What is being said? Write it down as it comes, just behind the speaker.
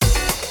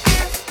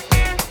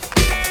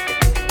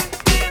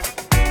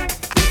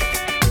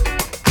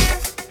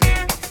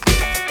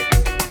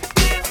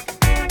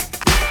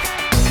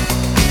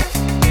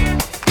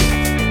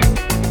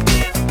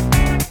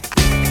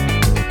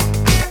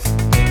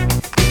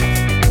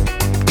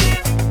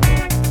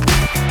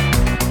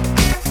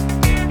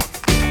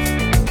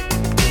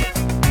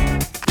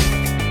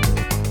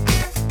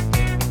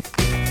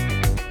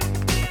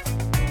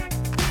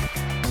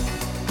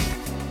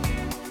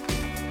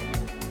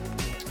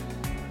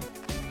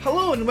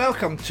Hello and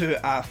welcome to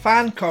a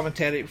fan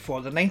commentary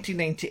for the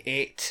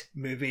 1998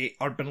 movie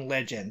Urban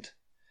Legend.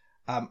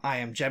 I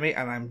am Jimmy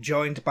and I'm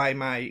joined by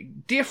my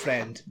dear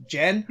friend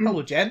Jen.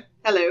 Hello Jen.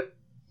 Hello.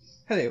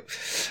 Hello.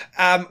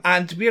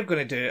 And we're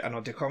going to do an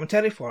audio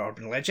commentary for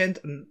Urban Legend.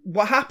 And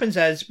what happens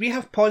is we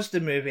have paused the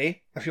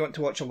movie, if you want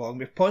to watch along,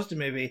 we've paused the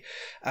movie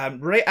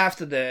right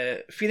after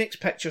the Phoenix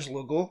Pictures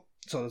logo.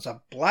 So there's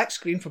a black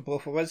screen for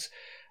both of us.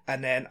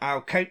 And then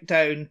I'll count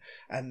down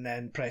and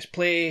then press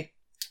play.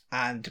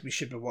 And we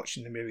should be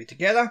watching the movie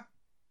together.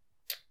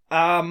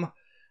 And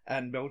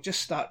we'll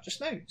just start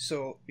just now.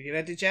 So, are you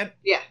ready, Jen?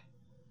 Yeah.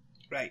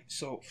 Right,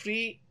 so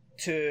 3,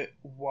 2,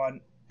 1,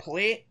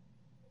 play.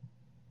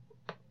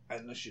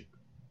 And there should...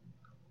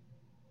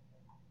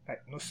 Right,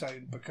 no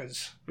sound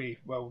because we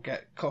will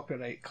get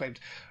copyright claimed.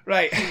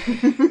 Right.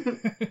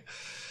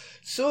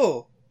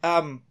 So,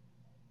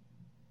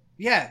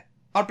 yeah,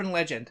 Urban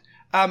Legend.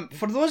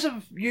 For those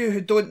of you who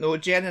don't know,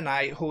 Jen and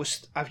I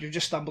host, if you've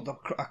just stumbled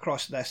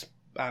across this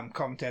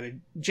commentary,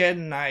 Jen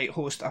and I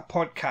host a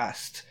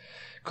podcast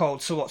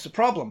called So What's the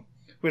Problem?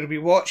 Where we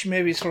watch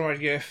movies from our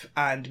youth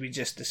and we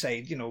just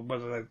decide,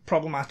 whether they're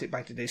problematic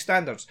by today's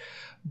standards.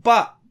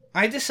 But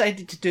I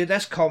decided to do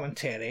this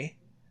commentary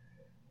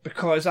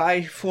because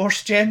I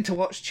forced Jen to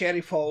watch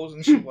Cherry Falls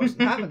and she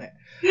wasn't having it.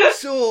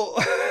 So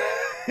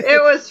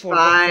it was for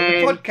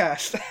fine. the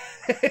podcast.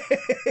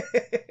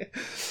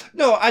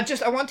 No,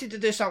 I wanted to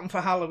do something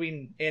for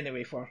Halloween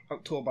anyway for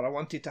October. I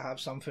wanted to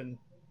have something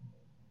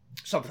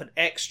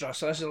extra,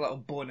 so this is a little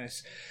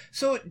bonus.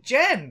 So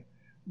Jen,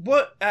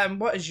 what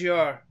is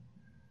your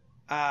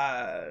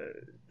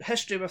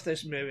history with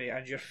this movie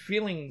and your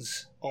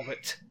feelings of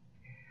it?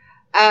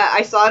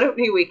 I saw it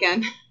opening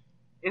weekend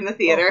in the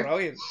theater. Oh,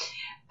 brilliant.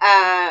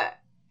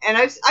 And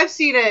I've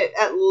seen it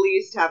at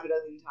least half a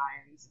dozen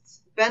times.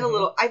 It's been a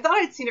little... I thought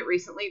I'd seen it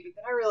recently, but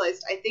then I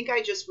realized I think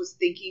I just was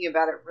thinking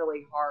about it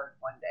really hard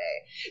one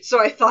day.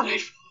 So I thought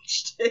I'd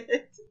watched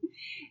it.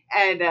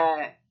 And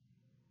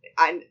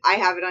I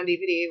have it on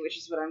DVD, which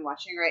is what I'm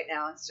watching right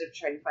now instead of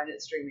trying to find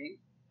it streaming.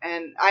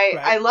 And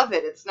I love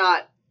it. It's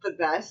not the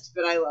best,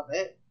 but I love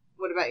it.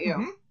 What about you?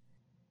 Mm-hmm.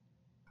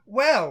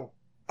 Well,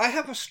 I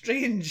have a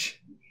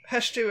strange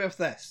history with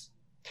this.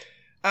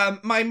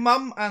 My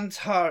mum and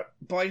her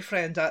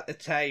boyfriend at the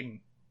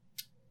time,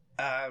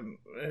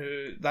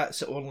 that's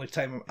the only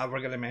time I'm ever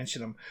going to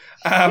mention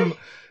him,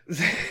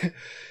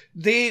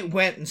 they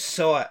went and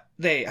saw it.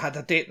 They had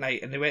a date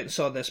night and they went and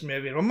saw this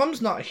movie. My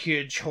mum's not a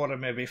huge horror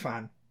movie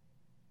fan,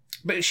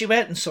 but she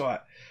went and saw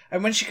it.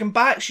 And when she came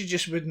back, she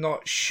just would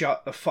not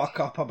shut the fuck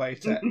up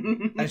about it.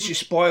 And she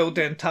spoiled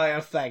the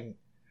entire thing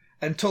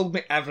and told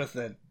me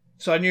everything.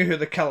 So I knew who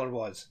the killer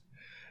was.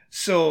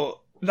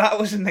 So that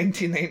was in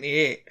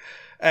 1998.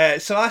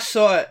 So I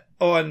saw it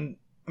on,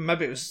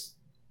 maybe it was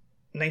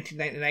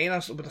 1999,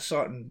 I would have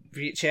saw it on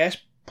VHS,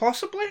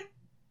 possibly.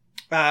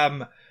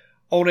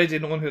 Already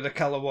knowing who the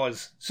killer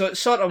was. So it's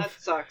sort of... That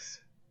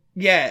sucks.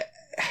 Yeah.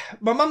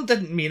 My mum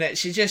didn't mean it.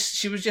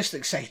 She was just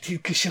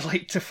excited because she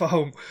liked the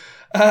film.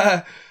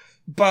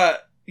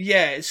 But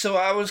yeah, so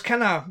I was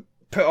kind of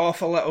put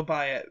off a little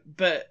by it.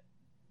 But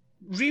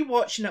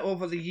rewatching it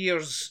over the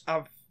years,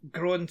 I've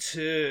grown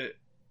to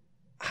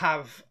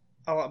have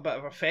a little bit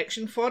of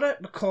affection for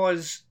it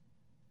because,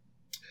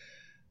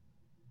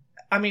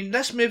 I mean,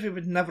 this movie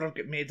would never have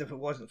got made if it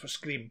wasn't for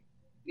Scream.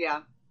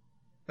 Yeah.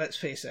 Let's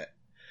face it.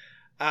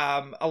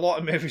 A lot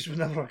of movies would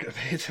never have got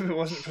made if it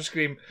wasn't for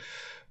Scream.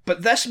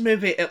 But this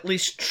movie at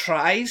least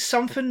tries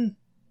something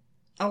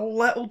a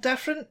little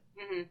different.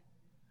 Mm-hmm.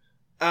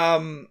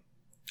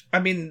 I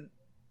mean,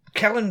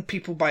 killing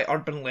people by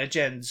urban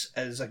legends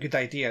is a good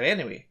idea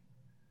anyway.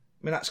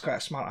 I mean, that's quite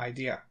a smart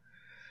idea.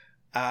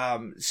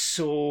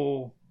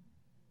 So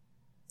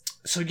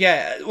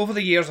yeah, over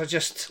the years I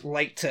just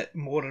liked it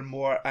more and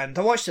more, and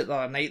I watched it the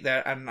other night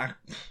there, and I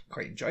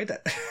quite enjoyed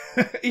it.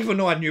 Even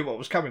though I knew what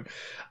was coming,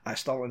 I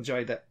still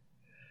enjoyed it.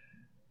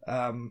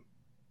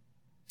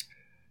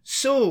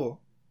 So,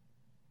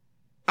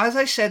 as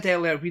I said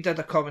earlier, we did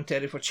a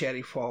commentary for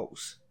Cherry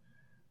Falls.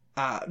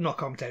 Not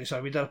commentary,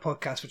 sorry, we did a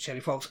podcast for Cherry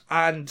Falls,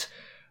 and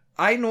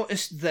I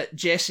noticed that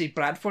Jesse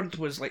Bradford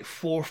was like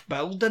fourth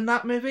billed in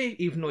that movie,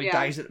 even though he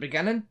dies at the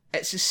beginning.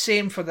 It's the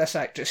same for this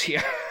actress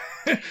here.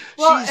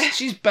 Well,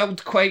 she's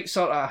billed quite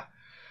sort of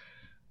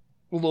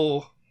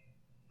low,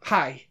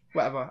 high,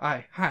 whatever,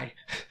 high.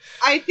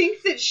 I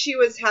think that she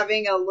was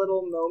having a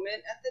little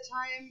moment at the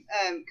time,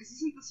 because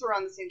isn't this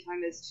around the same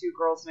time as Two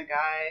Girls and a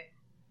Guy?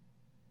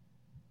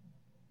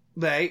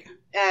 Right.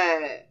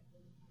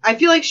 I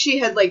feel like she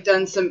had like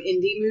done some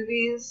indie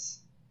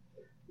movies,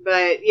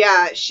 but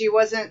yeah, she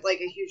wasn't like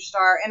a huge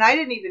star. And I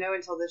didn't even know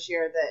until this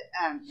year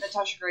that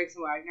Natasha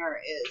Gregson Wagner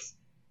is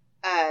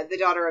the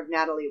daughter of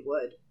Natalie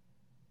Wood.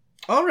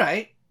 All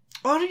right.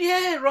 Oh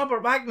yeah,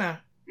 Robert Wagner.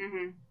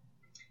 Mm-hmm.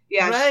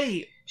 Yeah.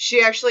 Right.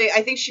 She actually,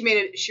 I think she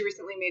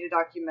recently made a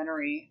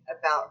documentary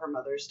about her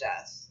mother's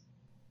death.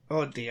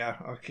 Oh dear.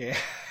 Okay.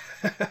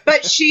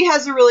 But she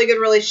has a really good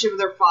relationship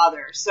with her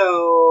father,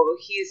 so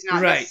he's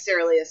not right.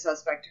 necessarily a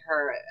suspect to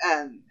her.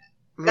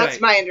 That's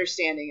Right. my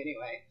understanding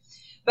anyway.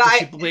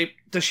 But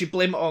Does she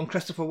blame it on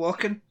Christopher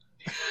Walken?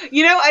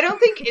 I don't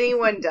think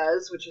anyone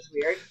does, which is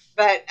weird.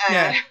 But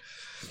Yeah.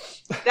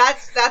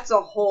 that's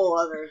a whole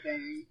other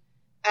thing.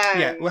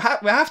 Yeah, we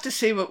have to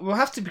say we'll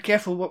have to be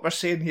careful what we're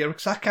saying here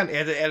because I can't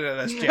edit any of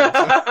this, Jen. So.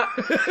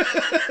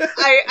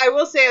 I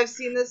will say I've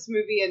seen this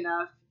movie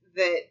enough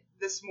that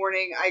this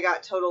morning I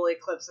got total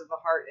Eclipse of the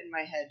Heart in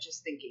my head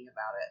just thinking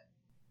about it.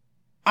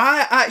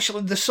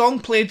 The song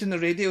played in the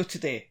radio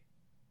today.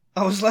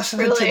 I was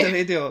listening to the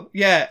radio,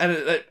 yeah, and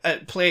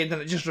it played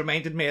and it just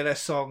reminded me of this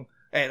song,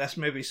 this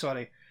movie.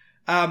 Sorry.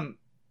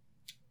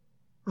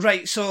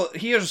 Right, so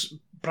here's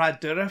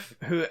Brad Dourif,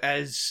 who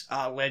is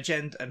a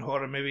legend in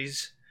horror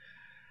movies.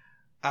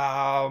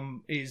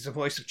 He's the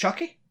voice of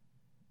Chucky.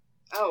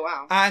 Oh,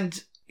 wow.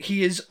 And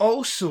he is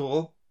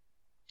also,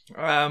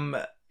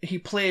 he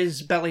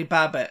plays Billy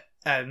Babbitt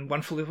in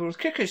One Flew Over the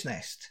Cuckoo's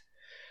Nest.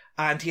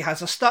 And he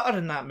has a stutter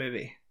in that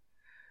movie.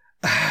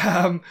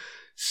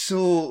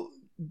 So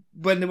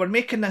when they were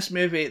making this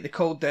movie, they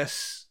called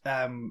this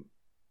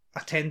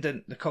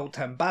attendant, they called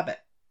him Babbitt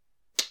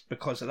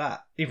because of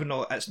that, even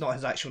though it's not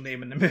his actual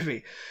name in the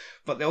movie.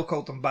 But they all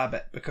called him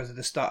Babbitt because of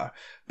the stutter.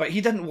 But he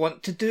didn't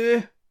want to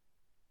do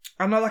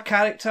another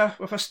character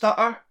with a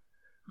stutter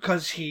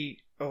because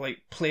he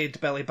played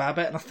Billy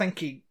Babbitt, and I think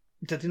he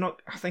got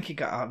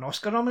an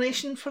Oscar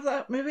nomination for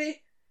that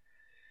movie.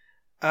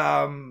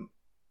 I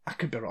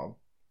could be wrong,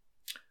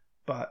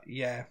 but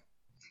yeah.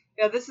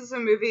 Yeah, this is a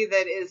movie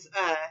that is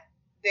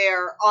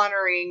they're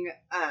honoring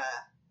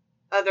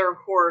other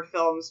horror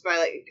films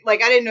by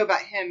like I didn't know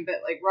about him,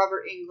 but like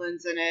Robert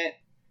Englund's in it.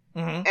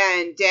 Mm-hmm.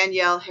 And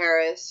Danielle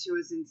Harris, who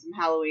was in some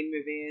Halloween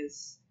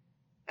movies.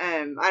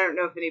 I don't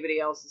know if anybody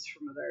else is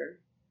from other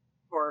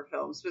horror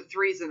films, but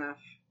 3's enough.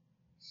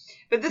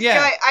 But this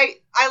guy,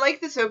 I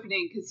like this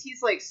opening because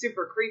he's like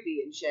super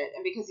creepy and shit,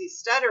 and because he's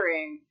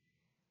stuttering,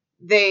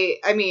 he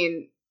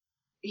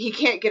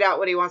can't get out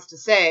what he wants to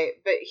say,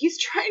 but he's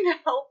trying to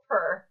help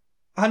her.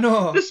 I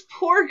know. This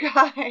poor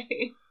guy.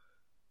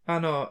 I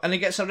know, and he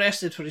gets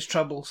arrested for his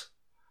troubles.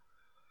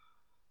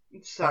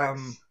 It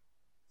sucks.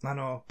 I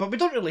know, but we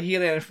don't really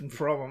hear anything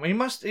from him. He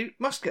must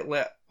get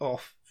let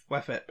off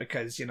with it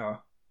because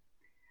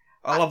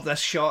I love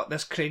this shot,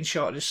 this crane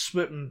shot, just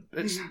swooping.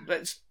 It's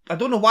I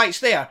don't know why it's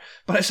there,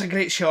 but it's a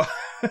great shot.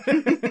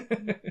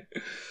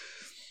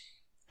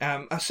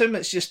 I assume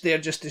it's just there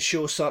just to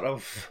show sort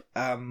of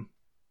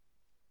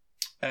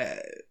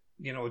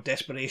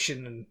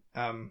desperation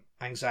and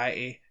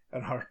anxiety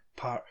on her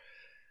part,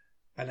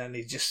 and then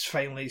he just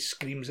finally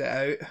screams it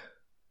out.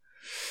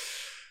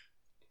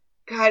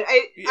 God,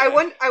 I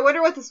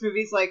wonder what this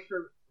movie's like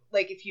for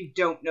if you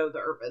don't know the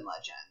urban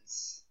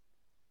legends,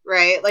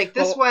 right? Like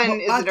this one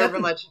is an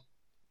urban legend.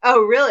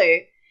 Oh,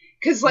 really?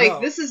 Because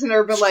this is an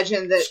urban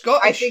legend that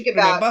Scottish, I think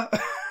about.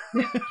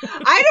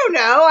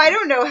 I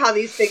don't know how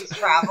these things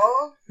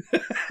travel.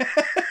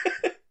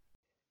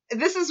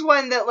 This is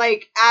one that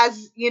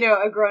as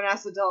a grown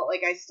ass adult,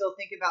 I still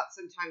think about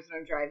sometimes when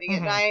I'm driving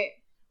at night.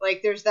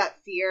 There's that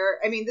fear.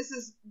 I mean, this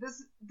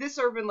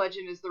urban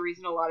legend is the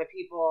reason a lot of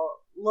people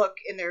look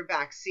in their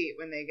back seat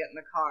when they get in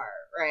the car,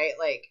 right?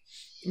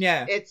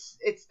 Yeah,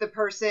 it's the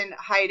person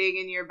hiding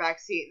in your back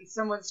seat and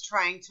someone's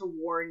trying to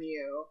warn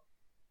you,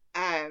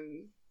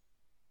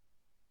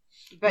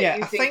 but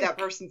you think that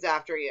person's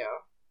after you.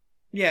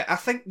 Yeah, I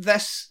think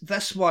this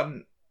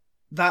one,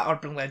 that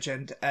urban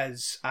legend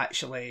is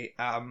actually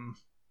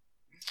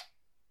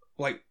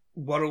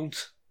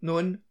world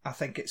known. I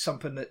think it's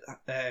something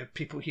that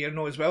people here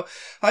know as well.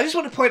 I just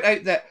want to point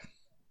out that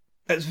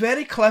it's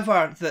very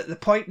clever that the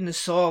point in the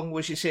song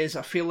where she says,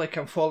 "I feel like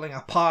I'm falling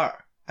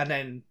apart," and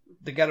then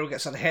the girl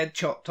gets her head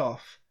chopped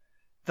off.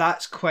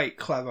 That's quite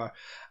clever.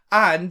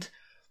 And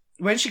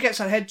when she gets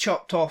her head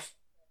chopped off,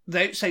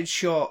 the outside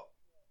shot,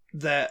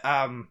 the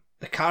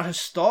car has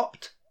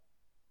stopped.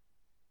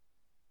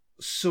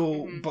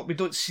 So, but we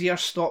don't see her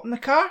stopping the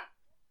car.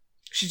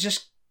 She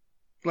just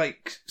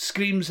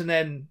screams, and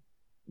then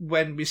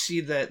when we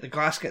see the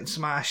glass getting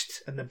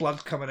smashed and the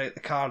blood coming out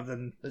the car,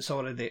 then it's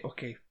already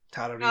okay.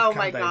 Tara Reid, calm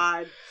down.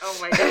 God! Oh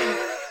my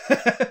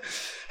god!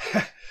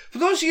 For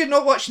those of you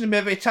not watching the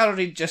movie, Tara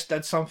Reid just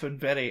did something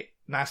very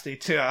nasty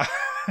to a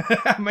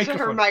microphone.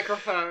 To her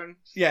microphone.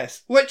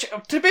 Yes, which,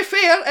 to be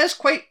fair, is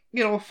quite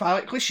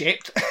phallically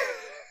shaped.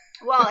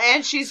 Well,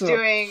 and she's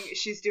doing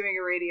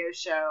a radio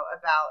show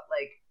about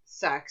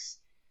sex.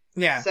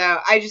 Yeah. So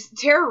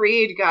Tara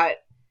Reid got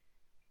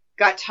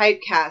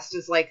typecast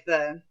as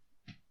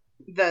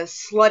the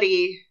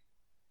slutty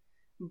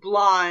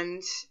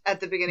blonde at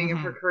the beginning of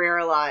her career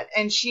a lot.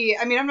 And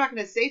I'm not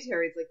going to say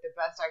Tara Reid's the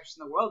best actress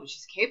in the world, but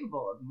she's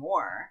capable of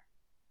more.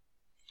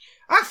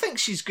 I think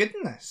she's good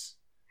in this.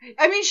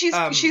 I mean,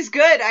 she's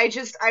good. I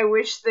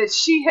wish that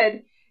she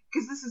had,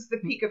 because this is the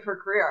peak of her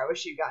career. I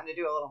wish she'd gotten to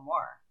do a little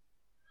more.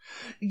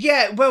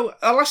 Yeah, well,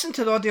 I listened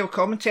to the audio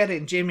commentary,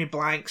 and Jamie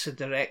Blanks, the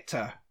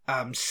director,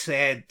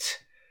 said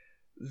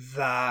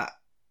that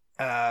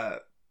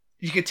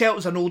you could tell it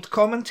was an old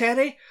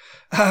commentary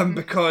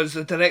because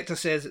the director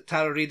says that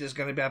Tara Reid is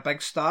going to be a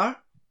big star.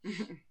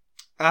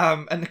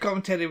 And the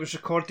commentary was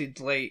recorded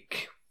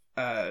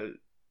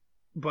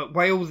but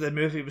while the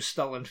movie was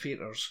still in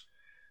theatres.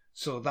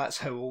 So that's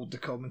how old the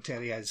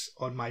commentary is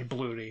on my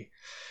Blu-ray.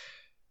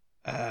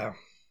 Oh,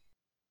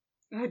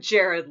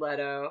 Jared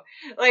Leto.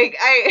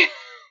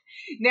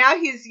 Now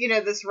he's,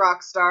 this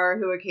rock star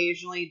who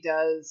occasionally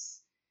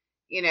does,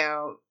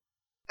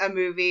 a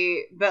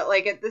movie, but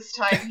at this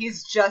time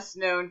he's just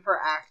known for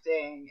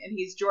acting, and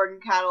he's Jordan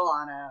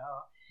Catalano,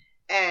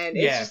 and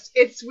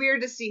it's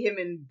weird to see him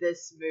in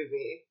this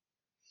movie.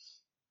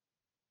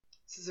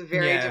 This is a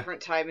very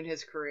different time in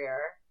his career.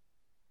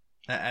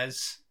 It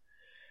is.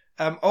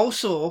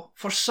 Also,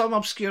 for some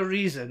obscure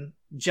reason,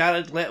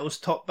 Jared Leto's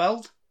top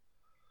billed.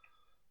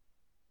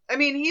 I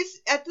mean,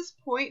 at this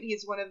point,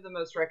 he's one of the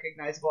most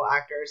recognizable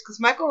actors, because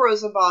Michael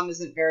Rosenbaum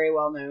isn't very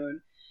well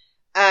known.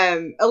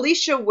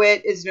 Alicia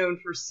Witt is known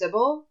for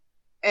Sybil,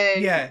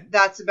 and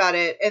that's about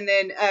it. And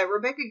then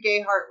Rebecca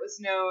Gayheart was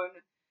known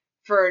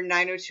for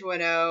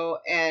 90210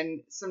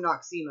 and some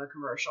Noxzema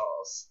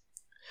commercials.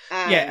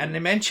 And they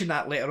mention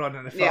that later on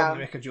in the film. They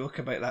make a joke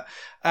about that.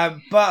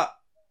 But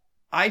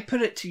I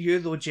put it to you,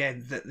 though,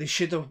 Jen, that they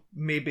should have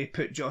maybe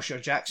put Joshua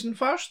Jackson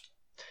first,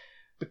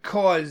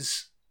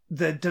 because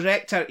the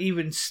director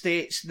even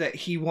states that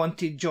he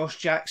wanted Josh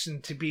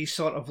Jackson to be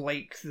sort of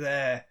like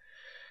the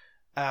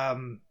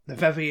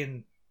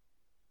Vivian,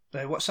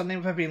 what's her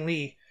name? Vivian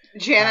Lee.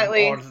 Janet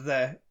Lee. Or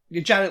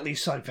Janet Lee,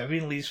 sorry,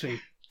 Vivian Lee's for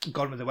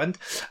Gone with the Wind.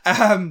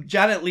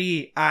 Janet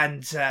Lee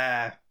and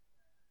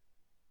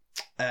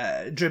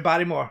Drew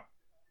Barrymore.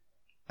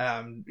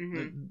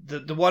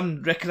 The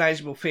one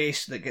recognisable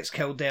face that gets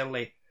killed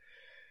early.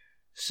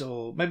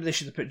 So maybe they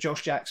should have put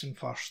Josh Jackson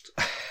first.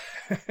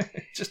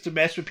 Just to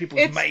mess with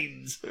people's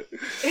minds.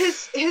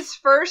 His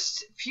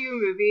first few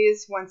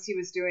movies, once he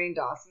was doing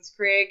Dawson's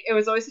Creek, it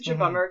was always such a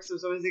bummer, because I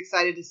was always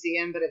excited to see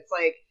him, but it's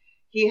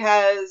he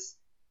has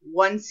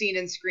one scene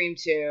in Scream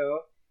 2.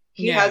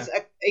 He has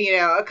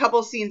a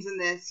couple scenes in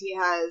this. He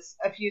has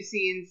a few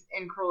scenes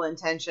in Cruel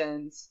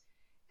Intentions,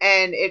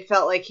 and it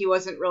felt like he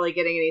wasn't really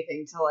getting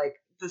anything to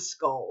the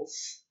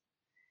skulls.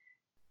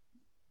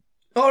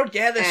 Oh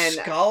yeah, the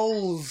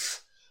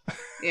skulls.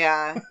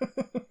 Yeah.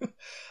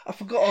 I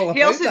forgot all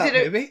about that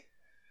movie.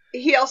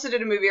 He also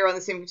did a movie around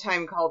the same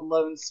time called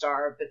Lone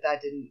Star, but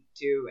that didn't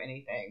do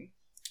anything.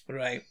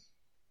 Right.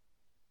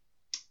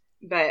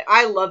 But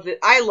I loved it.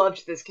 I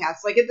loved this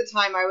cast. At the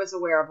time, I was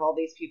aware of all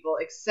these people,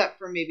 except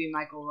for maybe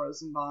Michael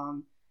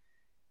Rosenbaum.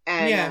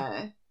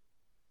 And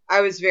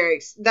I was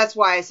that's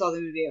why I saw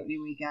the movie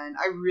opening weekend.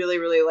 I really,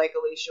 really like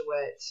Alicia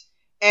Witt.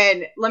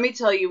 And let me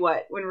tell you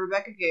what, when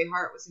Rebecca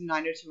Gayheart was in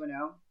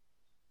 90210,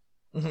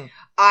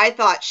 I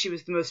thought she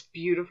was the most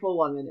beautiful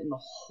woman in the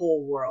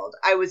whole world.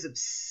 I was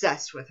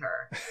obsessed with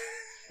her.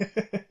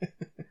 And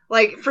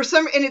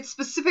it's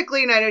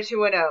specifically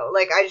 90210.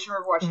 I just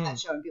remember watching that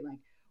show and being like,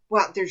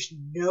 wow, there's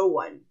no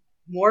one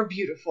more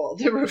beautiful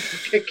than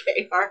Rebecca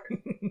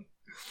Gayheart.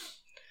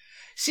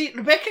 See,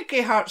 Rebecca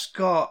Gayheart's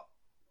got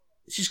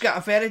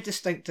a very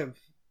distinctive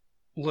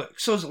look.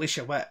 So's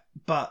Alicia Witt,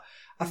 but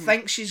I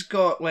think she's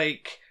got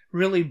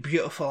really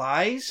beautiful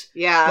eyes.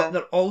 Yeah. But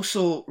they're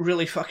also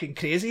really fucking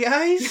crazy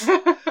eyes.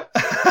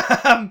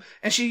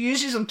 And she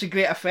uses them to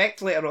great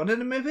effect later on in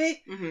the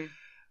movie.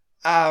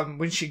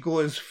 When she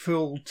goes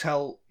full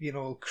tilt,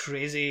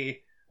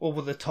 crazy,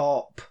 over the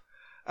top.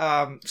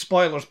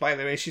 Spoilers, by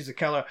the way, she's a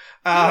killer.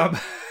 I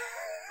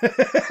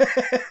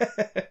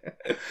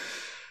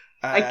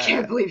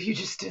can't believe you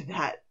just did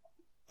that.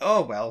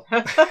 Oh, well.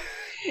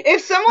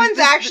 If someone's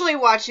actually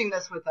watching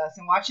this with us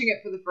and watching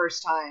it for the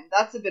first time,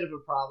 that's a bit of a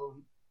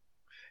problem.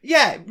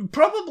 Yeah,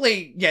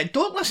 probably. Yeah,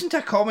 don't listen to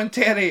a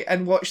commentary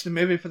and watch the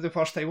movie for the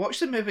first time.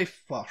 Watch the movie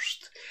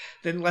first,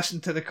 then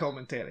listen to the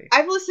commentary.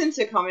 I've listened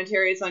to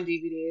commentaries on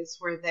DVDs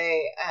where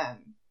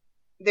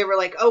they were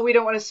like, "Oh, we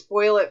don't want to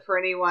spoil it for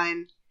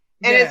anyone,"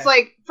 and it's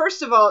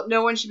first of all,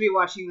 no one should be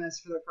watching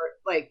this for the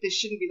first. This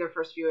shouldn't be their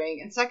first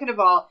viewing, and second of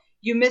all,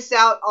 you miss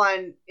out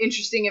on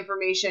interesting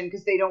information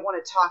because they don't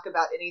want to talk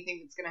about anything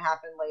that's going to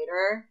happen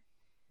later.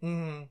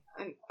 And,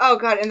 oh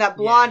god, and that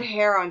blonde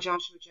hair on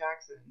Joshua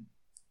Jackson.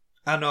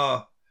 I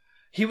know.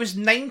 He was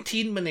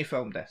 19 when they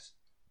filmed this.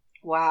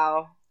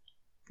 Wow.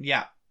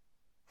 Yeah.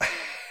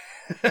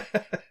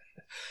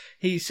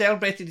 He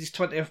celebrated his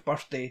 20th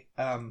birthday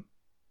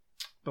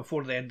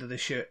before the end of the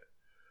shoot.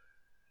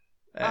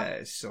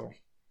 So.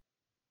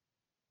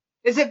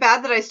 Is it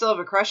bad that I still have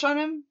a crush on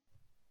him?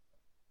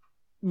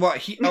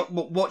 What,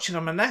 watching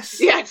him in this?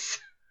 Yes.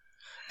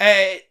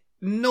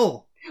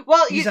 No.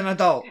 Well, he's an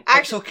adult.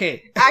 It's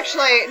okay.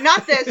 Actually,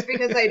 not this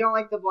because I don't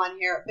like the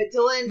blonde hair. But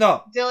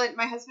Dylan,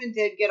 my husband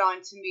did get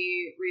on to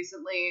me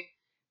recently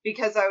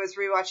because I was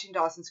rewatching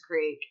Dawson's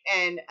Creek,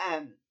 and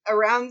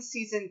around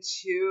season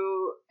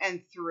 2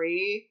 and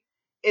 3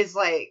 is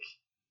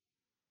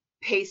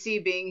Pacey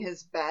being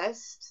his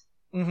best.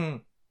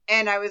 And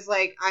I was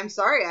like, I'm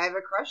sorry, I have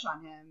a crush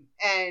on him.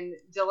 And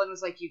Dylan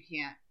was like, you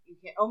can't.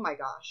 Oh my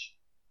gosh.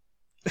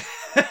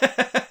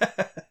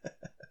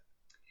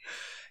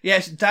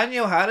 Yes,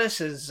 Danielle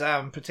Harris is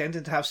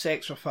pretending to have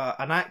sex with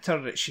an actor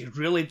that she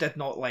really did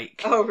not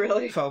like. Oh,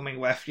 really? Filming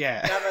with,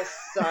 yeah. That must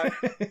suck.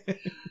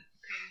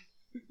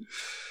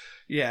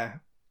 Yeah.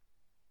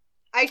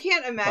 I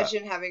can't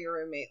imagine having a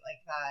roommate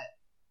like that.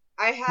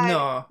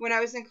 When I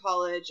was in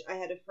college, I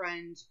had a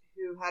friend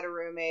who had a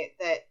roommate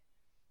that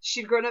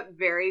she'd grown up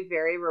very,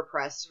 very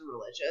repressed and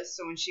religious.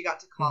 So when she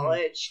got to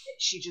college,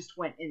 she just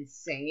went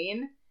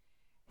insane.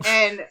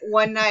 And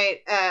one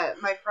night,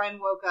 my friend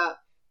woke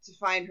up to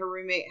find her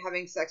roommate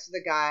having sex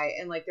with a guy,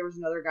 and like there was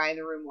another guy in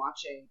the room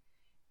watching,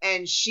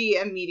 and she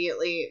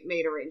immediately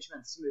made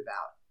arrangements to move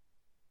out.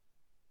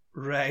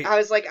 Right. I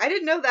was like, I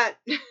didn't know that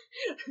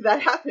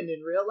that happened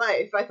in real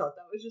life. I thought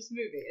that was just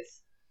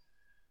movies.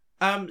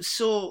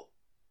 So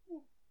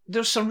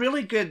there's some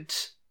really good.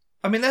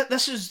 I mean,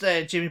 this is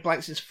Jamie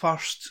Blanks'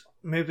 first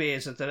movie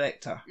as a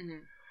director,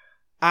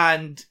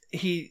 and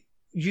he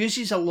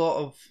uses a lot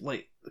of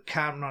like the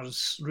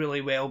cameras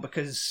really well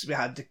because we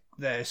had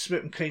the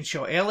swoop and crane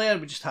shot earlier.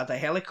 We just had a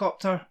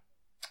helicopter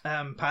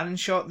panning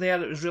shot there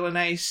that was really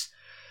nice.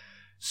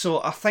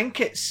 So I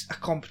think it's a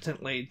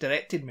competently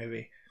directed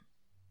movie.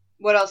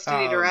 What else did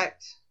he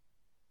direct?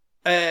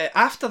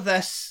 After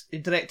this, he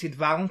directed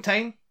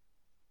Valentine.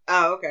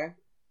 Oh, okay.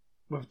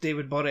 With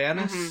David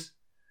Boreanaz.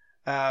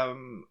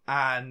 And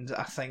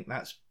I think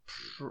that's...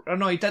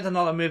 no, he did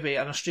another movie,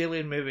 an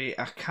Australian movie.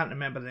 I can't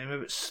remember the name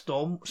of it.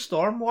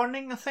 Storm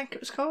Warning, I think it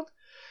was called.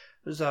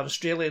 It was an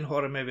Australian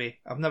horror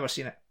movie. I've never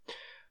seen it.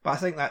 But I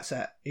think that's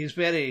it. He's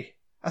very...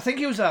 I think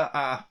he was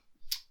a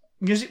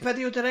music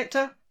video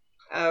director.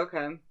 Oh,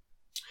 okay.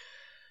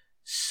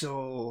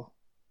 So...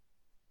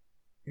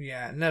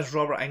 yeah, and there's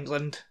Robert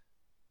Englund.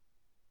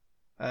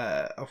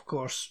 Of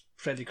course,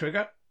 Freddy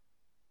Krueger.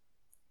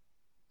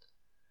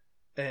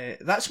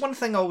 That's one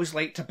thing I always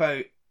liked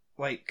about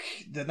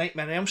like the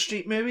Nightmare on Elm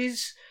Street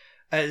movies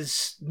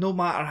is no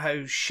matter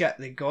how shit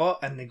they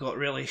got, and they got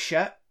really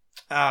shit,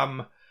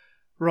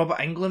 Robert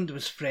Englund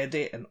was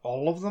Freddy in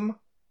all of them.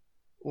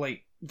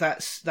 Like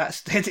that's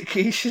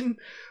dedication,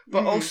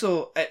 but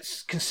also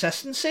it's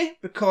consistency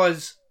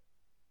because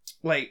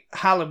like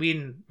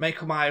Halloween,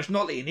 Michael Myers,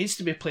 not that he needs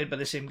to be played by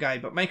the same guy,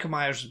 but Michael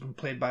Myers has been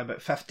played by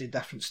about 50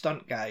 different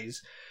stunt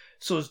guys.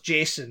 So is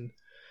Jason.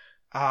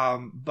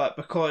 But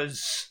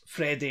because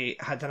Freddy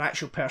had an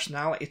actual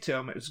personality to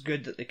him, it was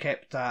good that they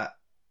kept that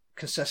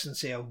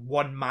consistency of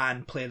one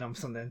man playing him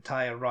for the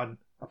entire run,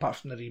 apart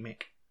from the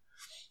remake.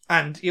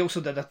 And he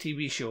also did a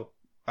TV show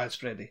as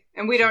Freddy.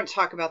 And we don't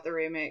talk about the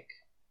remake.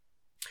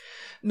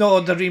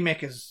 No, the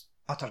remake is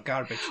utter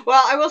garbage.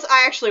 Well,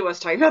 I actually was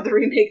talking about the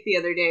remake the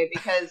other day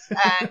because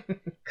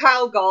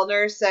Kyle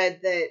Gallner said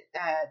that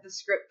the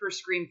script for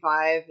Scream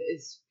 5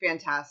 is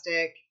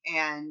fantastic,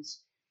 and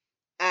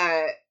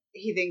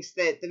he thinks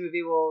that the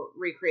movie will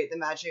recreate the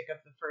magic of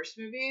the first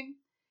movie.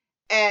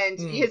 And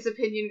his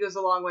opinion goes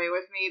a long way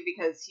with me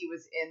because he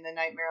was in the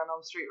Nightmare on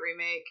Elm Street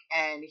remake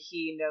and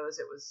he knows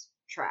it was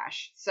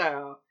trash.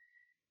 So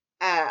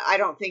I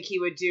don't think he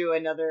would do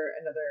another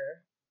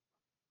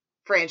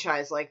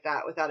franchise like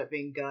that without it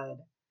being good.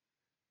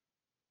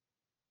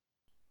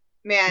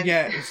 Man.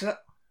 Yeah,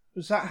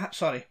 was that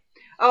sorry.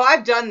 Oh,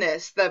 I've done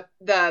this. The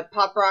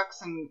Pop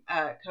Rocks and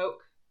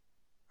Coke.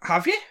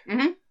 Have you?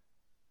 Mm-hmm.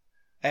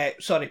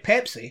 Sorry,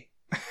 Pepsi.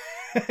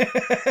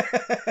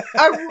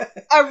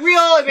 a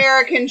real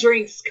American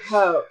drinks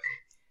Coke.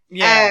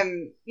 Yeah.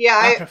 Yeah.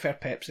 I prefer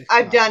Pepsi.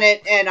 I've done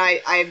it, and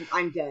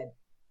I'm dead.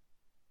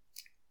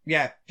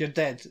 Yeah, you're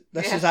dead.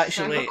 This Yes, is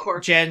actually of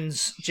course.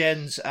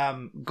 Jen's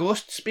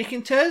ghost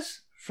speaking to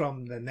us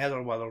from the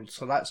Netherworld,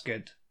 so that's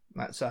good.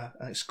 That's an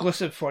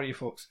exclusive for you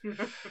folks.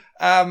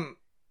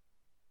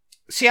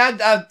 See,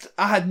 I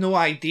had no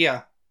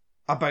idea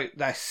about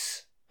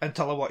this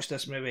until I watched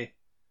this movie.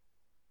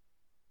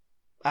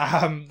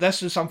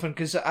 This was something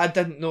because I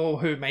didn't know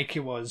who Mikey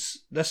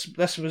was.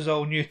 This was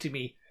all new to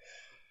me.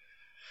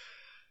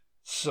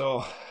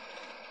 So,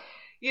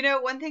 you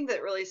know, one thing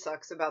that really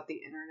sucks about the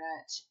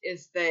internet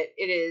is that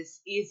it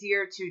is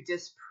easier to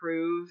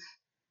disprove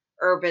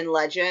urban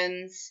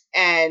legends,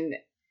 and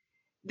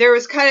it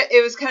was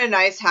kind of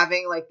nice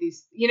having like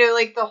these, you know,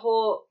 like the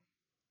whole,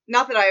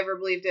 not that I ever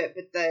believed it,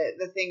 but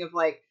the thing of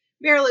like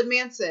Marilyn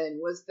Manson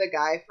was the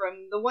guy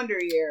from the Wonder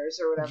Years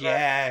or whatever.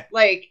 Yeah.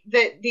 Like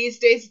that these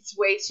days it's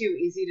way too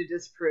easy to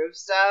disprove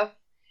stuff.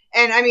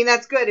 And I mean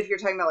that's good if you're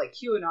talking about like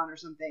QAnon or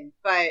something,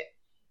 but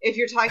if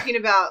you're talking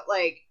about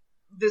like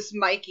this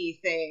Mikey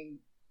thing,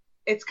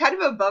 it's kind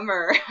of a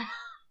bummer.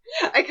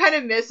 I kind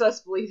of miss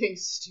us believing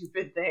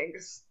stupid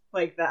things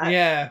like that.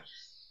 Yeah.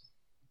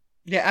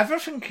 Yeah,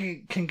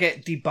 everything can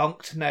get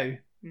debunked now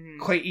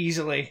quite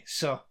easily,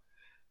 so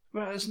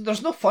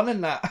there's no fun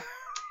in that.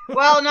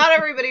 Well, not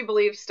everybody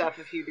believes stuff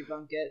if you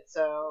debunk it,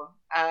 so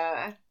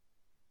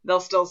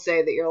they'll still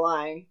say that you're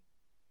lying.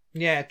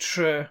 Yeah,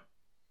 true.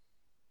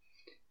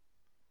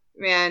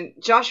 Man,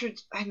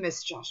 I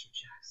miss Joshua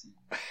Jackson.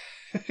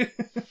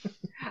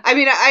 I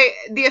mean,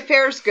 The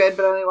Affair's good,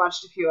 but I only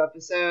watched a few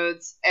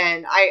episodes,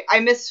 and I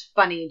miss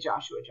funny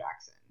Joshua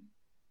Jackson.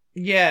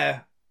 Yeah.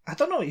 I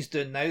don't know what he's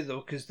doing now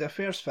though, because the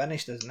affair's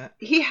finished, isn't it?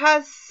 He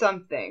has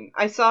something.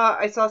 I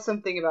saw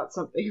something about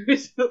something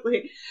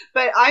recently,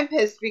 but I'm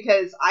pissed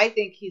because I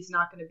think he's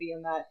not going to be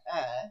in that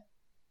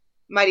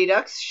Mighty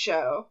Ducks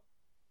show,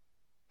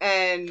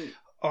 and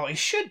Oh, he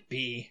should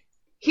be.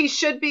 he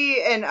should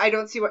be. And I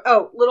don't see what.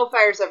 Oh, Little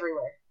Fires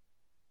Everywhere.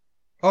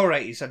 All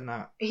right, he's in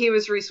that. He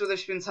was Reese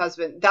Witherspoon's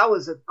husband. That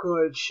was a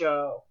good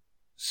show.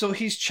 So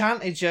he's trying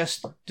to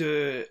just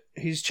do.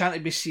 He's trying to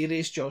be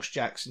serious, Josh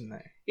Jackson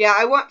now. Yeah,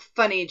 I want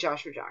funny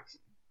Joshua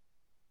Jackson.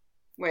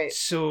 Wait.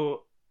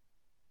 So,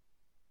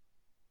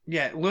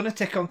 yeah,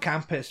 lunatic on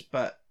campus,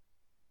 but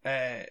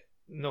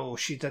no,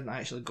 she didn't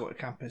actually go to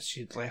campus.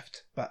 She'd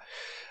left, but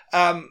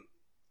so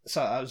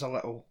that was a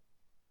little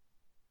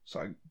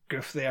sort of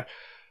goof there.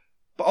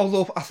 But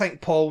although I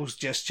think Paul's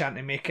just trying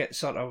to make it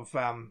sort of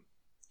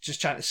just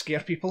trying to scare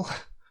people.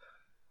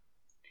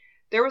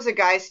 There was a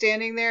guy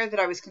standing there that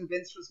I was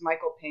convinced was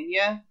Michael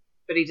Pena,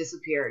 but he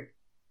disappeared.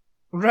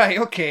 Right.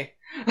 Okay.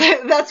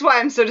 That's why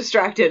I'm so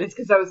distracted. It's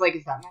because I was like,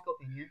 "Is that Michael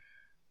Pena?"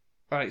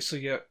 All right. So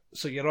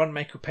you're on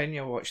Michael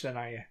Pena watch then,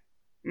 are you?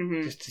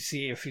 Mm-hmm. Just to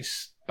see if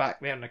he's back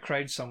there in the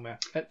crowd somewhere.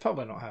 It's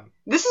probably not him.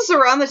 This is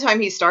around the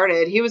time he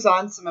started. He was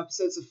on some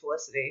episodes of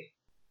Felicity.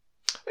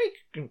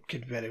 He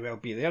could very well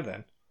be there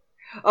then.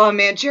 Oh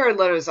man, Jared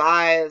Leto's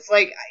eyes.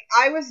 Like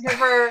I was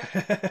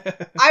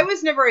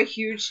never a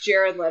huge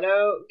Jared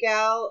Leto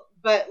gal,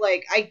 but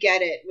like I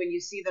get it when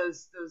you see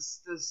those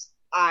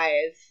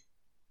eyes.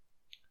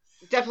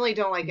 Definitely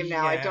don't like him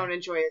now. I Yeah. don't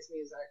enjoy his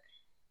music.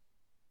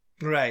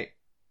 Right.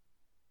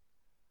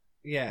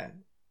 Yeah.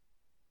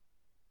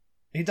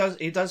 He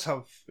does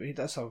have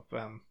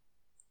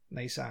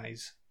nice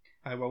eyes.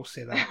 I will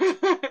say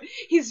that.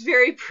 He's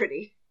very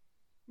pretty.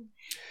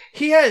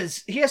 He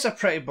is a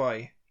pretty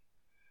boy.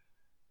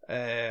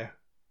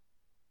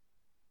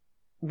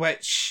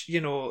 Which,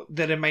 you know,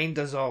 they remind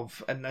us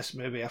of in this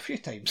movie a few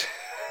times.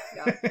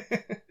 Yeah.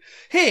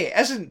 Hey,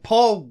 isn't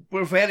Paul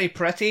we're very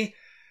pretty?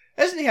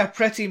 Isn't he a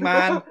pretty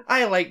man?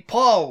 I like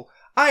Paul.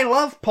 I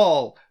love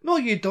Paul. No,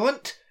 you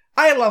don't.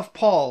 I love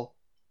Paul.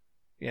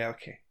 Yeah,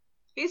 okay.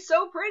 He's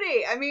so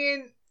pretty. I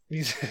mean, He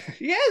is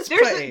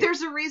pretty.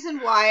 there's a reason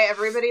why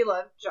everybody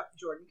loved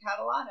Jordan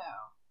Catalano.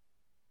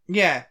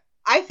 Yeah.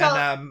 I felt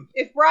And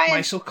if Brian,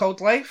 My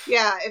So-Called Life.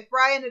 yeah, if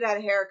Brian had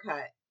a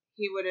haircut,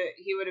 he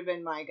would have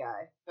been my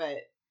guy. But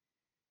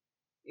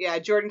yeah,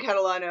 Jordan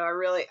Catalano.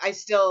 I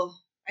still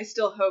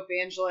hope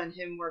Angela and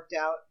him worked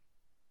out,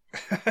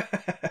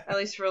 at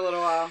least for a little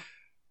while.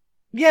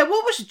 Yeah,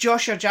 what was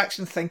Joshua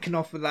Jackson thinking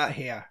of with that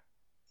hair?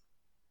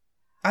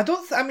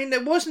 I mean,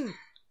 it wasn't.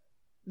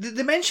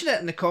 They mention it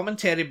in the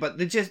commentary, but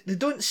they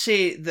don't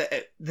say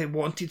that they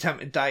wanted him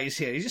to dye his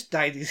hair. He just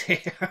dyed his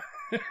hair.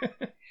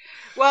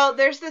 Well,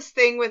 there's this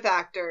thing with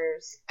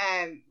actors,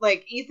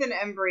 like Ethan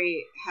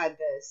Embry had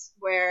this,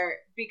 where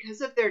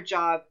because of their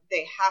job,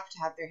 they have to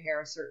have their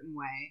hair a certain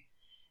way.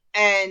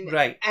 And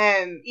Right.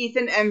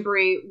 Ethan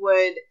Embry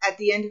would, at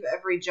the end of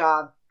every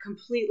job,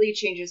 completely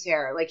change his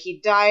hair. Like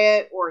he'd dye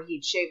it, or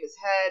he'd shave his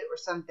head, or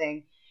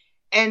something.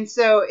 And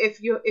so if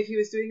he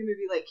was doing a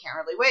movie like Can't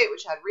Hardly Wait,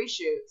 which had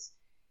reshoots,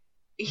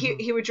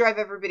 he would drive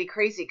everybody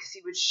crazy because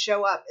he would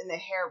show up and the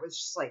hair was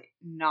just like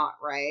not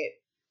right.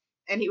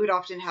 And he would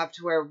often have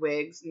to wear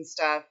wigs and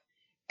stuff.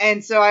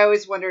 And so I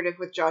always wondered if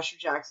with Joshua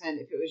Jackson,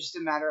 if it was just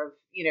a matter of,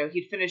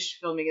 he'd finished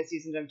filming a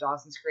season of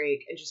Dawson's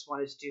Creek and just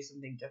wanted to do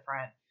something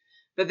different.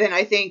 But then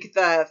I think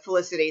the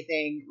Felicity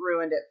thing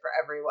ruined it for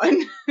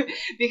everyone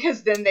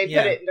because then they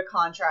put it into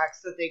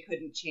contracts that they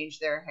couldn't change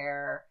their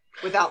hair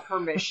without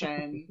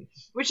permission,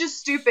 which is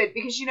stupid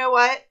because you know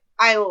what?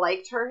 I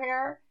liked her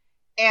hair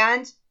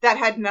and that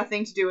had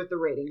nothing to do with the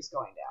ratings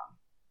going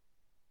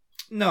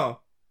down. No.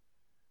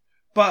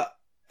 But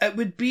it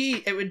would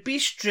be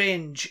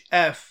strange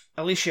if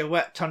Alicia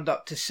Witt turned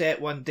up to set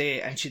one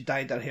day and she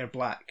dyed her hair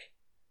black.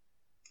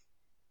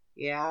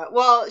 Yeah,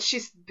 well,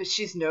 she's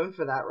known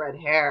for that red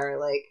hair.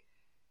 Like,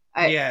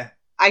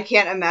 I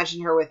can't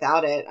imagine her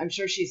without it. I'm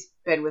sure she's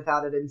been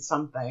without it in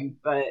something,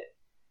 but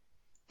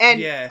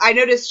I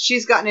noticed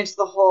she's gotten into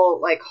the whole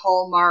like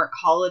Hallmark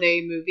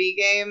holiday movie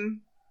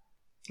game.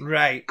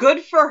 Right.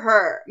 Good for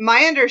her.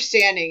 My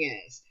understanding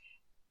is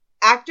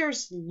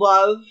actors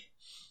love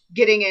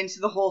getting into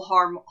the whole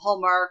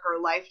Hallmark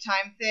or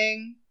Lifetime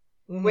thing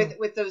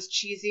with those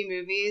cheesy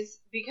movies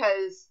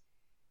because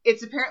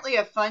it's apparently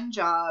a fun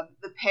job.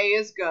 The pay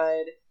is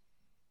good.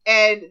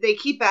 And they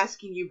keep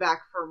asking you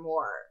back for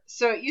more.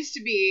 So it used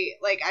to be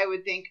like I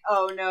would think,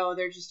 oh no,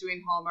 they're just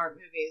doing Hallmark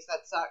movies.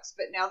 That sucks.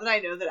 But now that I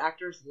know that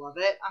actors love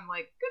it, I'm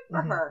like, good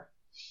for her.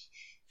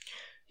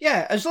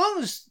 Yeah, as long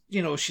as,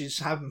 she's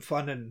having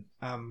fun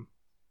and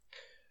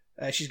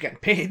she's getting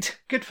paid,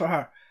 good for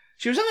her.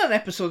 She was in an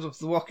episode of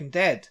The Walking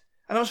Dead,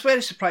 and I was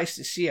very surprised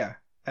to see her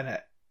in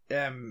it.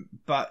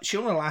 But she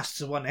only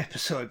lasts one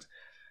episode.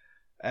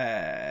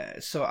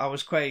 So I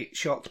was quite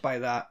shocked by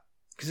that.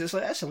 Because it's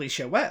like, that's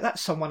Alicia Witt,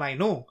 that's someone I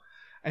know.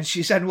 And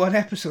she's in one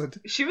episode.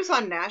 She was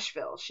on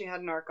Nashville. She had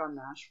an arc on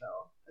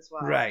Nashville as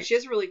well. Right. She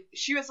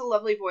has a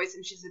lovely voice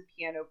and she's a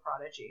piano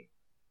prodigy.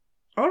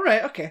 All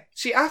right, okay.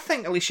 See, I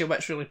think Alicia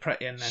Witt's really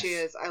pretty in this. She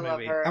is. I movie.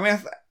 love her.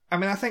 I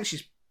mean, I think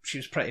she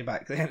was pretty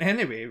back then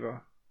anyway.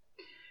 But,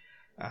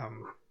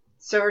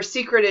 so her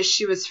secret is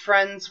she was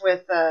friends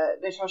with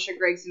Natasha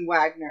Gregson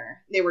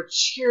Wagner. They were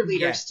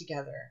cheerleaders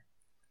together.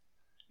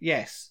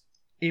 Yes,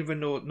 even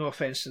though, no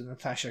offense to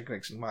Natasha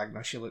Gregson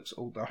Wagner, she looks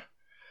older.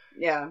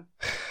 Yeah.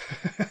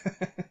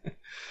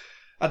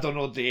 I don't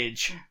know the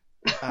age,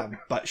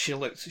 but she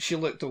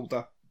looked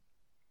older.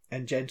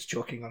 And Jen's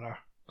choking on her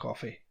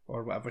coffee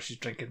or whatever she's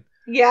drinking.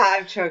 Yeah,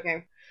 I'm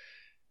choking.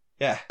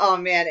 Yeah. Oh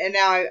man, and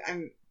now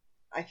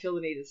I feel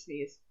the need to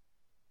sneeze.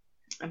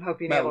 I'm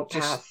hoping it will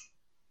pass.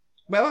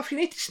 Well, if you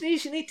need to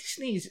sneeze, you need to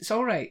sneeze. It's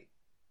all right.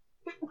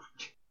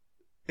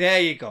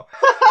 There you go.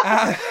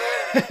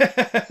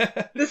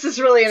 This is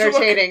really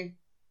entertaining.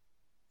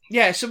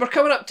 So we're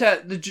coming up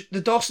to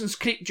the Dawson's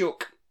Creek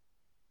joke,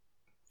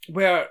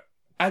 where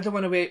I Don't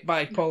Want to Wait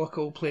by Paula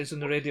Cole plays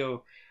on the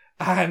radio,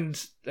 and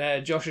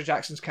Joshua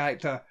Jackson's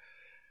character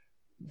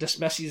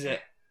dismisses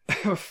it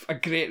with a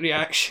great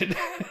reaction.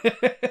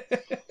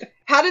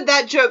 How did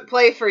that joke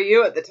play for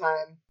you at the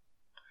time?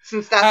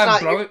 Since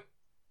that's not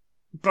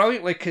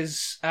brilliantly,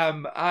 because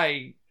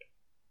I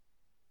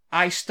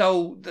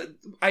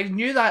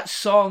knew that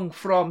song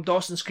from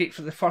Dawson's Creek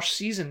for the first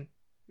season.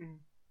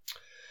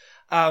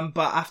 But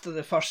after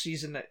the first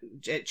season,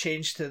 it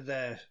changed to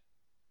the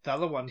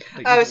other one.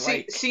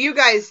 So you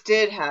guys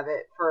did have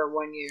it for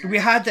 1 year. We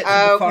had it for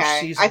the first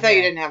season. I thought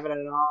you didn't have it at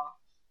all.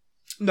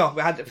 No,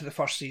 we had it for the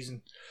first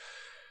season.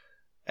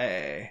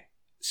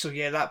 So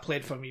yeah, that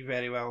played for me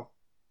very well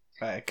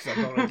because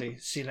I'd already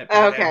seen it.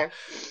 Okay.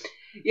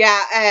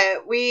 Yeah,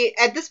 we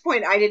at this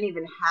point I didn't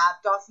even have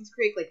Dawson's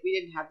Creek. Like we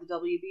didn't have the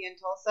WB in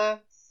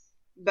Tulsa,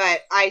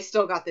 but I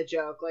still got the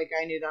joke. Like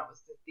I knew that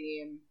was the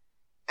theme.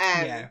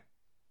 Yeah.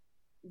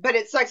 But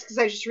it sucks because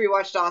I just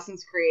rewatched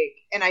Dawson's Creek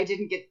and I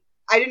didn't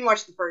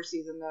watch the first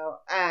season though,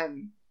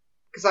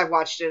 because I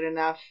watched it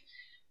enough.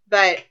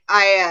 But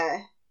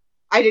I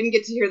didn't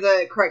get to hear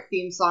the correct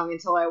theme song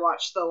until I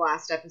watched the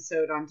last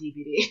episode on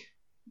DVD.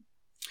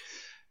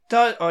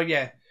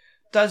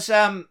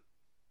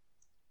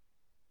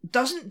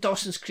 Doesn't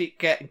Dawson's Creek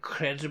get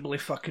incredibly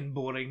fucking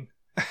boring?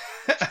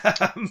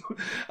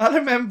 I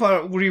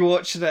remember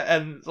rewatching it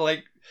and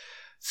like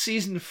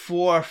season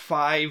 4 or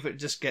 5, it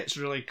just gets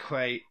really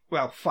 5,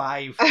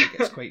 it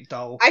gets quite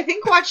dull. I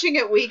think watching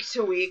it week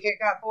to week, it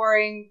got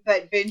boring,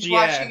 but binge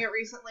watching it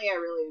recently, I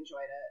really enjoyed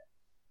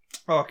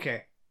it.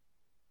 Okay.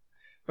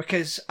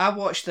 Because I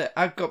watched it,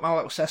 I got my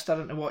little sister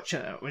into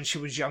watching it when she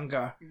was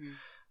younger,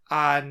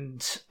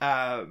 and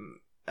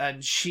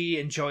she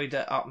enjoyed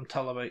it up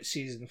until about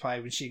season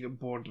 5, and she got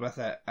bored with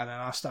it, and then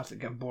I started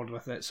getting bored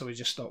with it, so we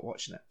just stopped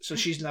watching it. So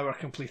she's never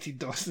completed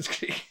Dawson's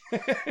Creek.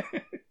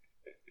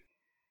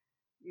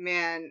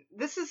 Man,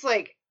 this is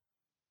like,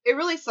 it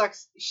really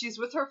sucks. She's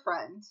with her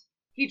friend.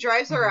 He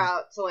drives her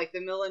out to like the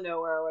middle of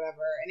nowhere or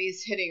whatever, and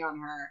he's hitting on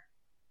her.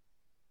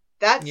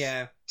 That's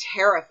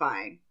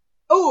terrifying.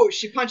 Oh,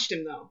 she punched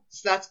him though,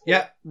 so that's cool.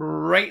 Yep,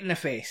 right in the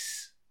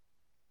face.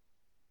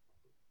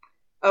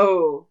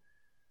 Oh,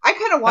 I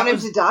kind of want him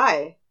to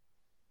die.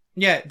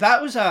 Yeah,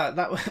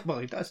 well,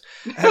 he does.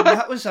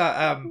 That was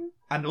a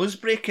nose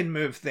breaking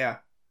move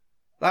there.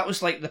 That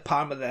was like the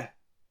palm of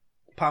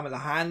the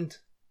hand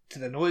to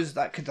the nose.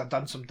 That could have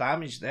done some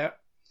damage there.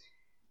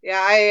 Yeah,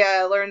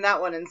 I learned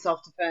that one in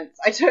self-defense.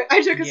 I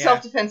took a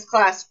self-defense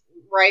class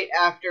right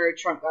after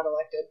Trump got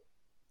elected.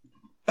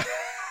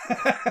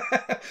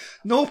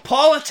 No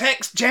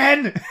politics,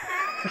 Jen.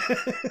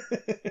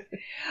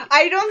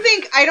 I don't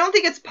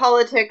think it's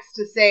politics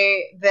to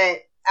say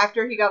that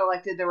after he got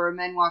elected there were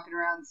men walking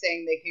around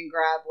saying they can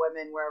grab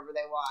women wherever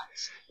they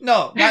want.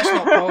 No, that's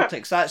not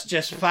politics. That's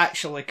just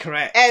factually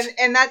correct.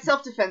 And that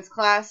self-defense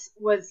class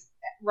was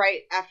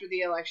right after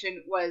the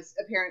election, was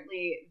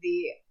apparently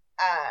the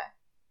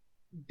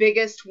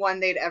biggest one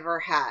they'd ever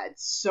had.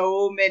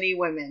 So many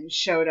women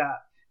showed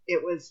up.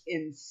 It was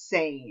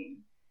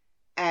insane.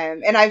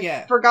 And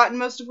I've forgotten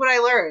most of what I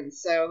learned,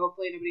 so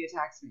hopefully nobody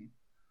attacks me.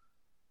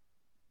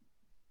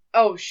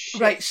 Oh,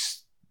 shit. Right,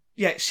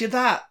 yeah, see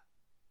that?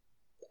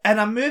 In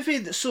a movie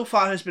that so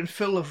far has been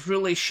full of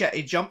really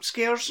shitty jump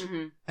scares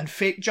and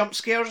fake jump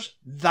scares,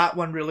 that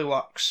one really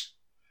works.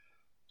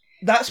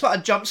 That's what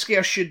a jump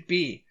scare should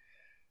be.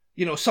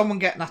 You know, someone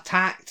getting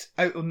attacked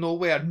out of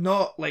nowhere,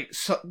 not like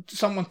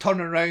someone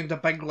turning around, a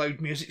big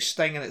loud music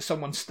stinging at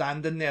someone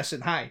standing there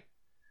saying hi.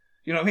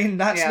 You know what I mean?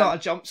 That's not a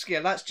jump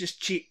scare. That's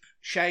just cheap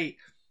shite.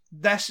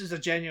 This is a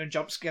genuine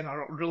jump scare, and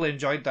I really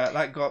enjoyed that.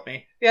 That got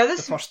me. Yeah,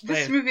 this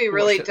movie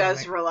really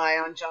does rely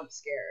on jump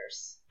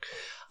scares.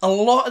 A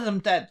lot of them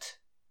did.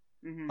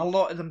 A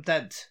lot of them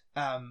did.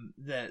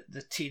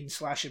 The teen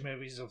slasher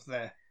movies of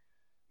the,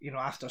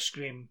 after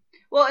Scream.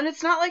 Well, and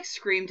it's not like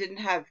Scream didn't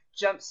have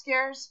jump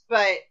scares,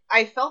 but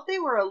I felt they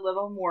were a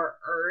little more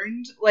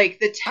earned.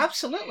 Like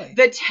absolutely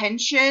the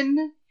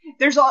tension.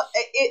 There's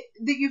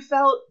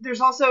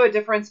there's also a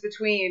difference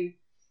between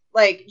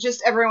like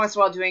just every once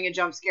in a while doing a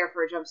jump scare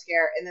for a jump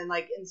scare, and then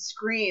like in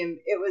Scream,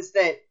 it was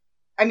that,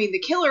 I mean, the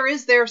killer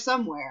is there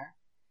somewhere,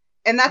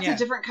 And that's Yeah. a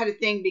different kind of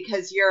thing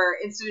because you're,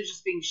 instead of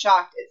just being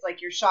shocked, it's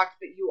like you're shocked,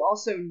 but you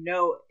also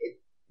know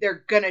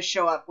they're going to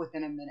show up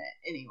within a minute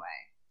anyway.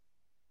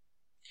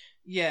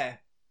 Yeah.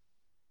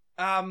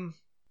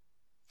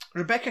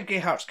 Rebecca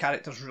Gayheart's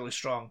character's really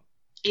strong.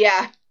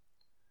 Yeah.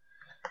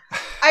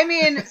 I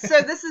mean,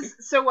 so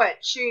what?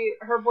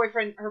 Her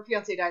boyfriend, her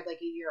fiance died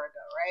like a year ago,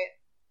 right?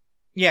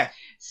 Yeah.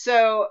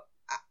 So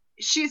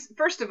she's,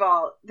 first of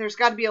all, there's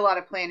got to be a lot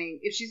of planning.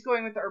 If she's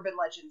going with the urban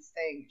legends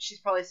thing, she's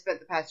probably spent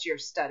the past year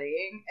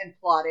studying and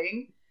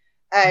plotting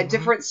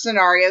different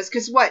scenarios.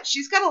 Because what?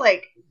 She's got to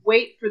like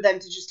wait for them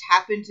to just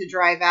happen to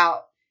drive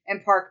out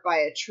and park by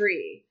a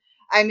tree.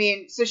 I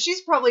mean, so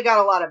she's probably got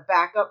a lot of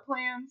backup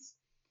plans.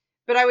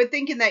 But I would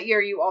think in that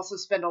year you also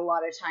spend a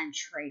lot of time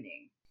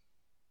training.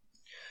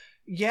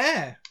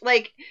 Yeah.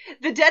 Like,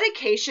 the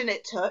dedication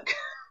it took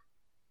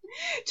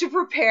to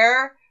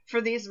prepare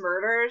for these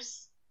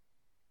murders,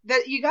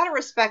 that you gotta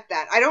respect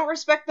that. I don't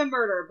respect the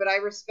murder, but I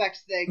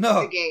respect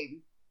the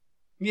game.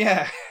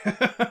 Yeah.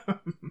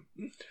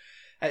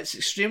 It's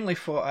extremely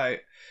thought out.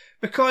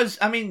 Because,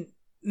 I mean,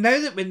 now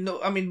that we know,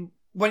 I mean,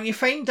 when you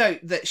find out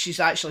that she's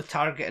actually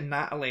targeting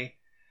Natalie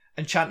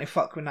and trying to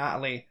fuck with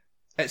Natalie,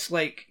 it's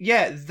like,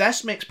 yeah,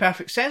 this makes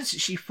perfect sense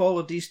that she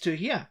followed these two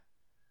here.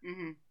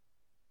 Mm-hmm.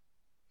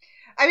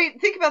 I mean,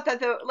 think about that,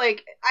 though.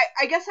 Like,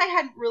 I guess I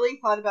hadn't really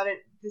thought about it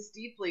this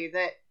deeply,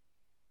 that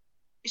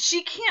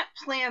she can't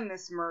plan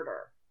this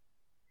murder.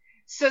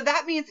 So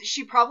that means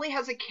she probably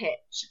has a kit.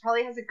 She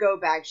probably has a go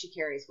bag she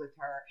carries with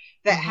her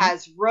that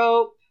has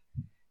rope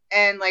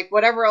and, like,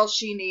 whatever else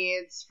she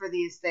needs for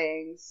these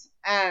things.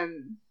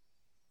 And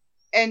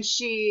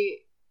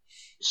she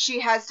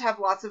has to have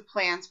lots of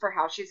plans for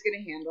how she's going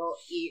to handle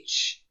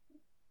each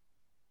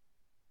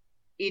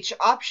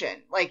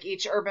option, like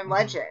each urban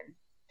legend.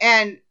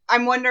 And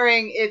I'm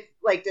wondering if,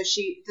 like,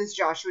 does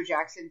Joshua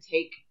Jackson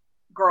take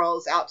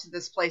girls out to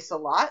this place a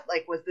lot?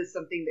 Like, was this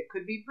something that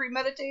could be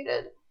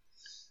premeditated?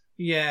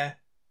 Yeah.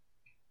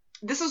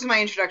 This was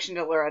my introduction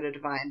to Loretta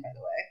Devine, by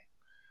the way.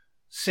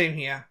 Same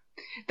here.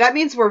 That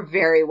means we're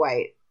very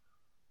white.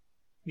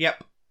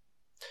 Yep.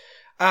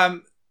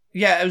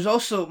 Yeah, it was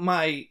also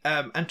my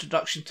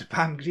introduction to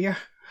Pam Grier.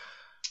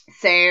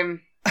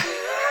 Same.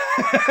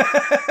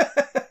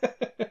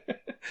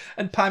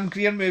 And Pam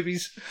Grier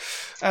movies.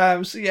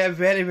 So yeah,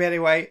 very, very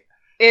white.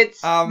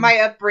 It's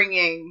my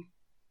upbringing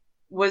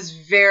was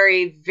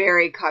very,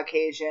 very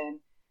Caucasian.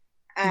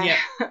 Yeah.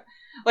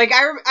 Like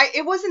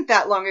it wasn't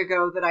that long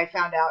ago that I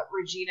found out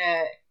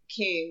Regina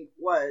King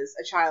was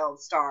a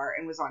child star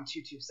and was on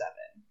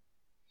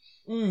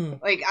 227.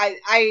 Like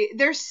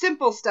there's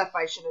simple stuff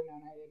I should have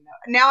known I didn't know.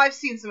 Now I've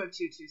seen some of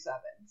 227,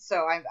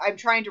 so I'm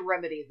trying to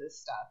remedy this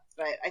stuff,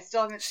 but I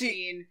still haven't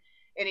seen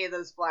any of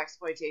those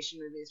blaxploitation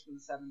movies from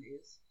the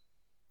 70s.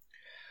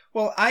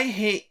 Well, I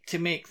hate to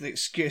make the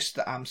excuse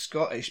that I'm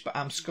Scottish, but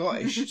I'm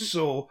Scottish,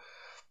 so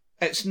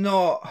it's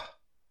not.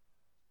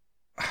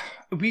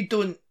 We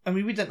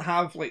didn't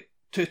have like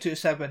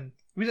 227.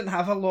 We didn't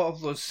have a lot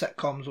of those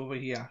sitcoms over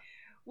here.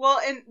 Well,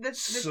 and the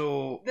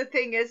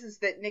thing is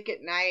that Nick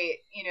at Night,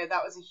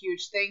 that was a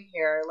huge thing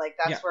here. Like,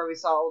 that's where we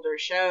saw older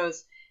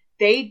shows.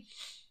 They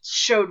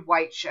showed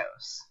white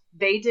shows.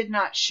 They did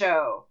not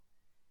show,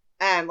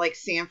 like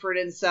Sanford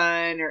and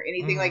Son or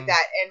anything like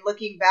that. And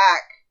looking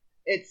back,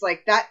 it's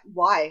like that.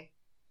 Why?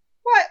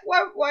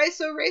 Why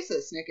so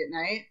racist, Nick at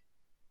Night?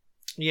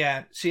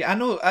 Yeah. See, I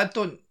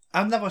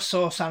never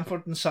saw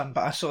Sanford and Son,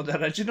 but I saw the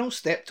original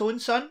Steptoe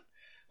and Son,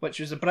 which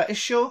was a British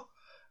show.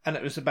 And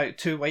it was about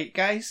two white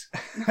guys.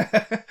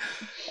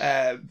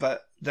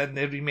 But then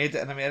they remade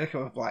it in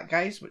America with black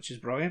guys, which is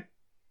brilliant.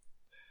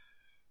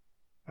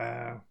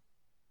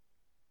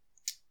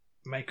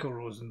 Michael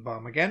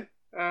Rosenbaum again.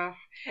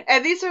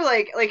 And these are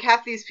like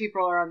half these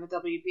people are on the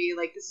WB.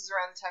 Like, this is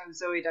around the time of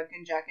Zoe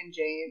Duncan, Jack and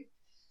Jane.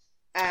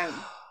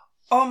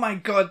 Oh my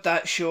god,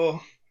 that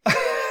show.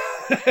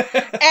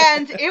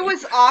 And it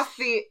was off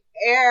the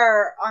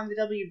air on the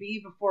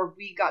WB before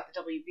we got the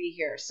WB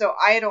here, so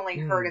I had only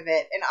heard of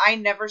it, and I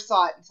never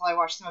saw it until I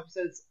watched some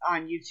episodes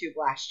on YouTube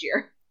last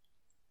year.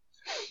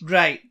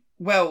 Right.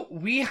 Well,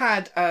 we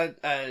had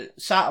a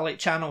satellite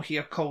channel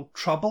here called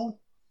Trouble,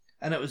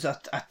 and it was a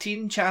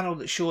teen channel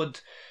that showed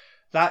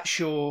that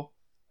show.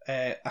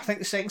 I think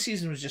the second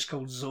season was just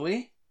called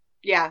Zoe.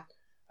 Yeah.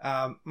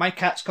 My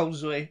cat's called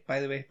Zoe,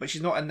 by the way, but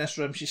she's not in this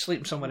room. She's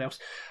sleeping somewhere else.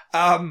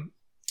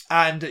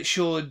 And it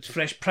showed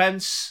Fresh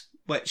Prince,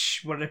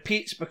 which were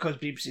repeats because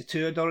BBC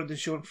Two had already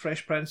shown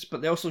Fresh Prince,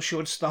 but they also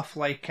showed stuff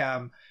like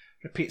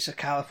repeats of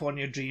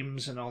California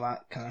Dreams and all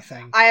that kind of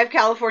thing. I have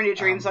California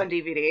Dreams on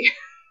DVD.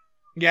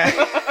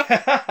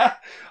 Yeah.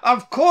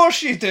 Of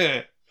course you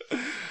do!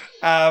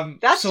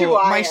 That's who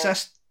I am.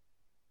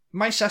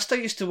 My sister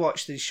used to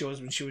watch these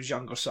shows when she was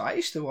younger, so I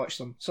used to watch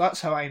them. So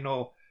that's how I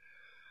know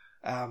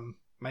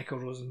Michael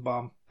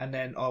Rosenbaum. And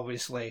then,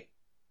 obviously,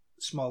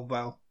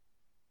 Smallville.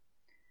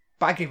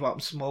 But I gave up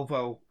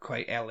Smallville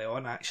quite early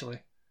on, actually.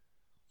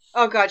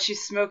 Oh god,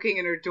 she's smoking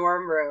in her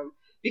dorm room.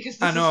 Because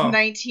this is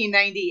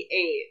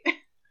 1998.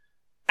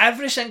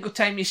 every single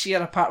time you see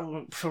her,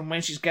 apart from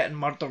when she's getting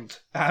murdered,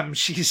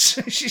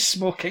 she's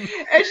smoking.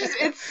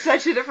 It's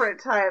such a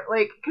different time.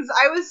 Like, because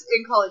I was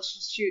in college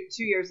just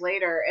 2 years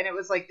later, and it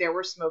was like there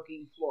were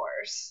smoking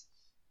floors.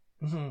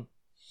 Mm-hmm.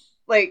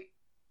 Like,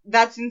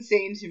 that's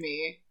insane to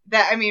me.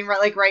 That, I mean,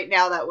 like right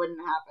now that wouldn't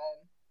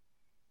happen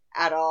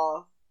at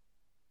all.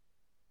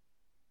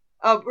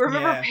 Oh,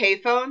 remember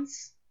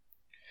payphones?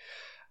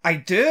 I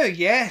do.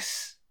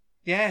 Yes.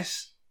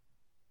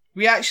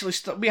 We actually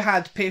we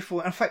had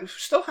payphone. In fact, we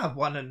still have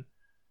one in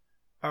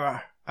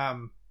our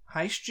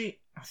high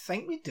street. I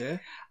think we do.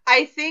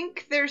 I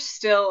think there's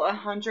still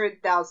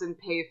 100,000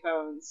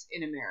 payphones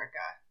in America.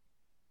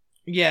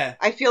 Yeah.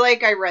 I feel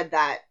like I read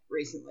that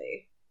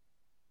recently.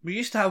 We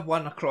used to have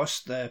one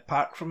across the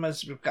park from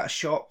us. We've got a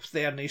shop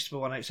there, and there used to be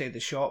one outside the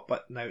shop,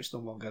 but now it's no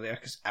longer there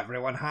because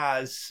everyone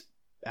has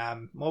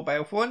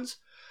mobile phones.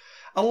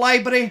 A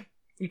library.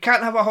 You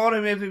can't have a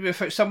horror movie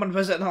without someone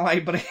visiting a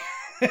library.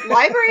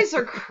 Libraries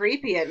are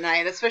creepy at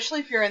night, especially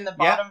if you're in the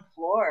bottom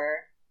floor.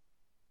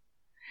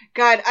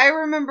 God, I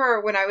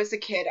remember when I was a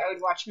kid, I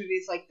would watch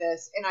movies like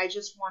this, and I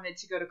just wanted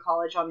to go to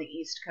college on the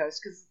East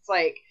Coast, because it's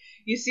like,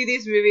 you see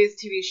these movies,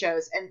 TV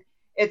shows, and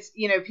it's,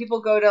 you know,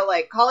 people go to,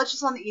 like,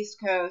 colleges on the East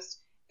Coast,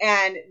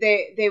 and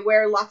they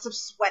wear lots of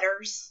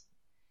sweaters,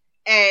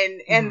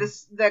 and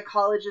the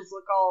colleges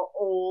look all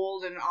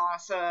old and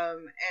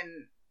awesome,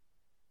 and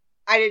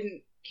I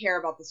didn't care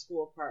about the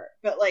school part,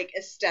 but, like,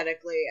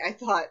 aesthetically, I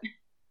thought,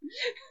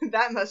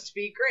 that must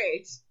be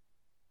great.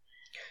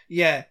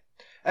 Yeah.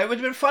 It would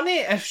have been funny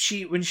if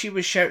when she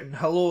was shouting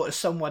hello to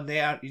someone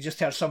there, you just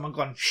heard someone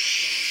going,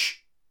 shh.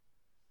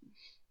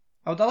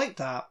 I would have liked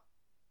that.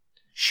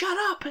 Shut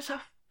up, it's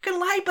a fucking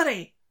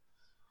library.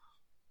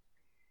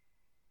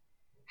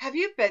 Have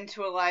you been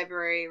to a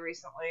library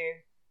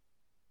recently?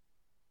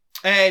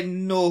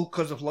 No,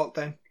 because of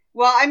lockdown.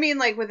 Well, I mean,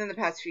 like, within the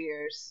past few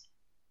years.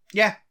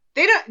 Yeah.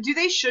 Do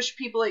they shush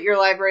people at your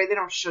library? They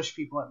don't shush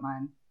people at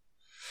mine.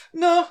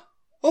 No.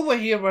 Over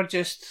here, we're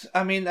just,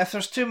 I mean, if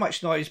there's too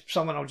much noise,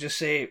 someone will just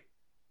say,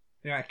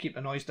 keep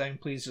the noise down,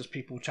 please, there's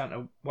people trying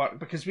to work.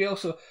 Because we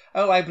also,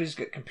 our library's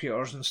got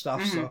computers and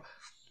stuff, so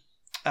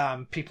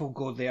people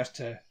go there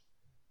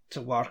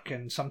to work,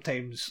 and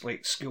sometimes,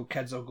 like, school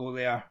kids will go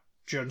there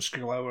during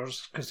school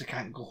hours because they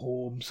can't go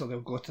home, so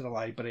they'll go to the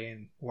library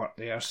and work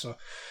there, so,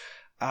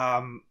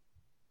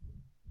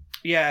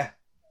 yeah.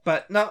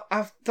 But no,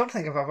 I don't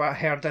think I've ever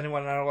heard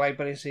anyone in our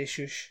library say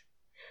shush.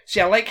 See,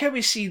 I like how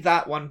we see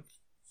that one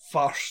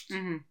first,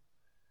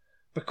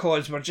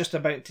 because we're just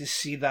about to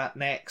see that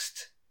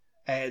next.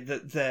 About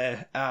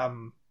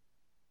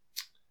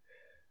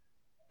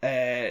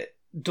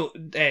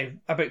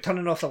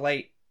turning off the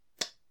light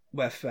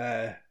with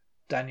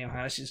Daniel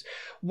Harris's.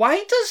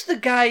 Why does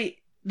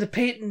the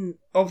painting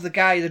of the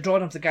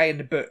drawing of the guy in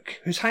the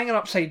book, who's hanging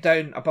upside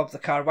down above the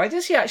car, why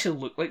does he actually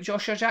look like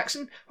Joshua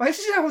Jackson? Why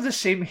does he have the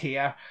same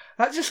hair?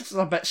 That just looks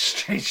a bit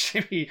strange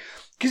to me.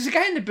 Because the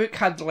guy in the book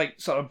had, like,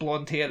 sort of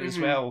blonde hair as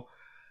well.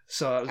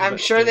 So I'm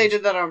sure they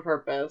did that on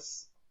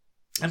purpose.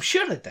 I'm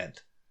sure they did.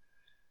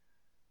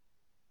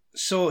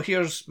 So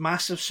here's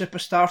massive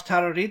superstar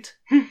Tara Reid.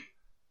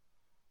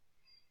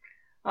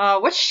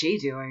 What's she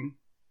doing?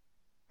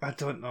 I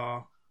don't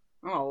know.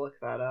 I'll look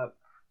that up.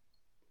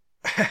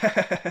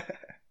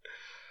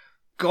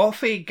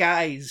 Gothy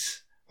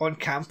guys on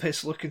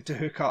campus looking to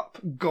hook up.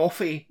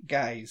 Gothy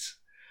guys.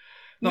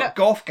 Not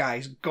goth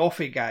guys,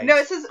 gothy guys. No,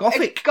 it says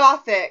Gothic.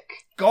 Gothic.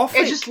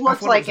 Gothic. It just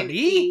looks like an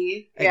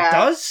E. It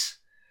does.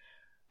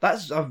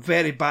 That's a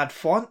very bad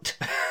font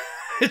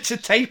to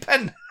type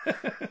in.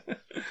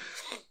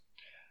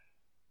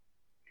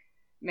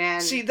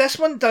 Man. See, this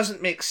one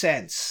doesn't make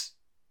sense,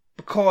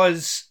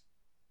 because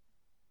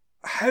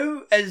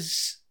how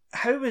is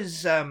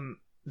the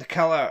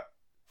killer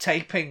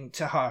typing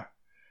to her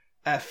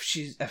if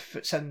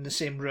it's in the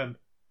same room?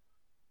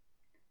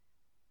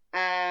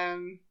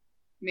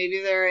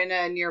 Maybe they're in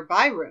a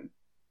nearby room.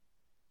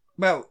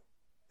 Well,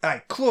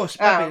 close,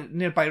 maybe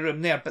nearby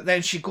room there, but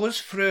then she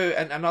goes through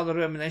in another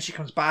room, and then she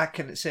comes back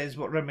and it says,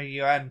 what room are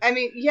you in? I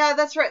mean, yeah,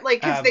 that's right,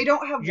 like, because they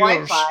don't have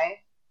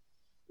Wi-Fi.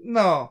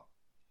 No.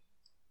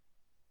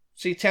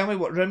 So you tell me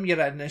what room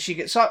you're in, and she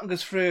gets up and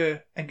goes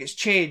through and gets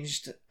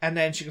changed, and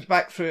then she goes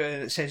back through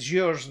and it says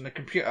yours on the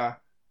computer.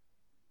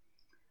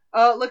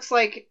 It looks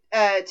like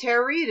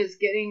Tara Reid is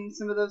getting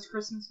some of those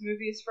Christmas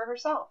movies for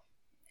herself.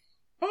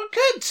 Oh,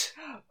 good.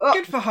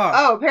 Good for her.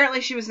 Oh,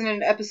 apparently she was in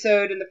an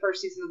episode in the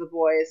first season of The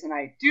Boys, and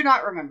I do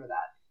not remember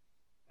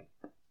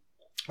that.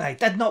 I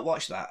did not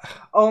watch that.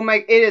 Oh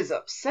my, it is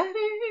upsetting.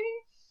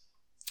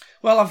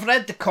 Well, I've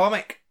read the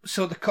comic,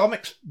 so the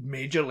comic's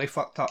majorly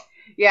fucked up.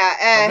 Yeah.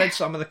 I read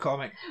some of the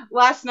comic.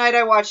 Last night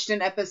I watched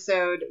an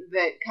episode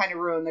that kind of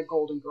ruined the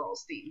Golden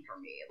Girls theme for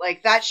me.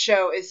 Like, that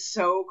show is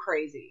so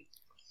crazy.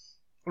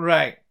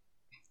 Right.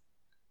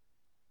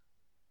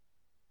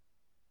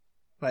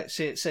 Right,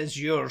 say it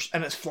says yours,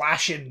 and it's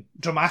flashing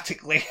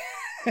dramatically.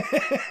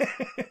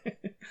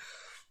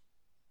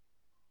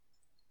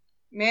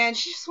 Man,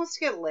 she just wants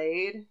to get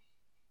laid.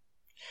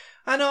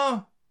 I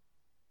know.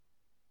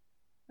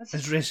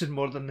 is racing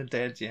more than the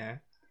dead, yeah.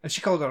 And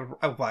she called her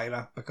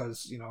Elvira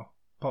because,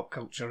 pop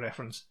culture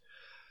reference.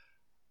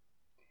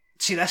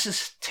 See, this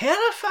is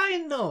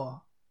terrifying,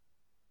 though.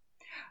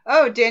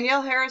 Oh,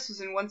 Danielle Harris was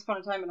in Once Upon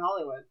a Time in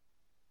Hollywood.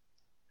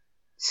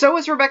 So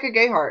was Rebecca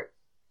Gayheart.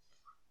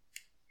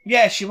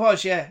 Yeah, she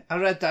was, yeah. I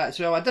read that as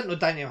well. I didn't know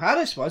Danielle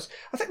Harris was.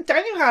 I think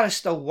Danielle Harris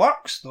still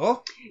works,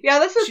 though.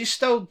 Yeah, She's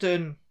still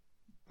doing,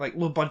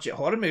 low-budget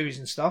horror movies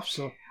and stuff,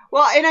 so...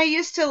 Well, and I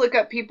used to look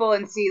up people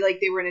and see,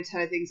 they were in a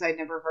ton of things I'd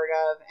never heard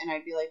of, and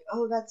I'd be like,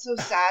 oh, that's so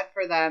sad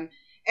for them.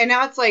 And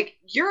now it's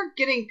you're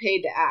getting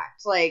paid to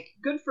act.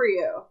 Good for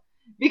you.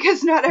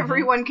 Because not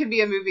everyone can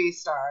be a movie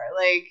star.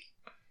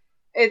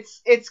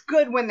 It's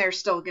good when they're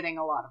still getting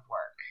a lot of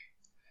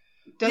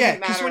work. Doesn't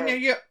matter.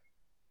 Because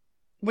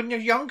when you're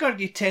younger,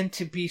 you tend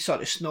to be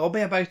sort of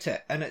snobby about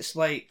it, and it's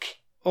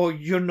oh,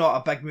 you're not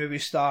a big movie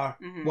star,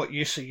 what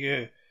use are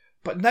you?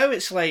 But now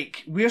it's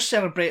we're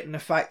celebrating the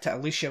fact that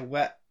Alicia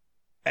Witt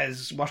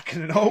is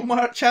working in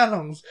Hallmark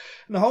channels.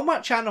 And the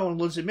Hallmark channel and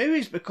loads of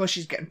movies because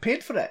she's getting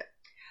paid for it.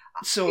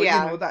 So,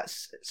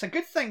 it's a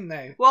good thing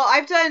now. Well,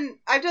 I've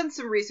done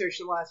some research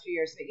the last few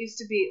years. And it used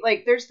to be,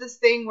 there's this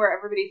thing where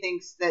everybody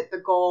thinks that the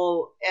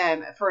goal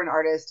for an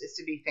artist is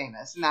to be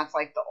famous. And that's,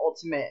 the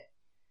ultimate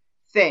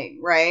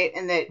thing, right?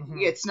 And that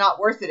it's not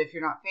worth it if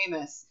you're not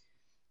famous.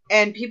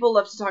 And people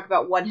love to talk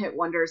about one-hit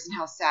wonders and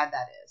how sad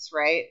that is,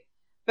 right?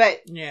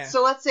 But,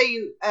 so let's say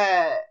you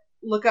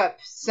look up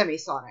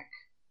Semisonic.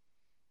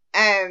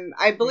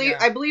 I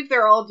believe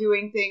they're all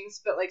doing things,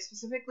 but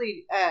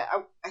specifically,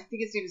 I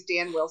think his name is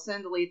Dan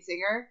Wilson, the lead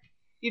singer.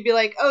 You'd be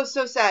like, oh,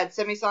 so sad.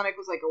 Semisonic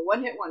was a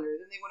one-hit wonder.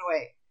 Then they went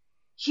away.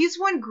 He's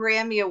won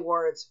Grammy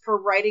Awards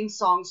for writing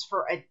songs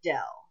for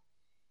Adele.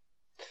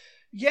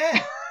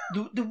 Yeah,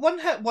 the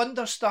one-hit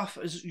wonder stuff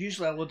is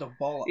usually a load of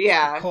bollocks.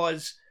 Yeah,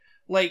 because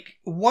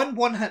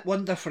one-hit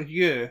wonder for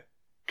you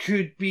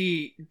could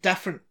be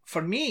different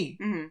for me.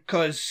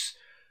 Because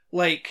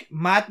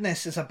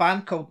Madness is a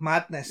band called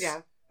Madness.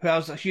 Yeah. Who I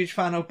was a huge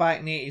fan of back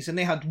in the 80s, and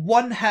they had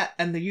one hit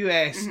in the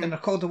US, and they're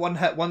called a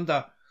one-hit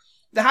wonder.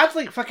 They had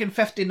fucking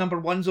 50 number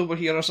ones over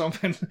here or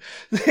something.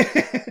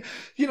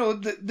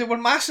 They were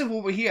massive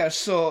over here,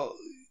 so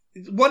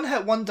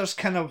one-hit wonder's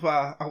kind of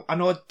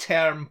an odd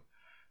term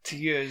to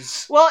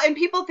use. Well, and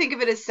people think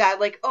of it as sad,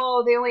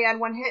 oh, they only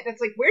had one hit, and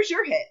it's where's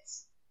your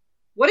hits?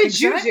 What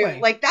did you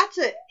do? That's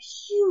a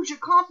huge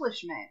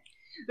accomplishment.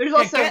 There's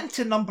also getting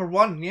to number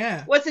one,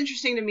 yeah. What's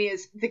interesting to me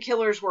is the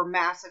Killers were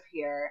massive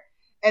here.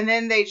 And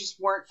then they just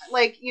weren't,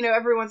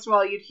 every once in a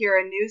while you'd hear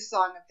a new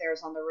song of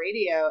theirs on the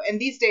radio. And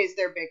these days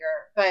they're bigger.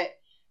 But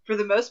for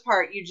the most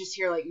part, you just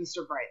hear, Mr.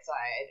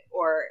 Brightside.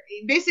 Or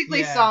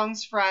basically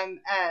songs from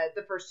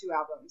the first two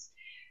albums.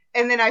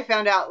 And then I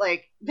found out,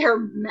 they're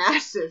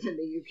massive in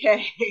the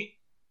UK.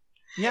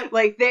 Yep.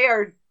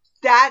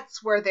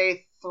 That's where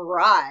they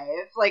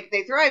thrive.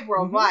 They thrive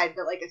worldwide,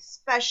 but,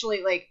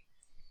 especially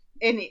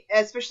in the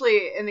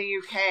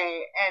UK.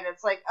 And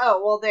it's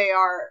oh, well, they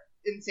are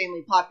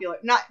insanely popular.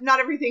 Not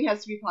everything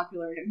has to be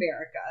popular in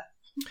America.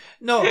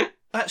 No,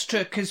 that's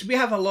true, because we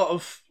have a lot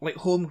of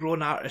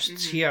homegrown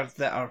artists here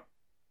that are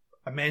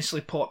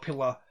immensely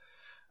popular,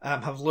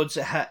 have loads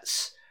of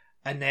hits,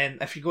 and then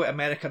if you go to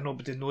America,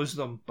 nobody knows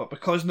them. But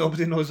because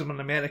nobody knows them in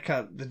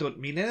America, they don't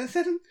mean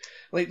anything.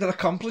 Their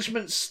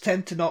accomplishments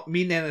tend to not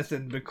mean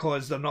anything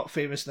because they're not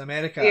famous in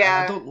America.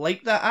 Yeah. And I don't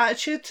like that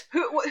attitude.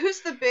 Who's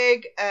the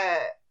big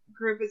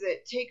group? Is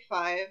it Take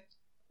Five?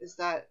 Is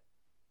that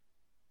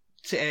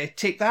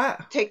Take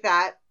That? Take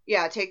That.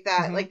 Yeah, Take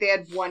That. They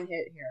had one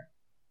hit here.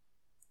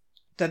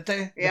 Did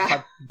they? Yeah.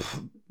 They've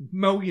had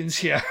millions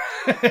here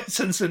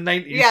since the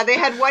 90s. Yeah, they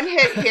had one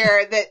hit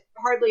here that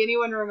hardly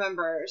anyone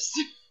remembers.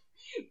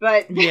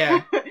 But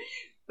yeah.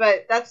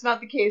 But that's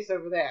not the case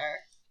over there.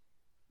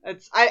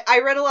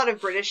 I read a lot of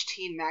British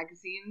teen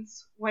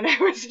magazines when I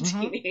was a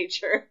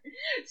teenager,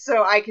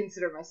 so I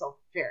consider myself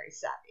very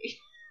savvy.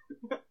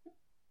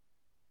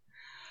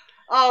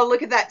 Oh,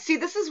 look at that. See,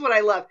 this is what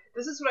I love.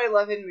 This is what I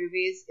love in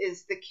movies,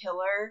 is the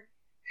killer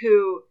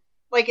who,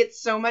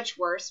 it's so much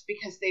worse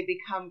because they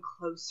become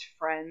close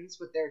friends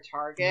with their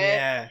target.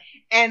 Yeah.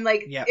 And,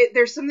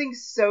 there's something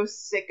so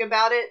sick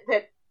about it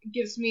that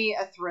gives me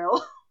a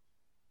thrill.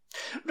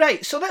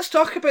 Right, so let's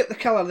talk about the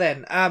killer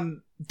then.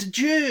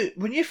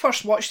 When you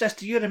first watched this,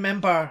 do you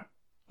remember,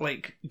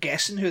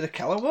 guessing who the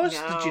killer was?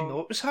 No. Did you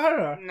know it was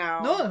her? Or?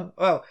 No.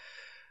 No?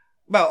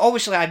 Well,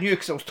 obviously I knew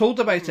because I was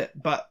told about it,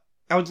 but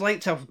I would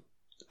like to have...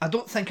 I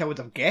don't think I would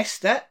have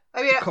guessed it.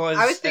 I mean,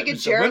 I was thinking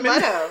Jared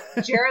Leto.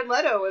 Jared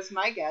Leto was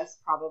my guess,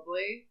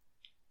 probably.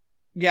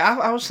 Yeah,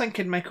 I was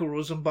thinking Michael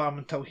Rosenbaum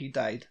until he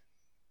died.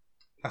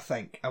 I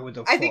think I would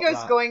have. I think I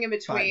was going in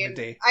between. In the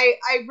day.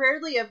 I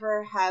rarely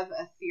ever have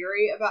a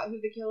theory about who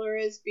the killer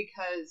is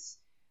because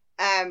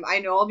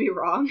I know I'll be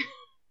wrong.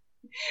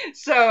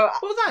 So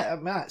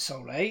that's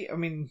all right. I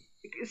mean,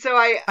 so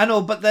I know,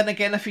 but then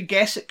again, if you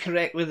guess it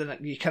correctly, then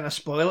you kind of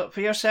spoil it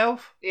for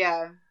yourself.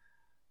 Yeah.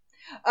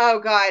 Oh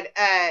God.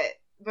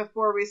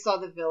 Before we saw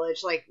The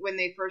Village, when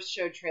they first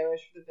showed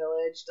trailers for The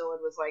Village,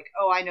 Dylan was like,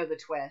 "Oh, I know the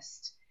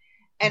twist,"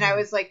 And I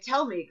was like,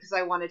 tell me, because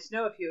I wanted to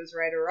know if he was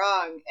right or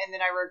wrong. And then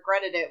I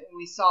regretted it when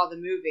we saw the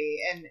movie.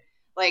 And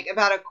like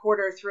about a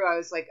quarter through, I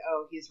was like,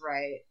 oh, he's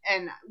right.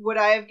 And would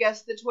I have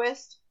guessed the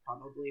twist?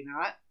 Probably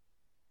not.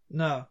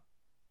 No.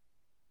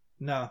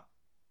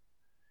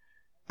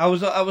 I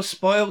was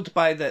spoiled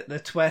by the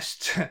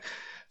twist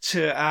to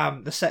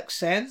The Sixth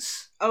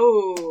Sense.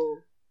 Oh.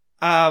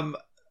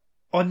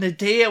 On the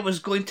day I was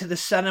going to the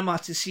cinema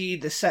to see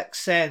The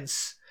Sixth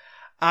Sense,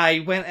 I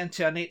went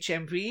into an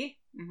HMV.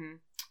 Mm-hmm.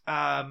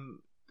 And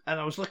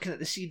I was looking at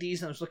the CDs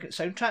and I was looking at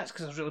soundtracks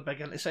because I was really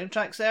big into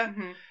soundtracks there.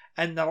 Mm-hmm.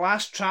 And the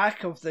last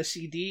track of the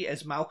CD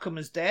is Malcolm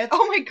is Dead.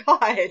 Oh my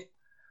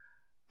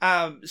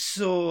god.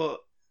 So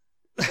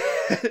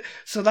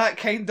so that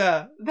kind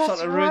of sort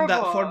of ruined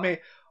that for horrible. me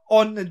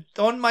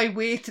on my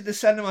way to the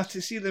cinema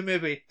to see the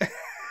movie.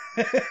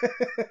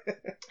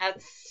 That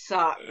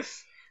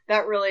sucks.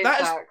 That really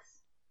That is- sucks.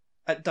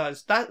 It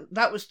does.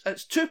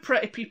 It's two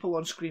pretty people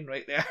on screen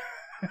right there.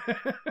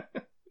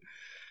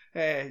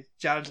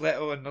 Jared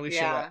Leto and Alicia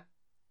Yeah. Witt.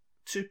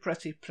 Two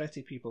pretty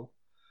people.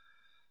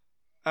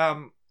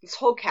 This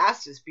whole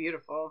cast is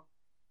beautiful.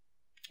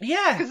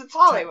 Yeah, Because it's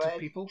attractive Hollywood.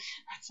 people.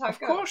 That's how it Of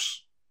goes.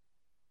 course.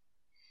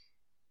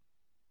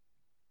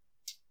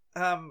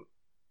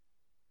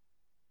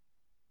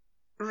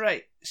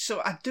 Right. So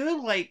I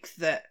do like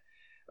that.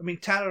 I mean,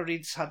 Tara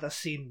Reid's had a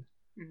scene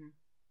Mhm.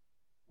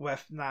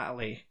 with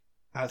Natalie.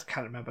 I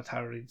can't remember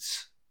Tara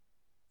Reid's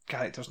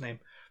character's name,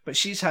 but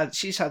she's had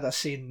a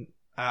scene,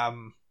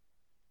 and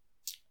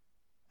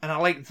I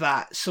like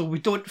that. So we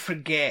don't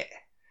forget.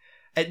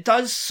 It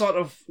does sort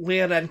of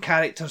layer in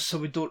characters, so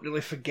we don't really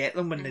forget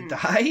them when they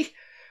die,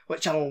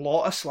 which a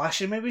lot of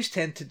slasher movies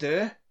tend to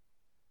do.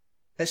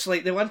 It's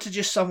like they want to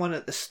just someone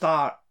at the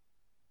start,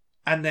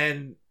 and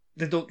then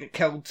they don't get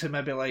killed to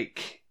maybe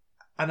like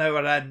an hour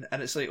in,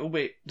 and it's like, oh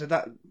wait, did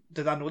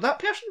I know that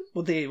person?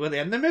 Were they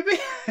in the movie?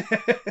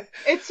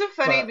 It's so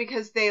funny But-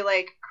 because they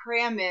like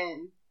cram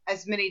in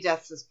as many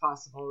deaths as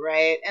possible,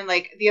 right? And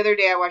like the other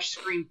day I watched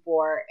Scream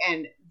 4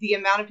 and the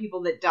amount of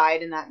people that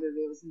died in that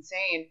movie was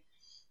insane.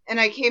 And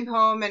I came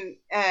home and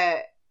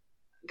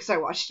because I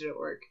watched it at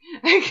work.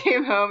 I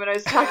came home and I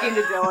was talking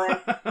to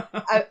Dylan.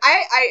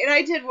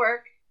 I did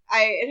work.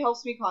 It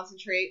helps me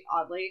concentrate,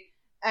 oddly.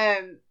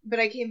 But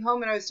I came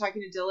home and I was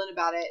talking to Dylan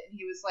about it, and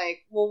he was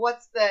like, well,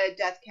 what's the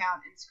death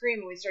count in Scream?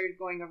 And we started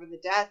going over the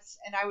deaths,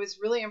 and I was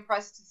really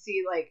impressed to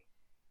see, like,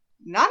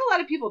 not a lot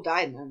of people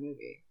died in that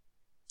movie.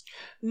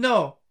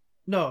 No.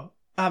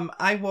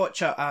 I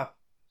watch a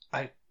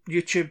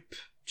YouTube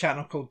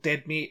channel called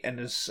Dead Meat, and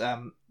his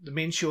the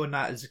main show on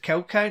that is the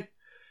kill count,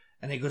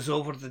 and he goes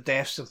over the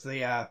deaths of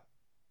the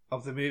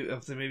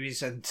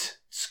movies, and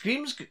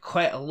Scream's got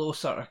quite a low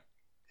sort of.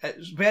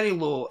 It's very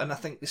low, and I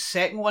think the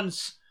second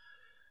one's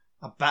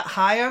a bit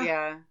higher.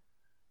 Yeah.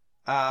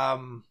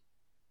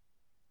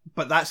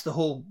 But that's the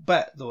whole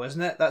bit, though,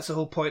 isn't it? That's the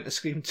whole point of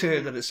Scream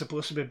 2, that it's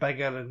supposed to be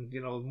bigger and,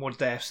 more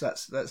deaths.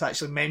 That's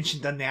actually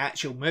mentioned in the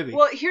actual movie.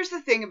 Well, here's the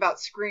thing about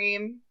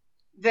Scream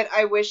that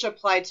I wish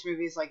applied to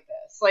movies like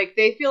this. Like,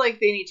 they feel like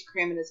they need to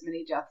cram in as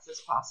many deaths as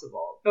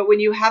possible. But when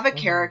you have a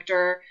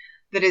character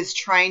that is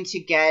trying to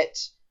get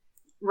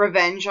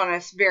revenge on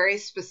a very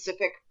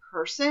specific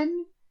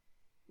person,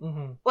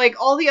 like,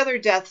 all the other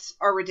deaths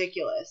are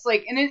ridiculous.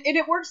 Like, and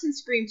it works in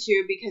Scream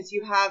 2 because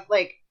you have,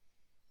 like,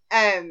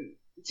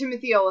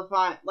 Timothy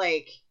Olyphant,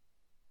 like,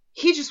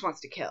 he just wants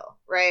to kill,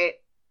 right?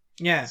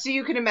 Yeah. So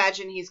you can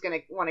imagine he's going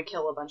to want to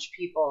kill a bunch of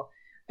people.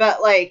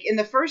 But, like, in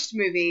the first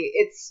movie,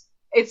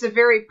 it's a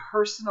very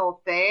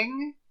personal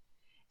thing.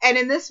 And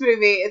in this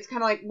movie, it's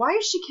kind of like, why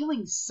is she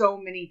killing so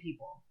many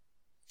people?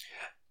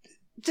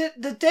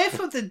 The death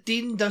of the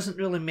Dean doesn't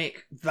really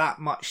make that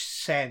much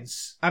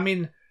sense. I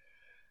mean,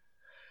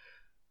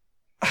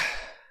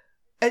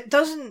 it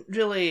doesn't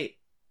really.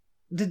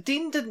 The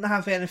Dean didn't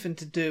have anything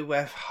to do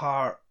with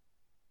her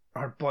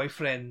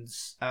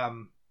boyfriend's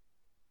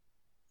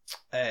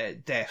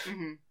death.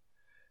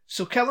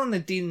 So killing the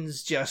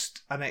Dean's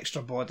just an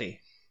extra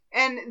body.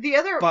 And the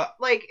other, But-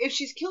 like, if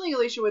she's killing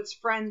Alicia Witt's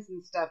friends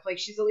and stuff, like,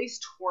 she's at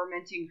least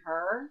tormenting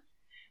her.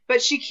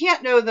 But she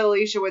can't know that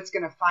Alicia Witt's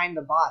going to find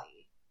the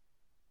body.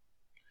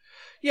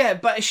 Yeah,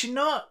 but is she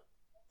not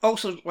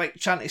also like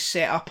trying to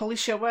set up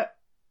Alicia Witt?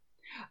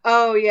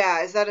 Oh,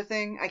 yeah. Is that a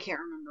thing? I can't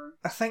remember.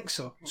 I think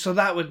so. So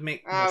that would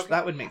make Okay.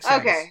 that would make sense.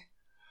 Okay.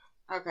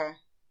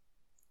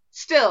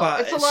 Still,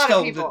 But it's a it's lot still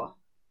of people.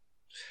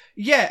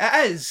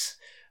 Yeah, it is.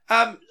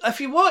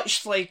 If you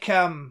watch like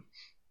a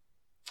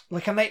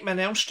Nightmare on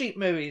Elm Street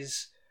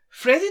movies,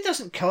 Freddy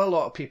doesn't kill a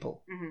lot of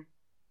people. Mhm.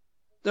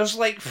 There's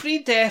like 3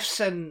 deaths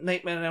in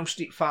Nightmare on Elm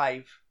Street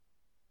 5.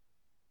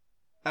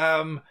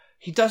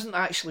 He doesn't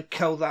actually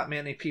kill that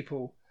many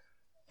people,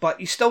 but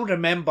you still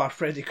remember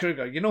Freddy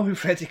Krueger. You know who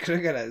Freddy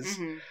Krueger is.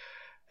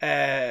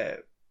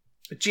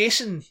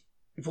 Jason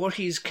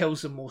Voorhees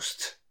kills the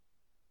most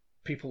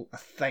people, I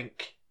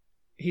think.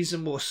 He's the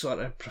most sort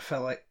of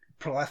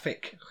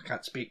prolific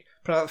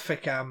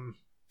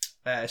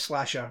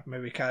slasher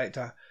movie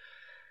character.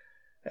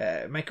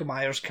 Michael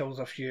Myers kills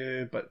a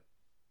few, but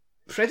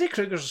Freddy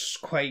Krueger's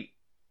quite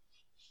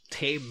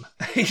tame.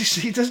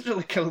 He doesn't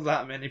really kill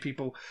that many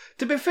people.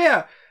 To be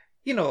fair,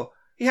 you know,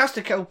 he has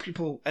to kill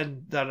people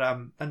in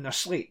their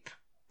sleep.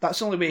 That's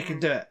the only way he can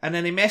do it. And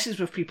then he messes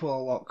with people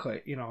a lot of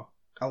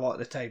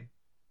the time.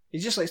 He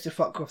just likes to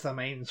fuck with their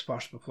minds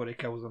first before he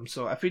kills them.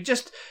 So if he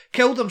just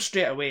killed them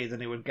straight away, then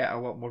he would get a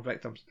lot more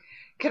victims.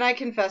 Can I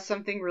confess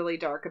something really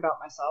dark about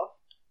myself?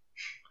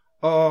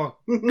 Oh,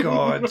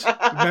 God.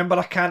 Remember,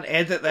 I can't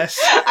edit this.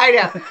 I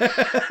know.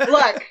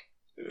 Look,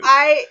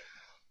 I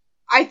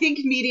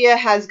think media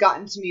has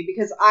gotten to me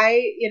because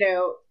I,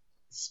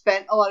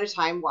 spent a lot of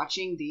time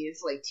watching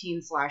these, like,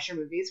 teen slasher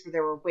movies where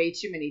there were way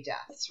too many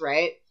deaths,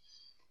 right?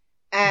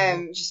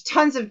 Just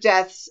tons of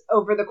deaths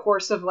over the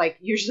course of, like,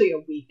 usually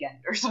a weekend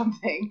or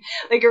something.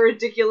 Like, a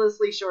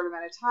ridiculously short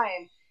amount of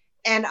time.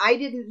 And I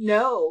didn't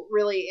know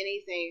really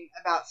anything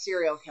about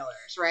serial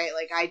killers, right?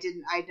 Like, I'd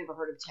never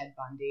heard of Ted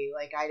Bundy.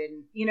 Like, I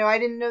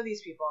didn't know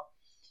these people.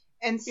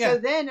 And so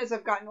then, as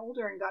I've gotten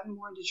older and gotten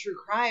more into true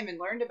crime and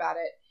learned about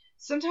it,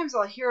 sometimes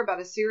I'll hear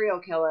about a serial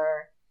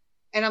killer,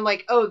 and I'm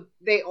like, oh,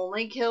 they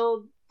only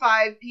killed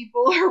 5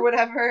 people or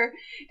whatever.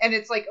 And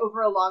it's, like,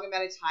 over a long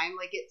amount of time.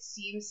 Like, it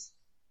seems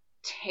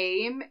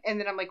tame. And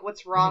then I'm like,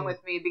 what's wrong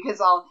with me? Because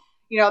I'll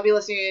be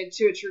listening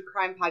to a true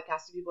crime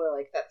podcast and people are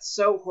like, that's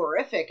so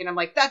horrific. And I'm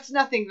like, that's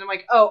nothing. And I'm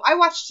like, oh, I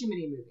watch too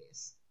many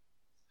movies.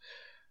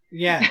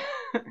 Yeah.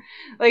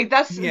 Like,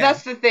 that's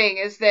the thing,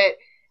 is that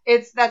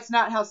that's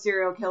not how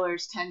serial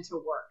killers tend to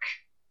work.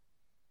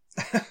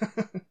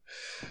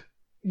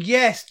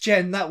 Yes,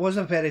 Jen, that was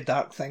a very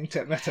dark thing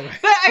to admit about.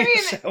 But I mean,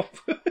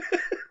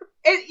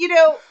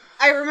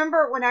 I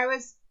remember when I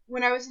was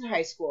in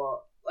high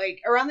school,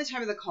 like around the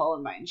time of the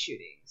Columbine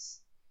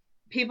shootings,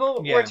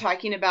 people were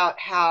talking about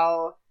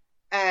how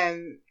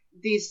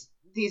these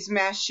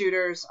mass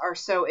shooters are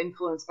so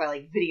influenced by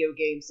like video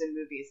games and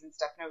movies and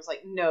stuff. And I was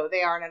like, no,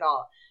 they aren't at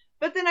all.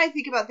 But then I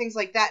think about things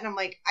like that and I'm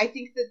like, I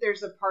think that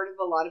there's a part of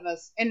a lot of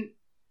us, and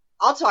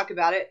I'll talk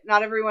about it.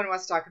 Not everyone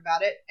wants to talk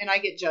about it, and I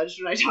get judged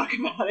when I talk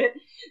about it.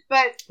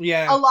 But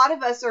a lot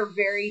of us are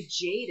very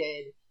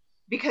jaded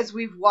because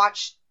we've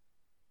watched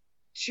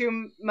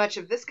too much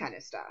of this kind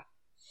of stuff.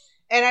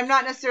 And I'm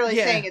not necessarily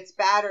saying it's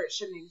bad or it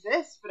shouldn't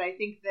exist, but I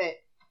think that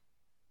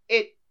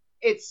it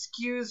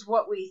skews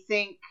what we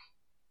think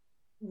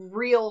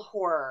real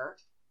horror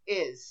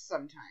is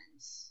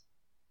sometimes.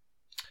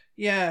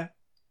 Yeah.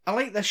 I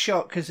like this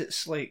shot because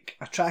it's like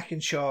a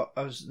tracking shot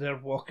as they're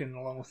walking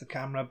along with the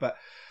camera, but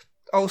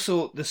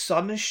also the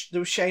sun is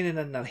shining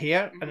in their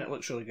hair, and it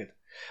looks really good.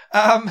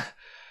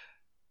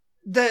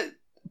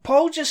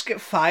 Paul just got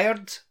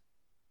fired.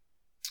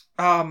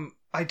 I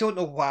don't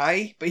know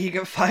why, but he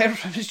got fired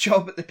from his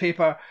job at the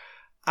paper,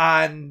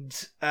 and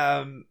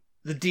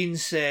the dean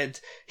said,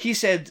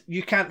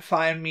 you can't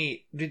fire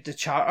me, read the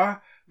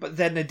charter, but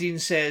then the dean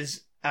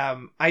says,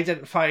 I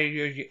didn't fire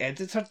you, your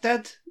editor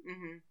did.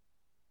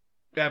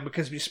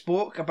 Because we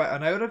spoke about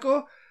an hour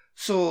ago.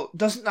 So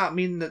doesn't that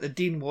mean that the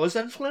dean was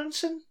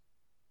influencing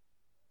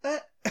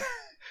it?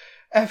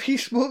 If he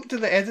spoke to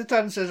the editor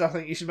and says, I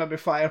think you should maybe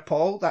fire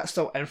Paul, that's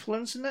still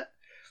influencing it?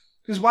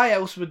 Because why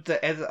else would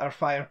the editor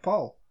fire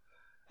Paul?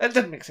 It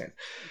didn't make sense.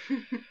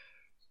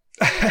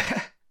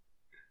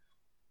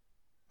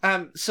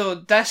 So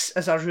this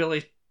is a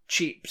really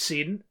cheap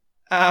scene.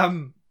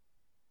 Where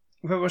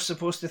we're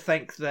supposed to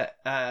think that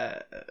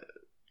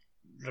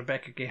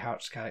Rebecca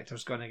Gayhart's character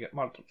is going to get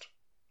murdered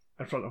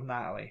in front of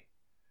Natalie.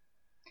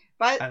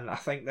 And I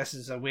think this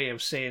is a way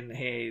of saying,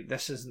 hey,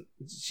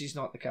 she's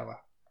not the killer.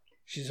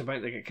 She's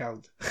about to get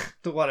killed.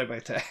 Don't worry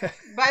about it.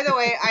 By the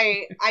way,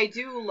 I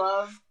do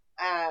love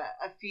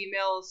a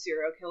female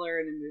serial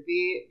killer in a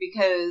movie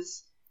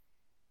because,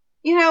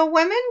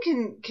 women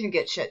can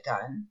get shit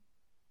done.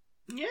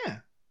 Yeah.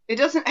 It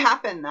doesn't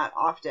happen that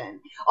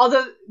often.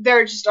 Although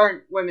there just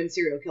aren't women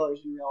serial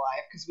killers in real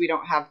life because we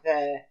don't have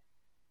the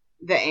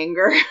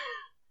anger.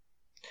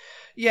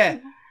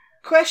 Yeah.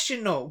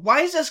 Question though,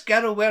 why is this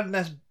girl wearing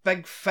this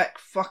big thick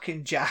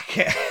fucking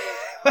jacket?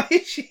 Why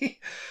is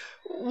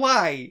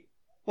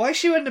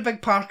she wearing the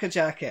big parka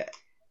jacket?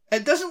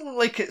 It doesn't look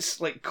like it's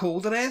like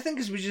cold or anything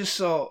because we just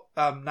saw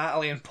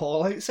Natalie and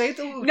Paul outside.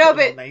 No,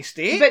 but a nice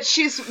day. But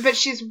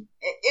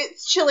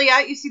it's chilly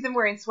out. You see them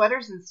wearing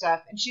sweaters and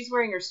stuff, and she's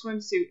wearing her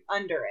swimsuit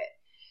under it.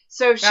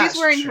 So if she's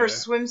wearing her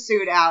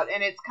swimsuit out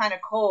and it's kind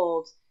of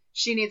cold,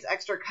 she needs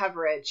extra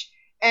coverage.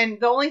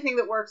 And the only thing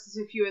that works is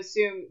if you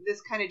assume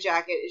this kind of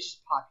jacket is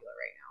just popular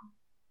right now.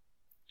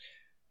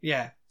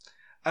 Yeah.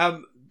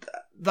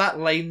 That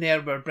line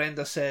there where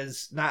Brenda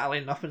says,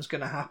 Natalie, nothing's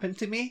going to happen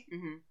to me.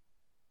 Mm-hmm.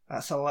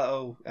 That's a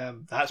little,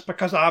 that's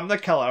because I'm the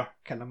killer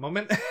kind of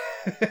moment.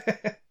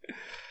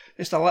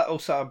 Just a little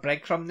sort of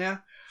breadcrumb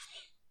there.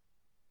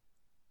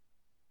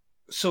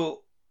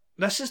 So,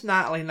 this is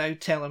Natalie now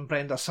telling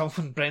Brenda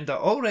something Brenda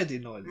already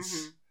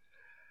knows.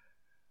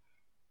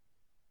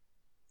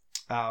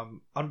 Mm-hmm.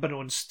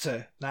 Unbeknownst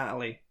to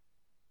Natalie,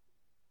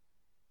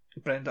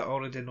 Brenda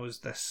already knows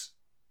this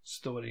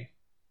story.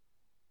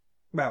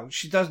 Well,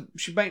 she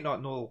might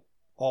not know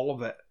all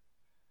of it.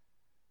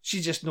 She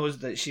just knows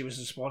that she was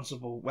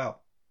responsible.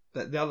 Well,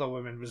 that the other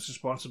woman was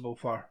responsible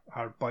for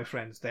her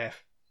boyfriend's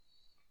death.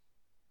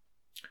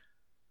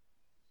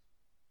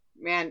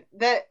 Man,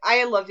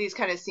 I love these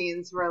kind of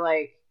scenes where,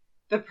 like,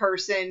 the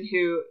person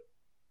who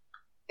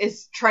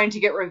is trying to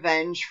get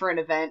revenge for an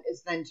event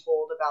is then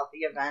told about the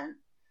event.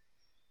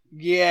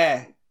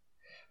 Yeah.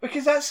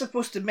 Because that's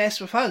supposed to mess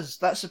with us.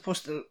 That's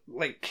supposed to,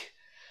 like,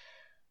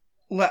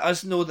 let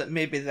us know that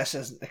maybe this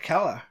isn't the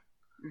killer.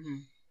 Mm-hmm.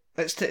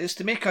 It's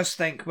to make us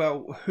think,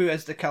 well, who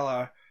is the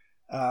killer?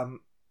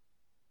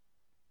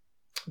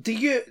 Do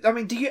you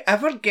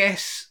ever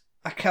guess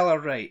a killer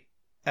right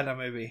in a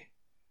movie?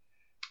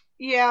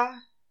 Yeah.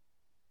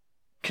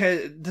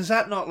 Does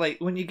that not, like,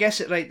 when you guess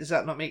it right, does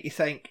that not make you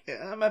think,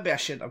 maybe I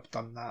shouldn't have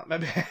done that?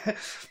 Maybe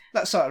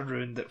that sort of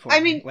ruined it for me. I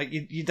mean, like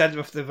you did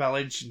with The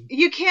Village.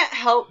 You can't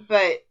help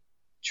but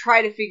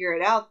try to figure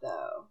it out,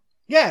 though.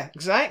 Yeah,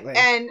 exactly.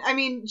 And, I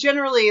mean,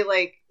 generally,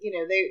 like, you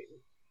know,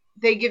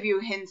 they give you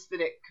hints that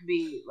it could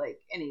be,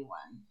 like,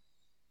 anyone.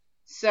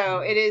 So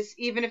it is,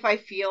 even if I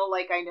feel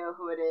like I know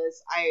who it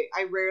is,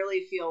 I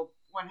rarely feel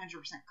 100%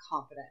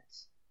 confident.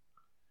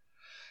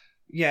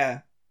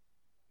 Yeah.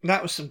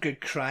 That was some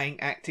good crying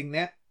acting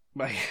there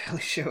by Ely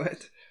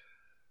Stewart.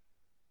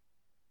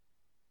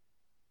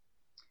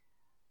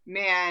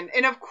 Man,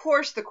 and of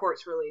course the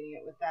courts were leading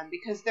it with them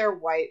because they're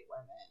white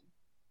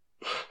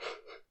women.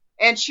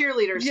 And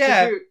cheerleaders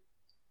to boot.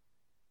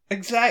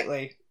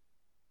 Exactly.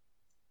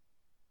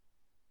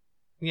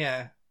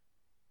 Yeah.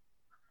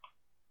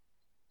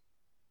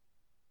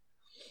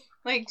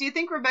 Like, do you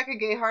think Rebecca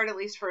Gayheart, at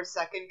least for a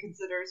second,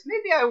 considers,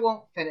 maybe I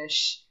won't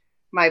finish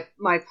my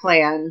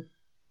plan?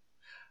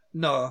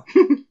 No.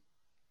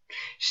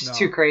 She's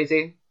too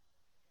crazy.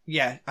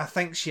 Yeah, I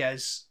think she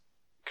is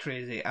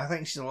crazy. I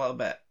think she's a little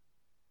bit...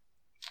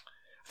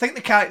 I think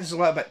the character's a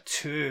little bit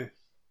too,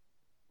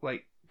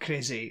 like,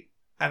 crazy.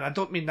 And I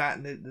don't mean that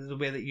in the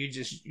way that you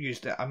just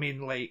used it. I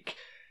mean, like,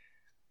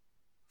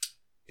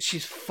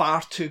 she's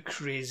far too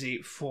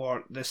crazy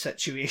for the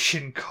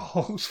situation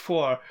calls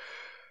for.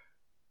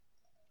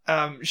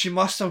 She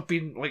must have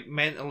been, like,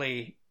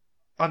 mentally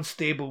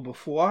unstable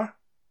before.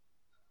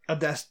 And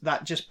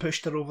that just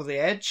pushed her over the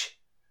edge.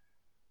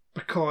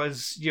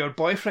 Because your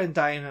boyfriend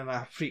dying in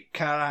a freak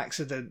car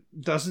accident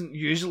doesn't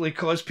usually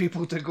cause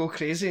people to go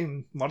crazy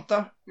and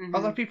murder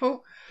other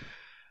people.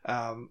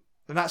 And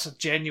that's a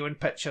genuine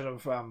picture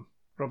of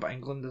Robert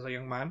Englund as a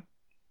young man.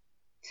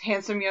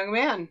 Handsome young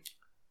man.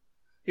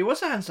 He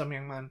was a handsome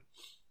young man.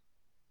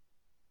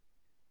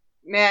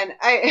 Man,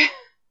 I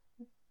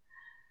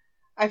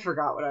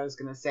forgot what I was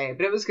going to say,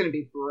 but it was going to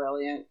be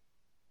brilliant.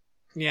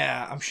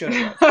 Yeah, I'm sure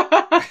it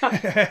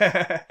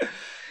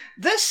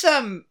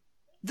was.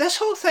 This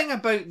whole thing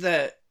about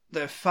the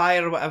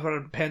fire or whatever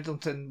in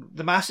Pendleton,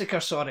 the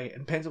massacre,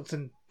 in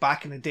Pendleton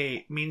back in the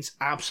day means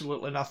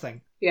absolutely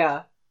nothing.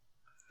 Yeah.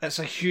 It's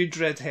a huge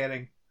red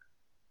herring.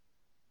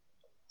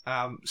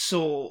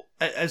 So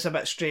it is a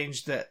bit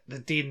strange that the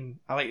Dean,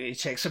 I like that he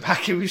checks the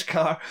back of his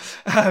car,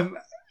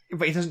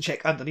 but he doesn't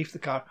check underneath the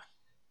car.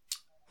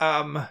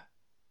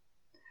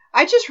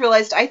 I just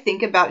realized I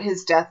think about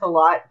his death a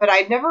lot, but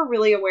I'm never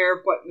really aware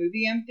of what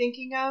movie I'm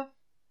thinking of.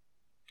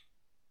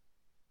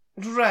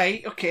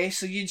 Right, okay,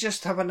 so you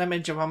just have an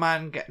image of a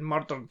man getting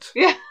murdered.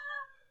 Yeah.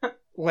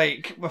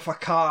 Like, with a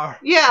car.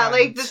 Yeah, and,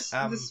 like this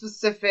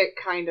specific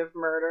kind of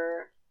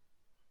murder.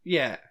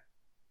 Yeah.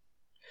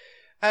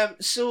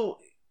 So,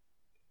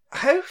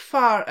 how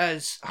far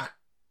is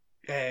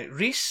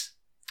Reese?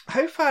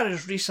 How far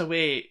is Reese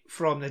away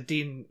from the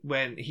Dean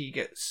when he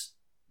gets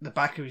the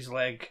back of his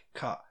leg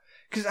cut?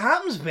 Because it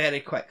happens very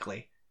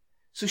quickly.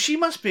 So she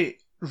must be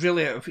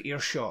really out of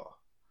earshot.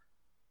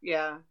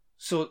 Yeah.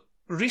 So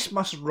Reese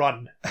must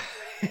run.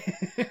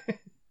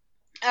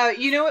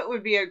 You know what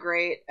would be a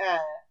great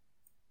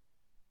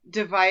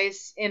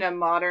device in a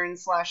modern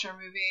slasher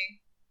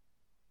movie?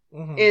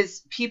 Mm-hmm.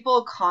 Is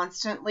people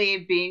constantly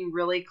being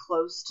really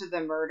close to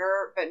the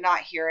murder but not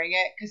hearing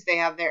it because they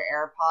have their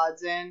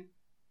AirPods in.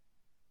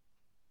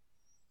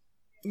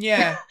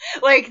 Yeah.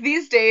 Like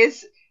these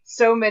days,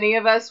 so many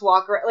of us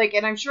walk around, like,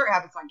 and I'm sure it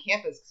happens on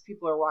campus because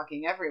people are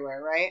walking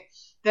everywhere, right?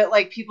 That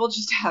like people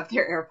just have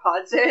their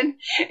AirPods in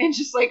and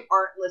just like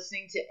aren't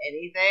listening to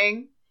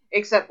anything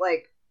except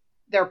like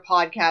their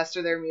podcast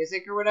or their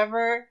music or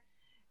whatever.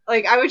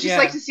 Like I would just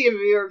like to see a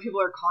movie where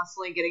people are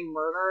constantly getting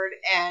murdered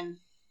and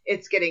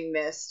it's getting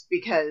missed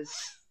because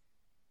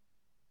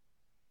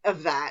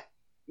of that.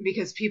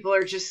 Because people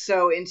are just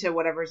so into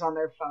whatever's on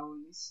their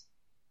phones.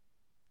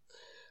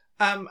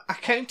 I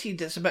counted,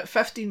 it's about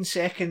 15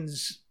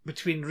 seconds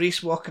between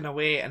Reese walking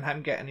away and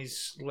him getting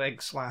his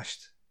leg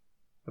slashed.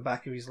 The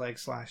back of his leg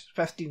slashed.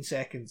 15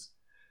 seconds.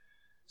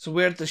 So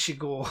where does she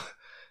go?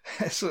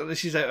 So that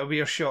she's out of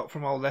earshot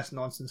from all this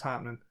nonsense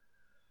happening.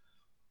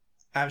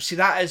 See,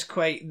 that is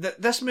quite...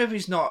 this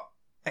movie's not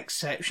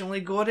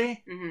exceptionally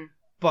gory,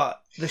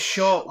 but the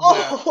shot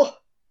where...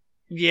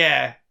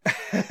 Yeah.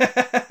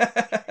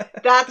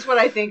 That's what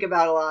I think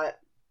about a lot.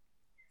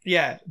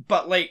 Yeah,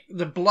 but like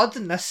the blood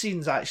in this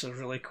scene's actually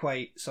really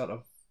quite sort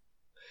of...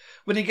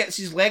 When he gets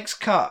his legs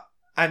cut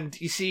and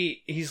you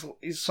see he's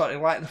sort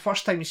of like the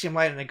first time you see him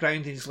lying on the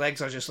ground, his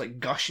legs are just like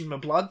gushing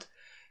with blood.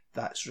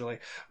 That's really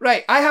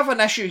right. I have an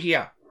issue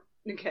here.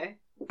 Okay.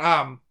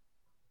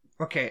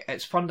 Okay,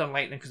 it's Thunder and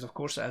Lightning because of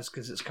course it is,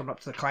 because it's coming up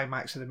to the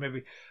climax of the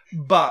movie.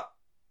 But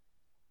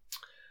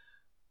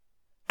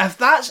if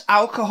that's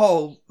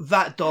alcohol,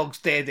 that dog's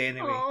dead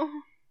anyway.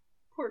 Oh,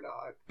 poor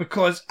dog.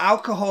 Because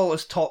alcohol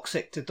is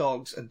toxic to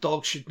dogs, and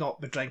dogs should not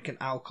be drinking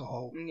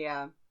alcohol.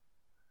 Yeah.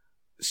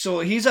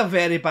 So he's a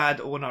very bad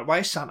owner. Why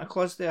is Santa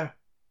Claus there?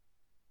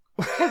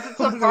 Because it's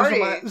a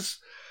party.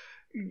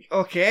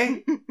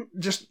 Okay.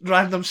 Just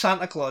random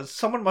Santa Claus.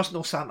 Someone must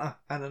know Santa,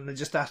 and then they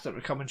just asked him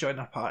to come and join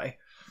their party.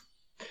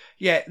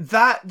 Yeah,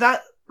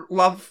 that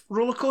love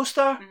roller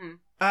coaster,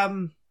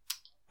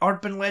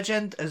 urban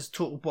legend is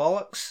total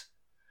bollocks.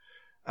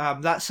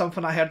 That's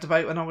something I heard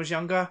about when I was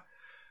younger.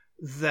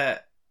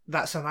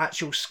 That's an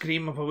actual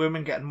scream of a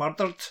woman getting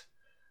murdered,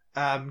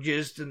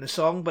 used in the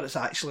song, but it's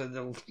actually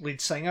the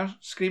lead singer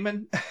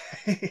screaming.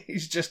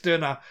 He's just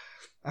doing a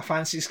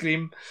fancy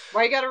scream.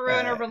 Why you gotta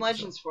ruin urban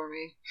legends for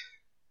me?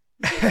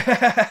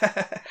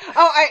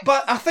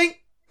 But I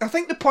think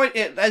the point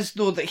is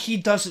though that he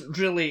doesn't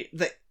really,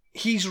 that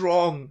he's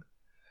wrong.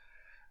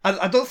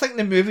 I don't think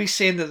the movie's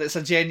saying that it's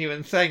a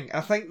genuine thing.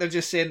 I think they're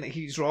just saying that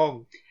he's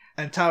wrong,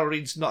 and Tara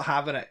Reid's not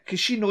having it because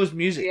she knows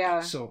music.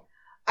 Yeah. So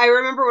I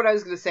remember what I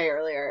was going to say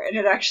earlier, and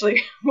it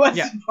actually was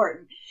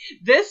important.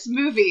 This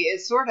movie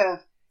is sort of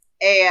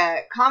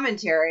a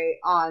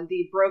commentary on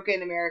the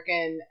broken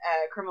American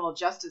criminal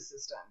justice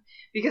system.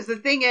 Because the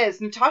thing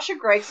is, Natasha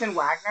Gregson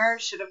Wagner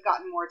should have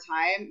gotten more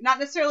time. Not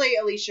necessarily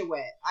Alicia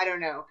Witt. I don't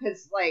know,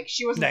 because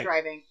she wasn't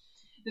driving.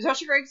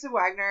 Natasha Gregson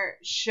Wagner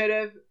should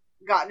have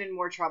gotten in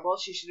more trouble.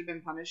 She should have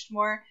been punished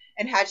more.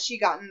 And had she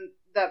gotten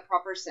the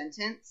proper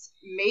sentence,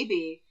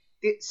 maybe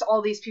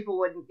all these people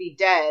wouldn't be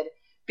dead.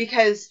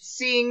 Because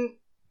seeing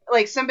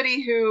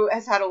somebody who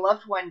has had a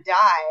loved one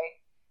die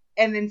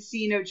and then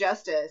see no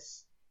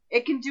justice,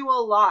 it can do a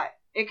lot.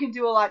 It can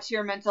do a lot to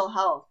your mental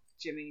health,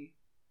 Jimmy.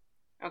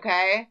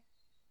 Okay?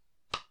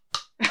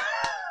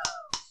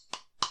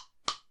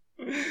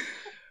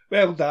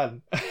 Well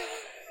done.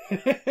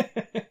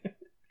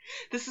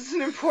 This is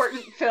an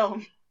important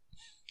film.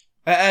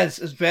 It is.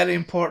 It's very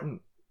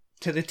important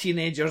to the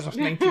teenagers of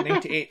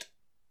 1998.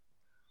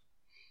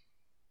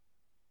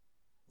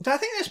 I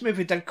think this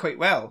movie did quite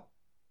well.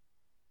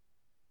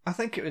 I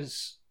think it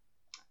was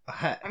a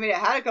hit. I mean, it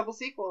had a couple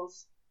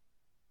sequels.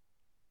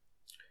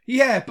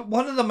 Yeah, but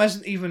one of them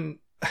isn't even...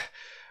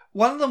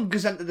 One of them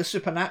goes into the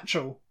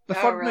supernatural. The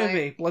third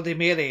movie, Bloody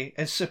Mary,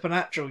 is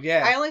supernatural,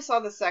 yeah. I only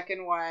saw the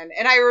second one,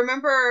 and I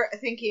remember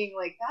thinking,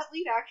 that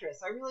lead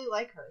actress, I really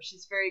like her.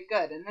 She's very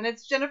good. And then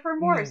it's Jennifer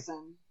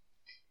Morrison.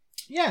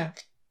 Yeah.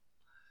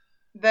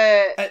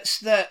 It's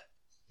the...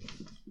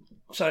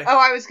 Sorry. Oh,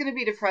 I was going to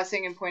be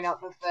depressing and point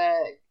out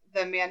that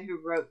the man who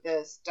wrote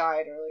this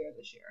died earlier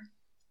this year.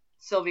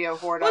 Silvio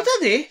Horta. Oh,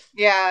 did he?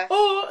 Yeah.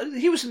 Oh,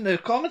 he was in the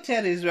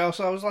commentary as well,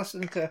 so I was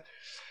listening to...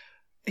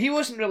 He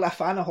wasn't really a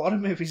fan of horror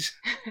movies.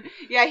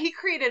 Yeah, he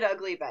created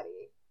Ugly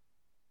Betty.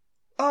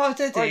 Oh,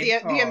 did he?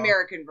 Or the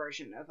American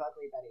version of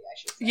Ugly Betty, I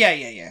should say.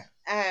 Yeah.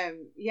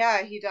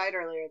 Yeah, he died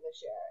earlier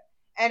this year.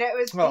 And it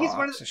was... he's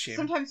one of the,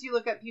 sometimes you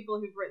look at people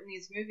who've written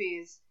these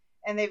movies,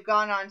 and they've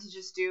gone on to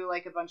just do,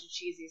 a bunch of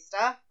cheesy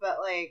stuff, but,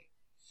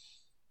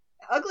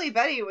 Ugly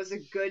Betty was a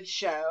good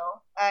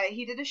show.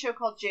 He did a show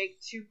called Jake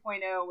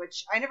 2.0,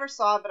 which I never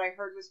saw, but I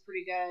heard was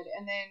pretty good.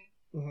 And then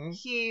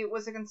he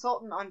was a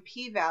consultant on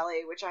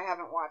P-Valley, which I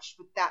haven't watched,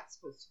 but that's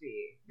supposed to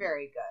be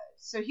very good.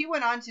 So he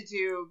went on to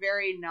do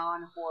very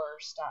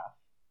non-horror stuff.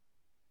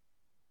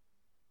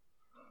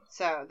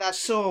 So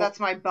that's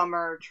my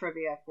bummer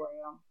trivia for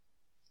you.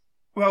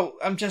 Well,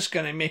 I'm just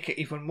going to make it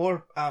even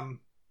more of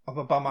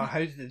a bummer. How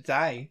did it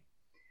die?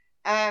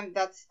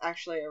 That's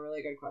actually a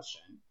really good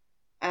question.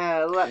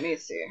 Let me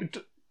see.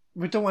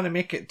 We don't want to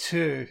make it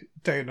too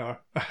downer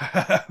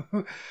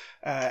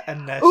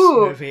in this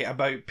movie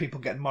about people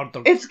getting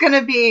murdered. It's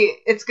gonna be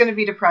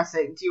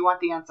depressing. Do you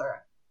want the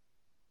answer?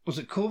 Was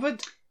it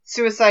COVID?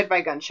 Suicide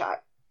by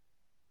gunshot.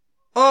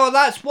 Oh,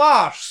 that's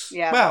worse.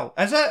 Yeah. Well,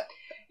 is it?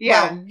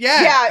 Yeah. Well,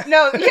 yeah. Yeah.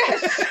 No.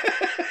 Yes.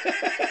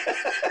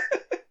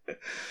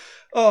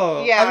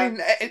 Oh, yeah. I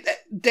mean,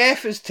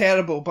 death is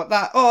terrible, but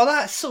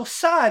that's so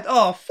sad.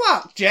 Oh,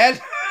 fuck, Jen.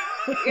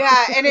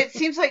 Yeah, and it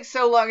seems like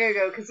so long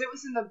ago because it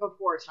was in the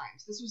before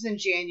times. This was in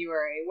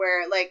January,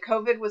 where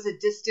COVID was a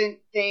distant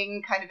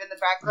thing, kind of in the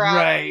background.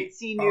 Right. You'd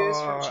see news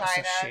from China. That's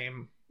a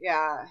shame.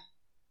 Yeah.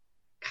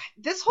 God,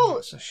 this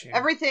whole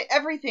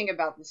everything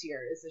about this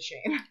year is a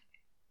shame.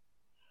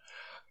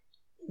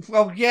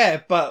 Well,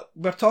 yeah, but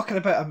we're talking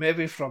about a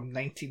movie from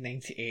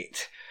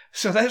 1998,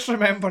 so let's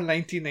remember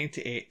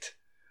 1998.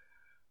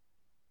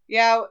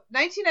 Yeah,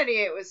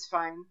 1998 was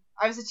fun.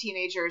 I was a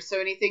teenager, so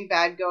anything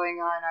bad going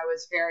on, I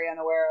was very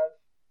unaware of.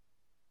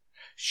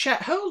 Shit,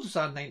 how old was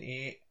I in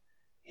 98?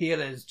 Here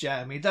is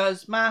Jeremy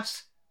Does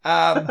Maths.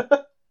 It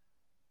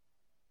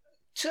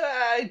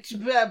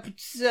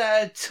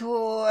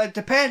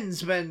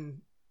depends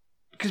when...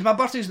 Because my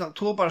birthday's in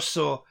October,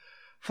 so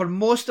For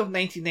most of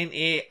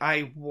 1998,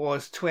 I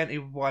was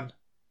 21.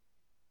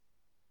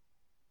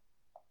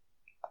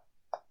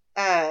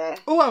 I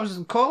was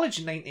in college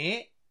in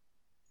 98.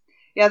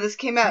 Yeah, this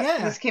came out.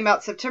 Yeah. This came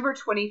out September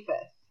 25th.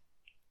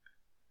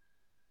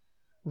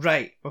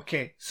 Right.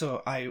 Okay.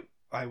 So I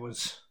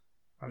was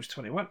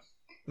 21.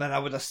 Then I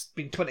would have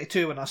been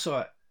 22 when I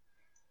saw it.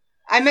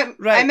 I met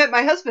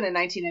my husband in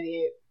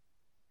 1998.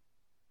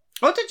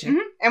 Oh, did you?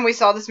 Mm-hmm. And we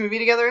saw this movie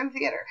together in the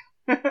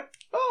theater.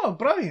 Oh,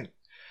 brilliant.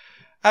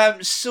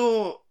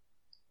 So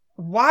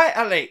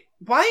why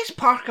is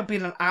Parker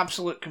being an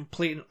absolute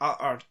complete and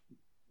utter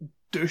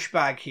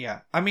douchebag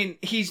here? I mean,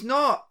 he's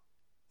not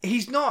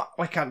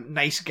like a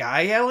nice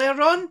guy earlier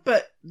on,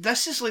 but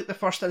this is like the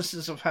first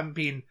instance of him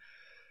being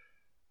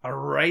a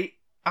right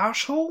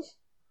arsehole.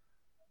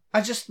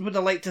 I just would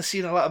have liked to have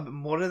seen a little bit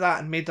more of that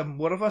and made him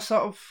more of a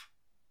sort of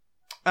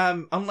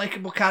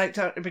unlikable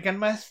character to begin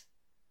with.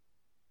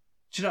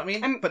 Do you know what I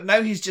mean? But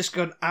now he's just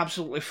gone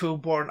absolutely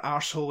full-born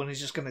arsehole and he's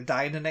just going to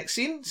die in the next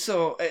scene,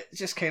 so it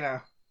just kind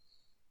of...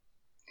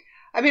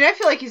 I mean, I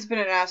feel like he's been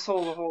an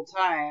asshole the whole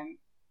time,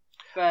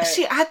 but...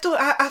 See,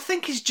 I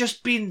think he's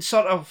just been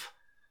sort of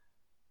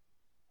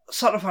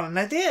an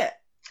idiot.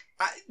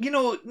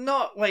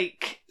 Not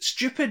like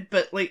stupid,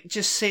 but like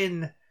just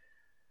saying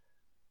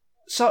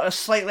sort of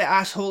slightly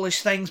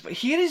assholish things, but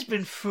here he's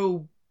been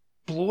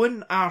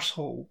full-blown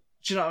arsehole.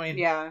 Do you know what I mean?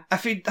 Yeah.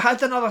 If he'd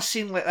had another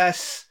scene like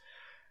this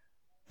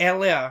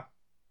earlier,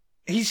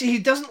 he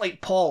doesn't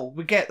like Paul,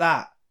 we get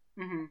that.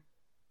 Mm-hmm.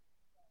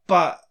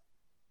 But...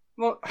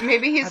 Well,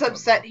 maybe he's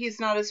upset he's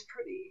not as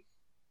pretty.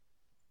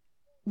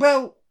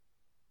 Well,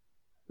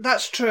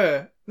 that's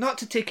true. Not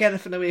to take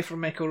anything away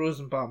from Michael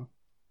Rosenbaum,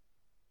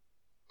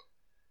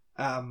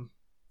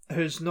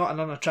 who's not an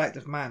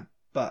unattractive man,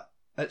 but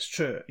it's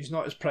true. He's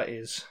not as pretty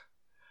as...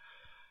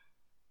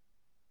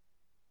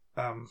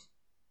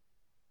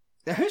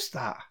 Who's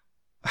that?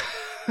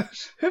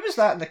 Who was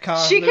that in the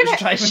car? She can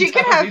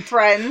have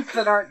friends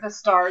that aren't the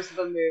stars of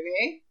the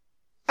movie.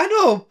 I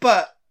know,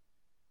 but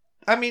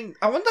I mean,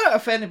 I wonder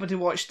if anybody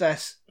watched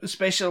this,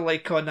 especially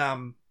like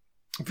on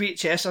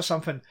VHS or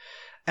something,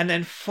 and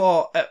then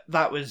thought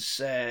that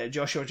was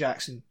Joshua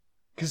Jackson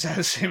because they had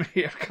the same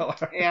hair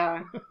colour.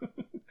 Yeah,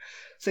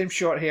 same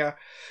short hair.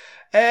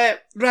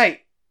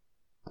 Right.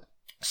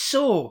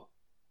 So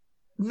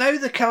now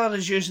the killer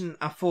is using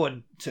a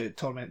phone to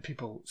torment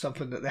people,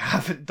 something that they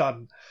haven't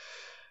done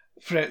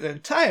throughout the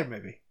entire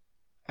movie,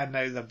 and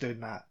now they're doing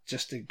that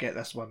just to get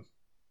this one.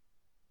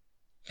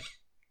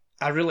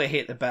 I really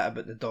hate the bit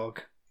about the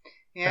dog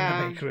in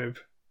the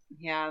microwave.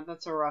 Yeah,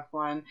 that's a rough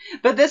one.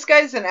 But this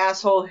guy's an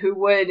asshole who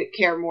would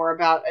care more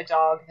about a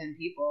dog than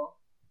people.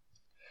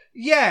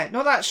 Yeah,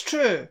 no, that's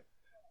true.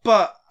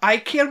 But I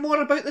care more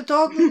about the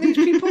dog than these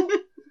people.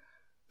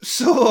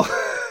 So...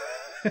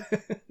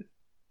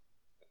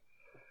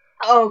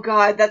 Oh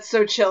god, that's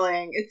so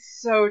chilling.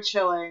 It's so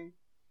chilling.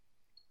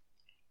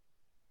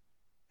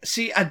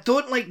 See, I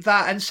don't like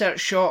that insert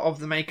shot of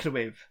the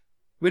microwave.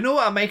 We know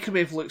what a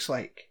microwave looks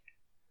like.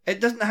 It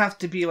doesn't have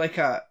to be like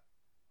a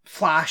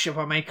flash of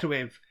a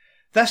microwave.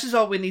 This is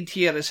all we need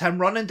here is him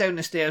running down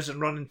the stairs and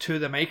running to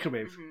the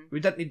microwave. Mm-hmm. We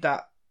didn't need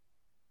that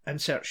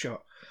insert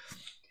shot.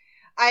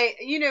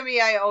 You know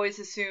me, I always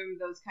assume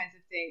those kinds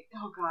of things.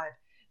 Oh god.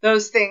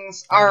 Those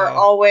things are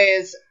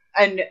always,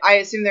 and I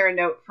assume they're a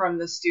note from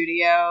the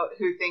studio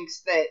who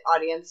thinks that the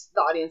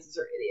audiences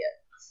are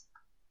idiots.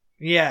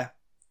 Yeah.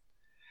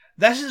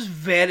 This is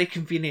very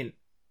convenient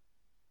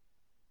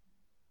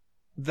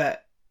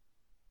that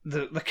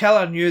the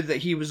killer knew that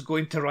he was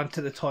going to run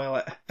to the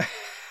toilet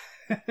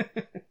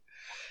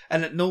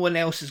and that no one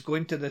else is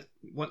going to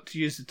want to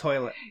use the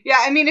toilet. Yeah,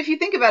 I mean, if you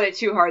think about it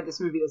too hard, this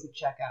movie doesn't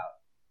check out.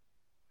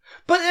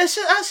 But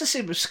that's the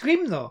same with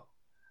Scream, though.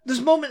 There's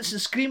moments in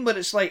Scream where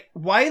it's like,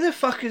 why the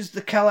fuck is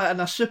the killer in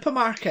a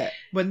supermarket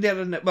when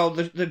they're in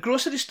the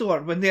grocery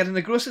store, when they're in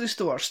the grocery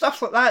store?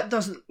 Stuff like that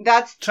doesn't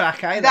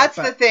track either. That's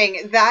the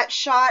thing. That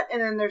shot,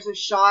 and then there's a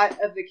shot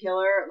of the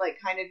killer, like,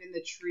 kind of in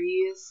the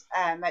trees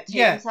at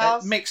Tatum's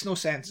house. It makes no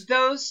sense.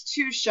 Those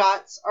two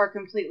shots are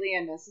completely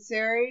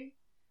unnecessary.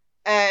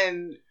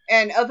 And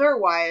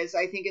otherwise,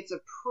 I think it's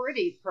a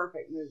pretty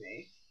perfect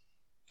movie.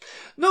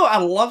 No, I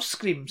love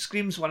Scream.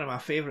 Scream's one of my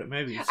favourite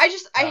movies. I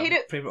hate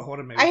it. Favorite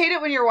horror movie. I hate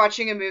it when you're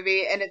watching a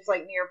movie and it's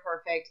like near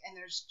perfect, and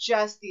there's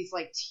just these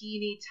like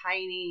teeny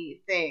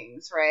tiny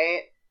things,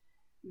 right?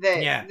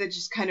 That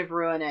just kind of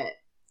ruin it,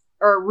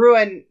 or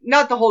ruin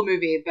not the whole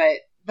movie, but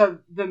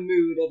the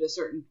mood at a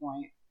certain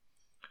point.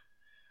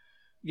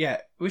 Yeah,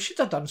 we should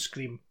have done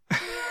Scream.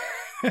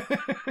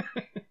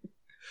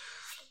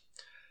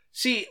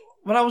 See,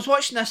 when I was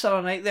watching this the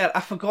other night there,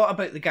 I forgot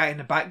about the guy in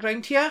the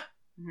background here.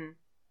 Mm-hmm.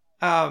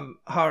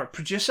 Her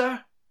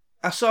producer.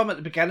 I saw him at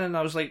the beginning and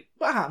I was like,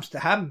 what happens to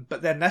him?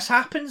 But then this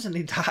happens and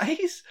he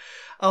dies.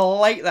 I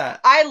like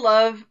that. I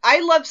love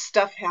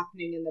stuff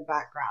happening in the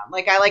background.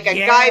 Like I like a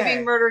guy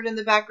being murdered in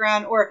the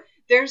background, or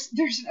there's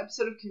an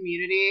episode of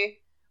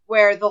Community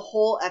where the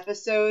whole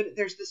episode,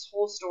 there's this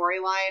whole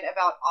storyline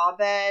about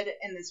Abed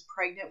and this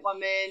pregnant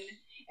woman,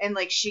 and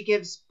like she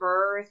gives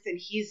birth and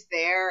he's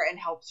there and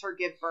helps her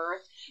give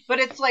birth, but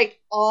it's like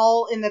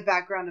all in the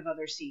background of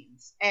other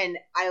scenes, and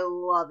I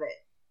love it.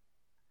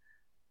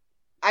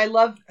 I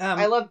love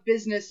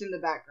business in the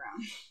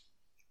background.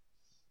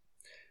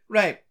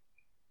 Right.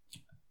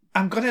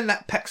 I'm going to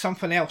nitpick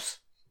something else.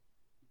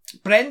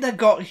 Brenda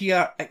got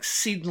here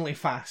exceedingly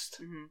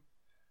fast. Mm-hmm.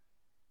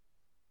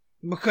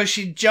 Because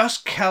she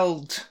just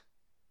killed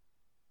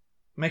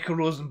Michael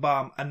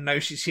Rosenbaum, and now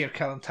she's here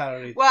killing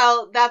Tara Reid.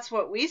 Well, that's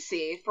what we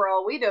see. For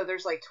all we know,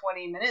 there's like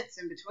 20 minutes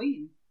in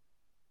between.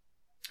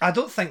 I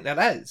don't think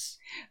there is.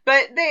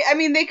 But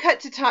they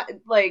cut to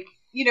time, like,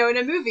 you know, in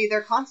a movie,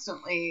 they're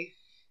constantly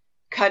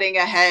cutting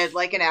ahead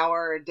like an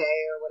hour or a day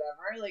or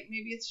whatever. Like,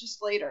 maybe it's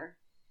just later.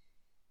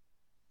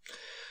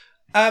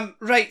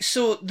 Right,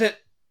 so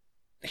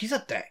he's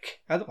a dick.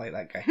 I don't like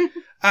that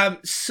guy.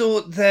 So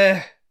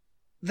the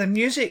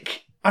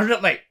music, I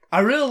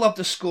really love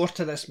the score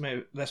to this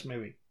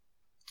movie.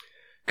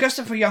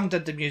 Christopher Young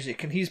did the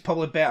music, and he's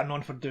probably better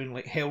known for doing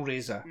like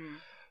Hellraiser.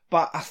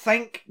 But I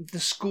think the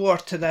score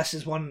to this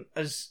is an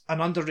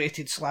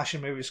underrated slasher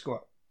movie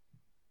score.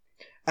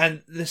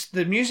 And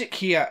the music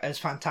here is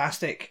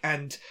fantastic,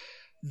 and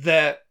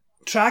the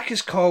track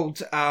is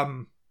called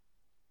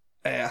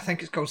I think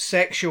it's called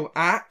Sexual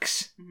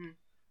Acts,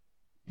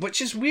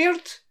 which is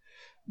weird,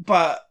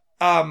 but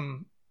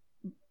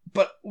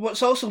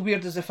what's also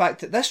weird is the fact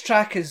that this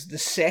track is the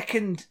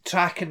second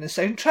track in the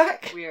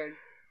soundtrack. Weird.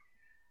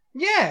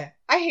 Yeah.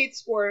 I hate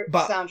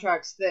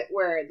soundtracks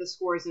where the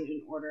score isn't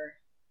in order.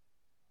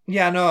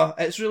 Yeah, no,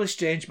 it's really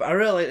strange, but I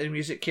really like the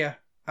music here.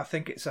 I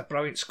think it's a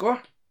brilliant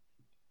score.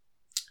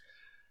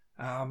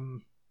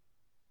 And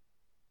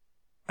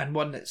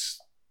one that's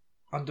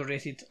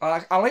underrated.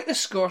 I like the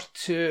score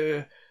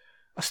to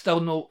I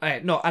Know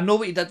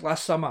What You Did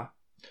Last Summer,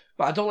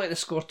 but I don't like the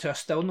score to I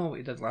Still Know What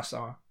You Did Last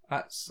Summer.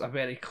 That's a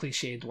very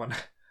cliched one.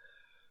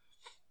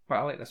 But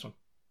I like this one.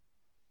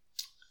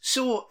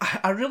 So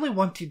I really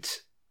want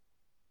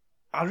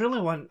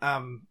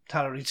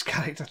Tara Reid's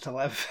character to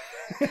live.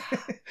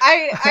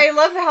 I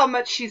love how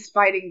much she's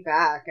fighting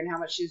back and how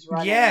much she's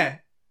running. Yeah.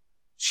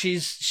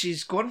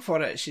 She's going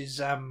for it. She's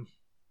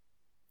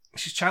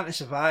trying to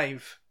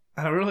survive.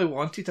 And I really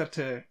wanted her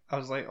to. I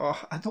was like,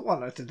 oh, I don't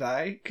want her to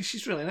die because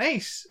she's really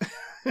nice.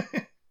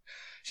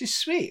 She's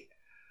sweet.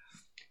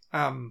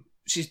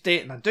 She's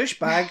dating a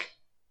douchebag.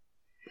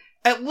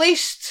 At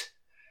least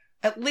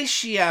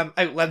she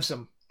outlives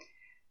him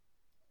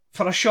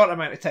for a short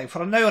amount of time,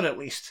 for an hour at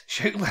least.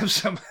 She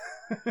outlives him.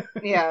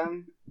 Yeah.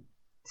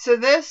 So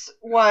this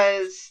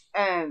was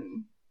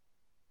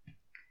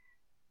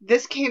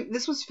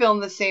this was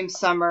filmed the same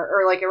summer,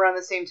 or like around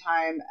the same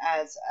time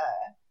as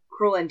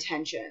Cruel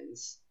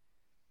Intentions.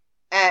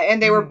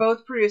 And they were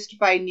both produced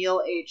by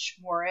Neil H.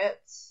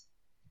 Moritz.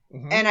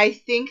 And I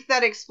think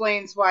that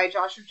explains why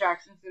Joshua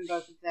Jackson's in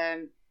both of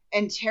them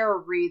and Tara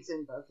Reid's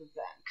in both of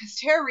them. Because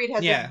Tara Reid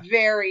has a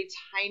very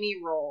tiny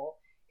role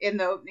in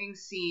the opening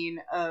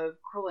scene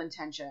of Cruel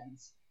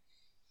Intentions.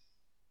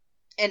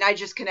 And I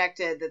just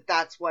connected that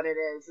that's what it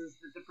is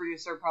that the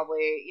producer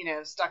probably, you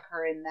know, stuck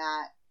her in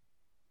that.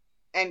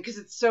 And because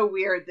it's so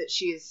weird that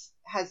she's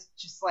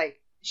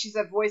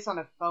a voice on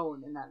a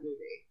phone in that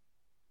movie.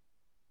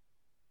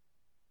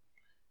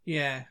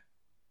 Yeah.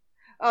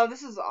 Oh,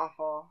 this is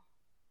awful.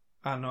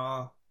 I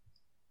know.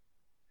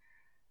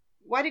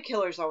 Why do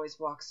killers always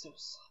walk so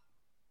slow?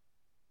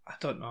 I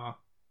don't know.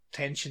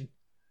 Tension.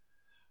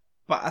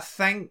 But I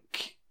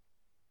think...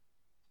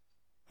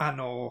 I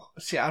know.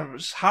 See, I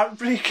was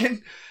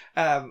heartbreaking,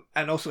 and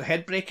also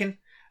head-breaking.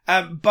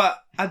 But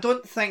I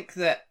don't think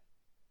that...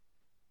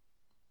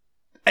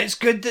 It's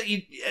good that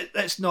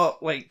it's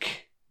not,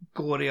 like,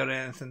 gory or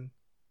anything.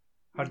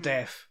 Or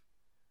death.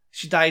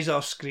 She dies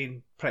off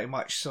screen, pretty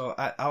much, so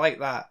I like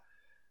that.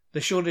 They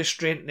show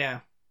restraint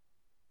there,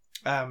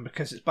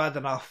 because it's bad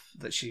enough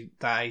that she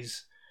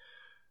dies.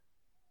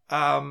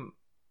 But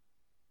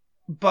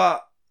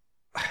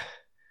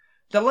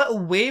the little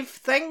wave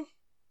thing,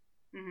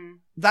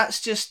 that's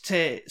just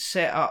to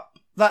set up...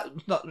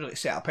 That not really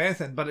set up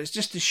anything, but it's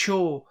just to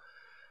show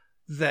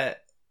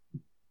that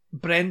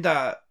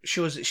Brenda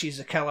shows that she's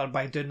a killer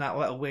by doing that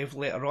little wave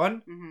later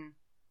on.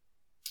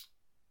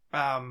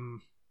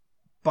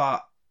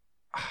 But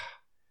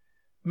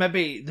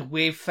maybe the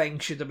wave thing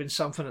should have been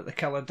something that the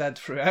killer did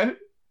throughout,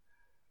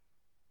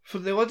 for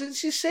the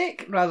audience's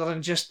sake, rather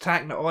than just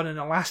tacking it on in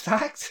the last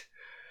act.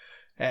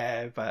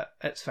 But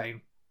it's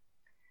fine.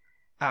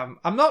 I'm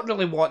not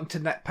really wanting to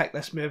nitpick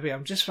this movie.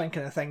 I'm just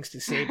thinking of things to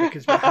say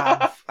because we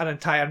have an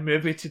entire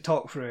movie to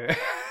talk through.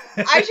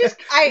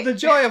 The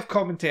joy of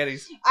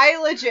commentaries.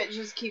 I legit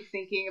just keep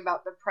thinking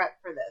about the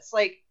prep for this.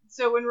 Like,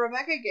 so when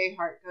Rebecca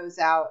Gayheart goes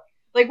out,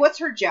 like, what's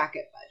her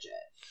jacket budget?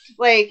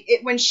 Like,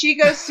 when she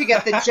goes to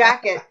get the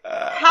jacket,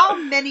 how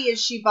many is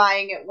she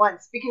buying at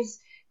once? Because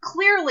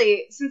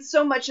clearly, since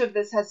so much of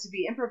this has to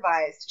be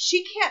improvised,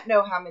 she can't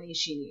know how many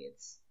she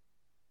needs.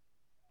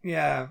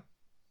 Yeah.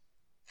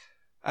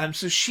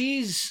 So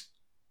she's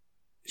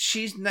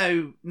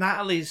now,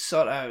 Natalie's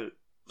sort of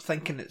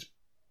thinking it's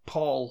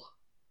Paul.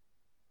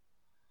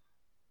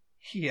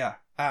 here.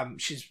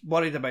 She's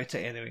worried about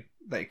it anyway,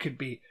 that it could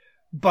be.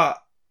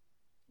 But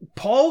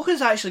Paul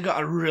has actually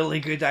got a really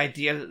good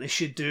idea that they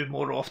should do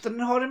more often in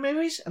horror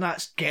movies, and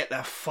that's get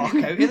the fuck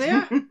out of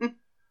there.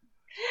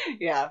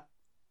 Yeah.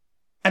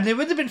 And they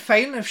would have been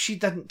fine if she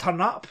didn't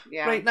turn up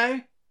right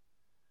now.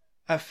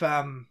 If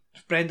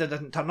Brenda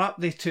didn't turn up,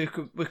 we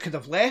could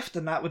have left,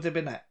 and that would have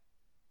been it.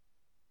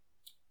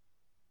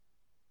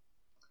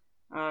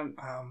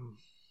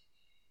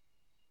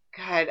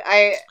 God,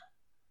 I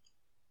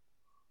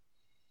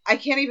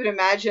can't even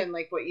imagine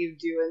like what you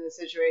do in this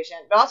situation.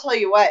 But I'll tell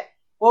you what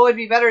would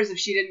be better is if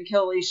she didn't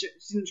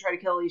try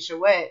to kill Alicia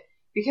Witt,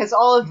 because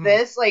all of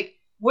this, like,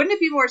 wouldn't it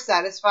be more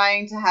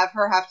satisfying to have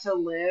her have to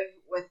live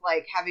with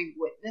like having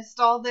witnessed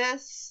all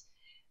this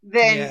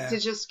than to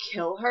just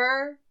kill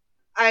her?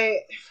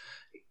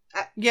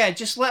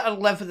 Just let her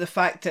live with the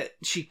fact that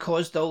she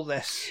caused all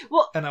this.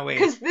 Well, in a way,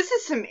 because this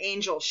is some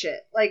Angel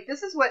shit. Like,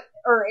 this is what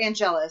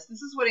Angelus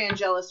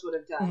would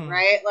have done,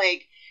 right?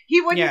 Like, he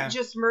wouldn't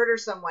just murder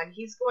someone.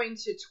 He's going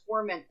to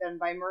torment them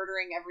by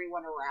murdering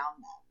everyone around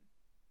them.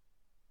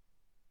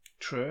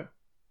 True.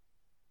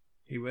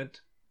 He would.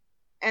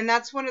 And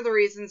that's one of the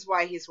reasons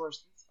why he's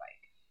worse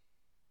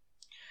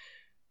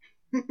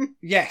than Spike.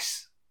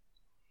 Yes.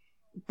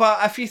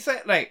 But if you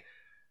think, right,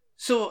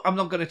 so I'm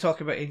not going to talk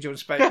about Angel and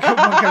Spike. We'll get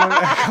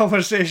a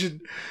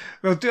conversation.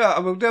 We'll do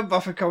a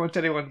Buffy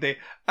commentary one day.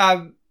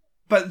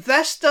 But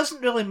this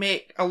doesn't really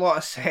make a lot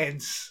of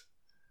sense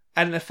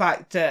in the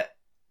fact that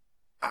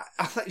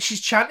I think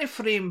she's trying to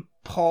frame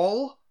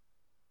Paul,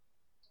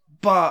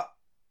 but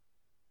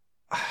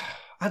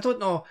I don't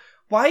know.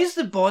 Why is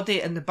the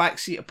body in the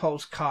backseat of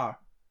Paul's car?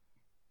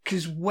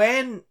 Because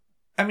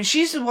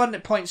she's the one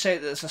that points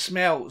out that there's a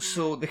smell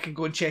so they can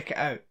go and check it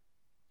out.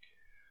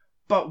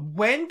 But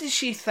when does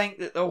she think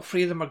that all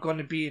three of them are going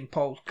to be in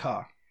Paul's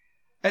car?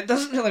 It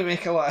doesn't really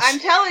make a lot of sense. I'm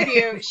telling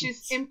you,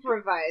 she's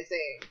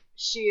improvising.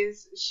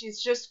 She's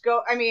just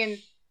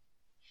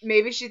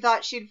maybe she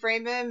thought she'd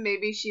frame him.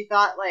 Maybe she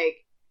thought,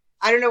 like,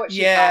 I don't know what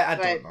she thought. I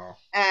don't know.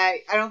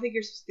 I don't think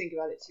you're supposed to think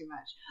about it too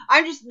much.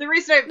 The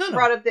reason I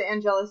brought up the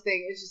Angelus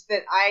thing is just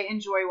that I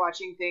enjoy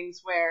watching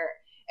things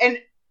and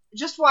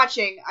just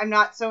watching, I'm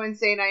not so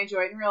insane I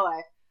enjoy it in real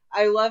life.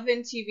 I love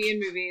in TV and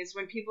movies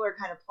when people are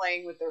kind of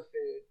playing with their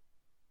food.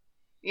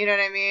 You know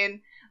what I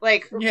mean?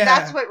 Like,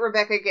 that's what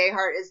Rebecca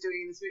Gayheart is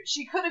doing in this movie.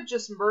 She could have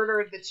just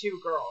murdered the two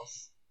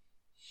girls.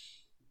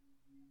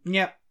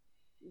 Yep.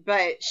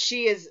 But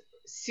she is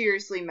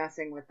seriously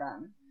messing with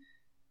them.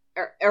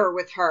 Or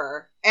with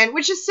her. And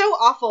which is so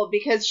awful,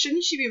 because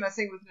shouldn't she be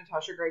messing with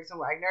Natasha Gregson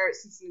Wagner,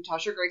 since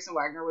Natasha Gregson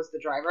Wagner was the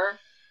driver?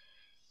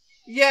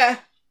 Yeah.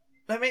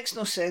 That makes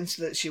no sense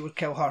that she would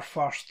kill her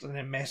first and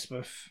then mess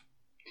with...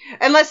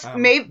 Unless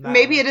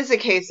maybe it is a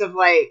case of,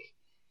 like,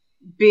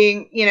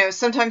 being,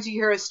 sometimes you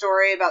hear a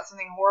story about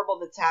something horrible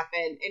that's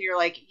happened, and you're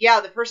like, yeah,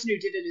 the person who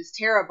did it is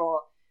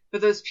terrible, but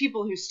those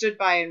people who stood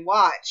by and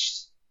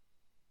watched,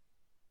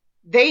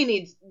 they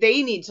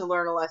need to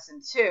learn a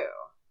lesson too.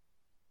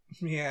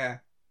 Yeah.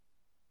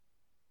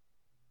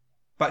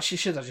 But she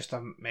should have just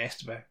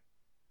messed with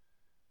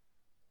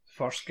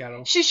first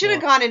girl. She should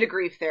have gone into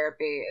grief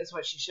therapy, is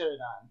what she should have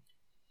done.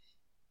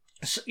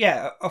 So,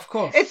 yeah, of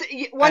course. It's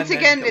once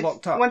again,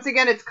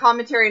 it's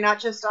commentary not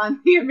just on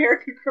the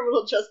American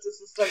criminal justice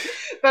system,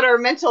 but our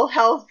mental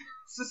health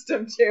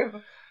system too.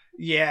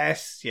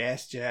 Yes,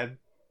 Jen.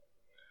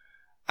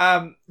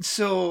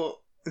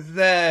 So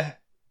Robert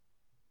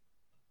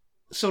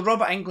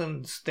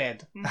Englund's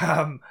dead.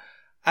 Mm-hmm.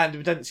 And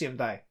we didn't see him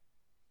die.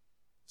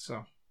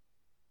 So,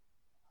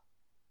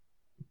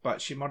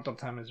 but she murdered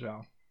him as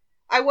well.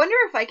 I wonder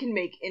if I can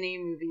make any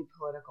movie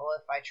political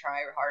if I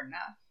try hard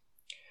enough.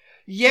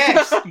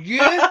 Yes, you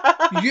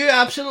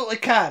absolutely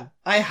can.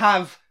 I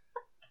have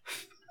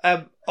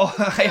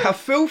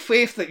full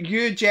faith that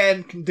you,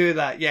 Jen, can do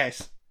that.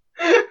 Yes.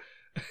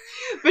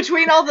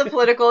 Between all the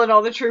political and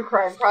all the true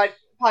crime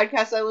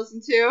podcasts I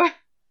listen to,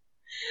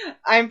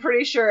 I'm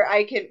pretty sure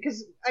I can.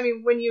 Because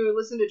when you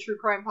listen to true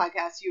crime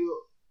podcasts,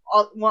 you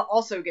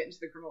also get into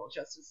the criminal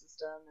justice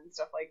system and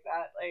stuff like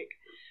that. Like,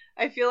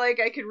 I feel like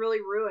I could really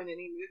ruin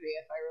any movie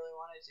if I really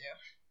wanted to.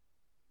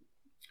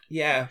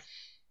 Yeah.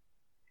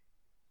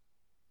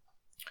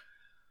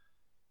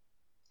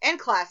 And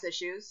class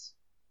issues.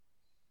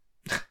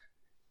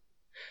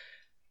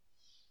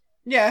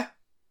 Yeah.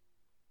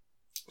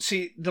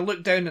 See, they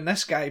look down on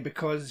this guy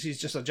because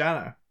he's just a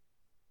janitor.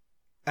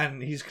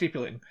 And he's creepy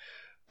looking.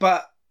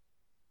 But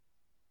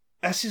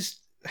there's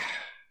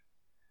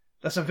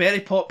a very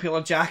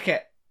popular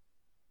jacket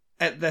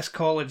at this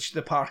college,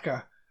 the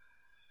Parker.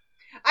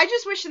 I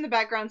just wish in the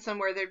background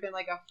somewhere there'd been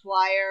like a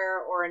flyer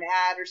or an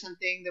ad or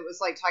something that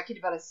was like talking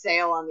about a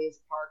sale on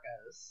these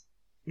parkas.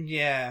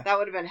 Yeah. That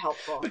would have been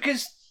helpful.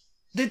 Because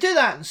they do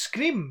that in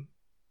Scream.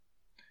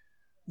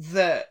 It's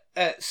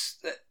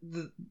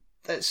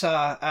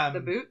a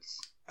the boots?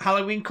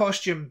 Halloween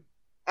costume.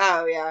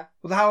 Oh, yeah.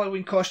 With a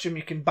Halloween costume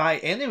you can buy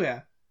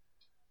anywhere.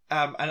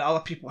 And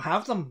other people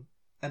have them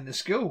in the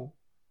school.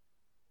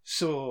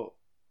 So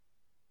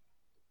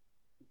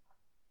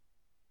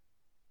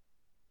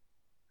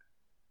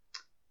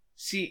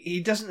See,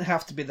 he doesn't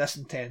have to be this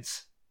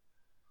intense.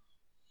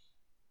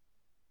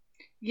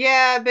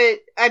 Yeah,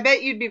 but I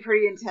bet you'd be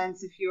pretty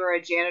intense if you were a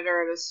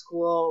janitor at a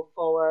school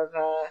full of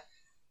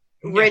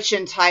rich,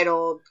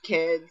 entitled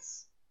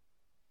kids.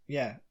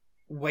 Yeah,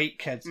 white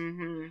kids.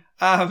 Mm-hmm.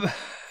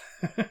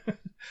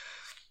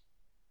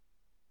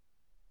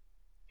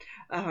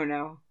 Oh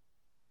no.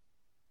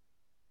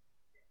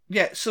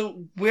 Yeah,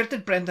 so where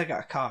did Brenda get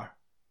a car?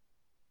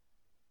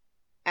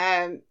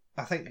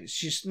 I think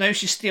she's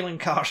stealing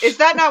cars. Is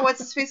that not what's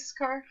his face's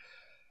car?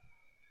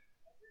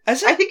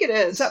 Is it? I think it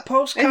is. Is that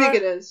Paul's car? I think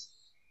it is.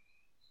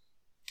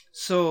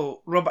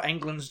 So Robert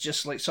Englund's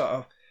just like sort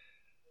of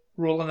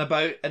rolling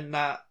about in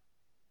the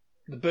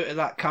boot of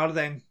that car.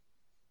 Then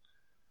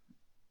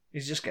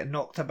he's just getting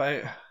knocked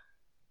about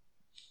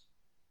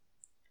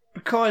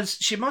because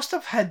she must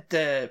have hid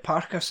the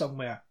parka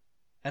somewhere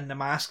in the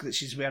mask that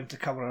she's wearing to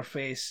cover her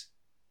face.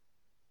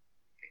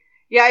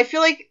 Yeah, I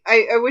feel like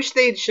I wish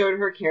they'd showed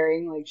her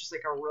carrying like just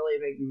like a really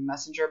big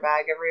messenger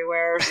bag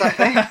everywhere or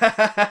something.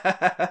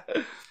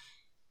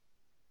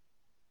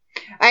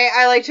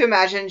 I like to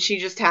imagine she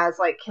just has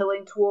like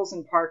killing tools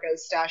and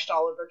parkas stashed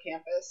all over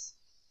campus.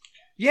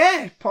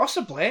 Yeah,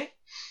 possibly.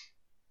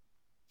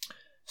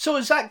 So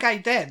is that guy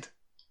dead?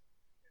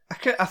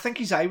 I think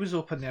his eye was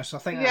open there, so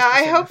I think yeah,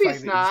 that's I hope he's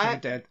he's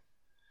not dead.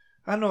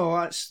 I know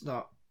that's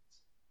not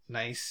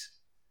nice,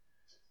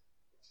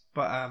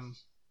 but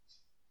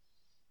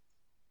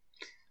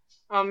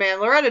oh man,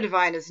 Loretta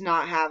Devine is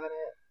not having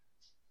it.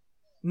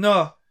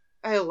 No,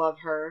 I love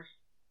her.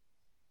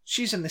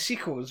 She's in the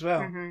sequel as well.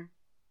 Mm-hmm.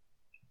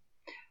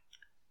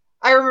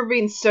 I remember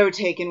being so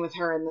taken with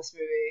her in this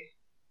movie.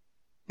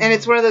 And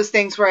it's one of those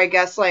things where I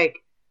guess, like,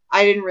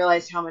 I didn't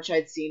realize how much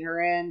I'd seen her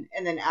in,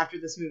 and then after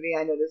this movie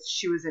I noticed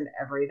she was in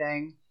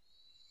everything.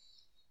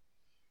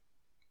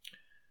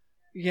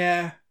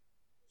 Yeah.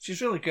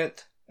 She's really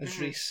good as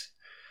Reese.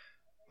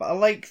 But I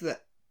like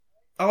that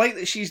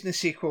she's in the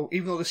sequel,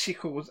 even though the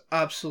sequel was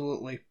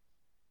absolutely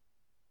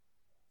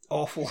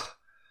awful.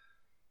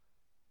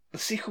 The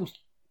sequel's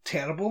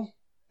terrible,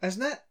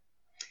 isn't it?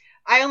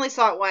 I only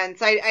saw it once.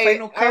 I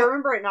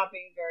remember it not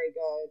being very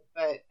good,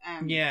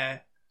 but yeah,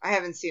 I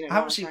haven't seen it.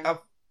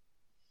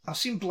 I've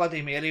seen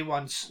Bloody Mary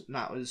once, and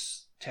that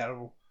was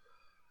terrible.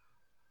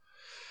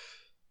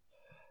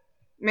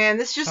 Man,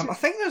 this just I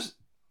think there's.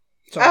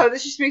 Sorry. Oh,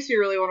 this just makes me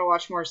really want to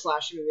watch more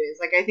slasher movies.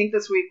 Like, I think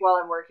this week while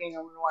I'm working,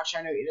 I'm going to watch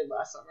I Know What You Did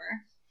Last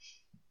Summer.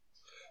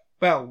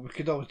 Well, we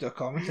could always do a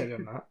commentary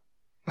on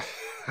that.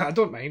 I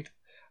don't mind.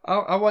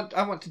 I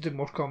want to do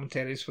more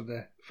commentaries for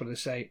the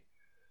site.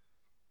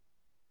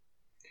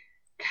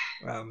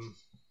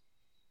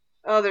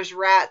 Oh, there's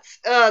rats.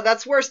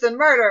 That's worse than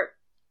murder.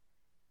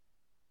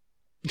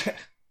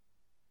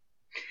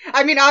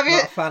 I mean,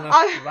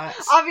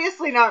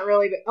 obviously not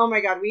really, but oh my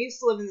god, we used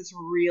to live in this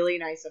really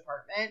nice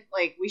apartment.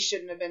 Like, we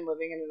shouldn't have been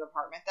living in an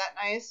apartment that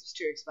nice. It was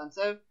too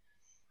expensive.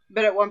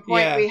 But at one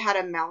point, we had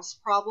a mouse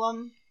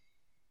problem,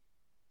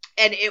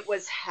 and it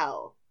was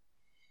hell.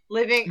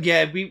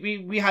 Yeah,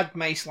 we had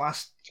mice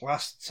last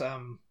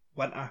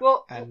winter.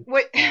 Well,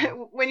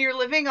 when you're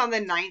living on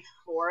the 9th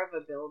floor of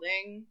a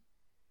building...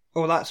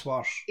 Oh, that's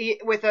worse.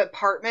 With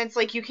apartments,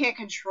 like, you can't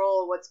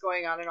control what's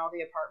going on in all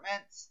the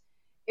apartments.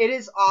 It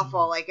is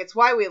awful. Like, it's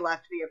why we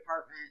left the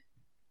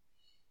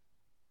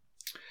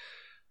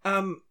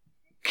apartment.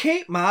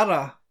 Kate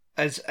Mara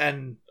is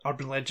in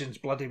Urban Legends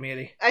Bloody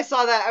Mary. I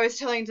saw that. I was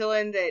telling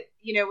Dylan that,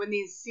 you know, when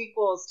these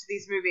sequels to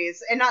these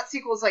movies, and not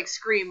sequels like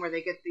Scream where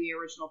they get the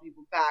original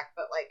people back,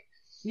 but like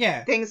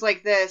things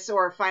like this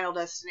or Final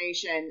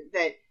Destination,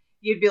 that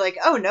you'd be like,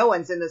 oh, no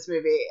one's in this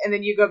movie. And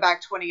then you go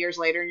back 20 years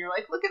later and you're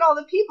like, look at all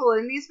the people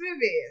in these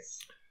movies.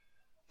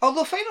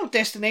 Although Final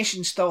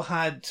Destination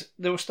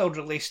they were still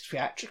released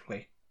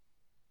theatrically.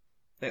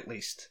 At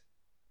least.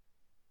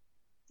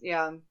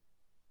 Yeah.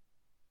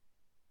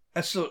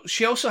 So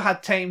she also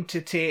had time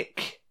to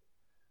take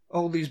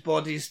all these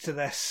bodies to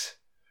this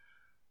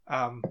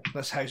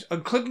house,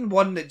 including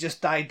one that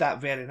just died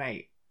that very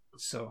night.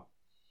 So.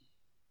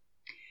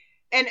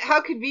 And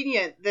how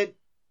convenient that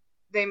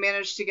they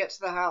managed to get to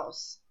the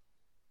house.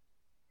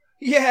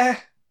 Yeah.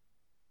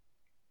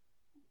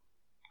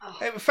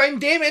 We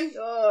found Damon.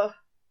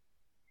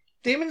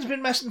 Damon's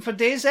been missing for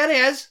days. There he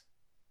is.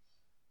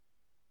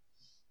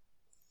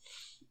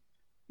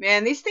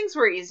 Man, these things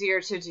were easier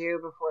to do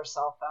before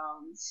cell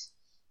phones.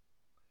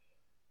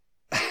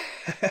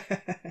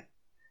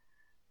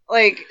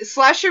 Like,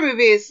 slasher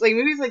movies, like,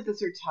 movies like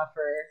this are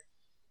tougher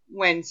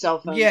when cell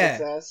phones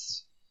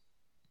exist.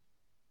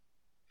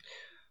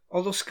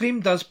 Although Scream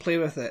does play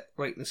with it,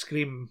 like the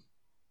Scream.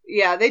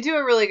 Yeah, they do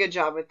a really good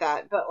job with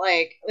that. But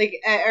like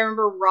I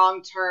remember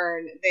Wrong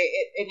Turn,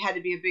 it had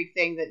to be a big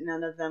thing that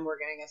none of them were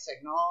getting a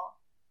signal.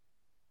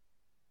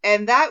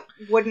 And that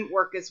wouldn't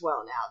work as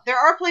well now. There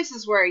are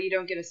places where you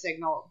don't get a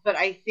signal, but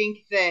I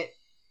think that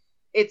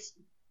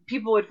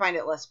people would find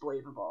it less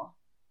believable.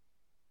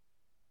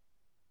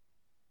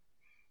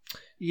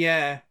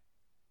 Yeah.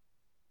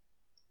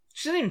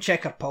 She didn't even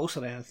check her pulse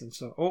or anything,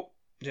 so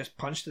just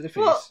punched to the face.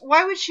 Well,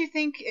 why would she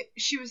think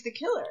she was the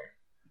killer?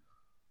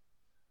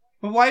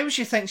 Well, why would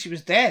she think she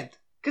was dead?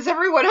 Because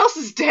everyone else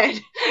is dead.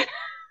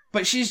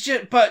 But she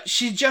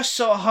just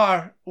saw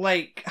her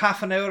like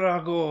half an hour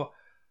ago,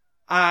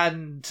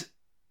 and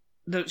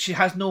she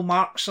has no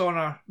marks on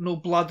her, no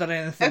blood or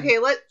anything. Okay,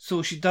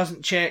 so she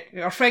doesn't check.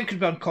 Her friend could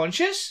be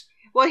unconscious.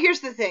 Well, here's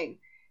the thing.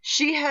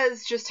 She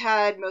has just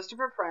had most of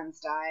her friends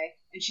die,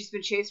 and she's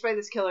been chased by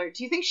this killer.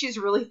 Do you think she's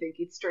really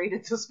thinking straight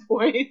at this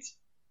point?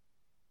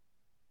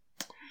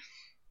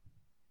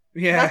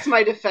 Yeah. That's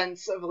my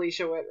defense of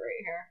Alicia Witt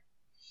right here.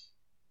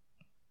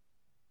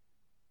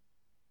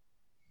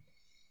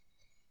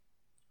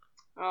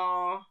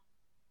 Oh,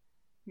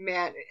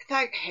 man.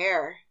 That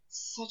hair.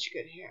 Such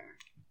good hair.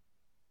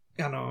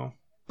 I know.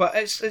 But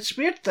it's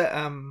weird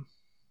that,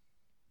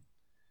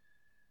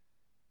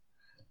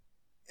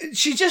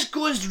 she just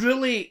goes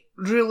really,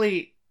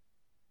 really...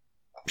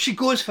 She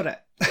goes for it.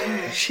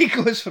 She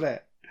goes for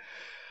it.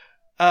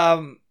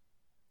 And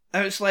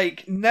it's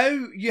like,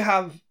 now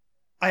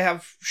I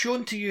have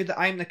shown to you that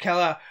I'm the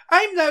killer.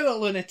 I'm now a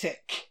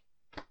lunatic.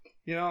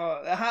 You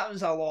know, it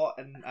happens a lot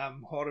in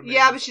horror movies.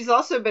 Yeah, but she's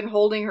also been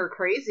holding her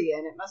crazy,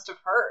 and it must have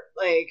hurt.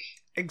 Like,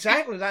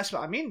 exactly, that's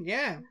what I mean,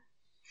 yeah.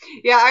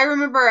 Yeah, I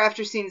remember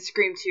after seeing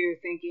Scream 2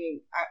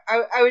 thinking,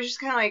 I was just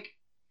kind of like,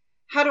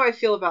 how do I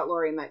feel about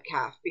Laurie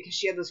Metcalf? Because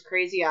she had those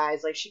crazy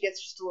eyes, like, she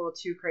gets just a little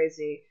too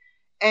crazy.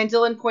 And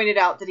Dylan pointed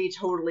out that he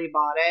totally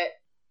bought it,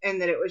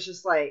 and that it was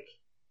just like,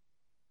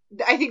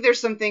 I think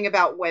there's something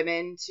about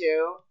women,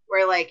 too,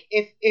 where, like,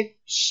 if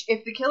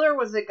the killer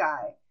was a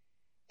guy,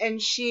 and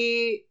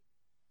she...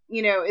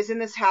 you know, is in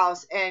this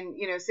house and,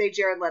 you know, say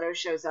Jared Leto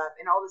shows up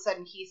and all of a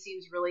sudden he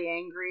seems really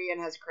angry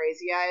and has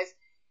crazy eyes,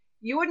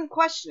 you wouldn't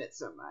question it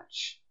so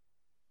much.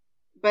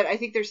 But I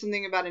think there's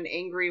something about an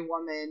angry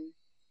woman.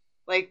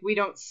 Like, we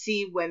don't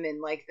see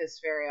women like this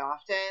very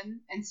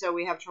often, and so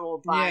we have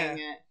trouble buying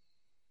it.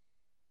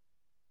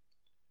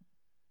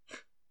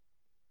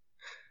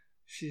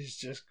 She's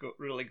just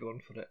really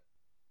going for it.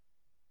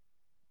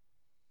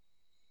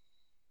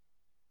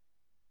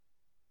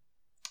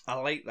 I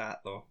like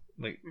that, though.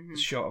 Like, the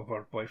shot of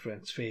her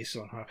boyfriend's face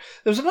on her.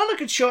 There was another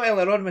good shot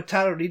earlier on when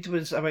Tara Reid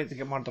was about to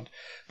get murdered.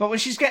 But when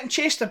she's getting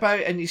chased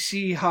about and you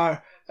see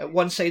her at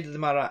one side of the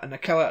mirror and the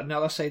killer at the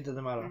other side of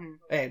the mirror.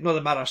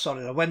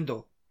 The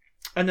window.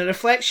 And the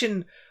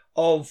reflection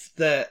of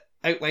the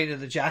outline of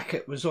the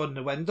jacket was on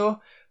the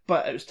window,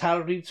 but it was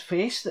Tara Reid's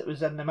face that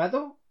was in the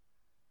middle.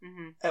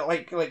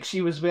 Like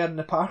she was wearing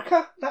the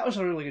parka. That was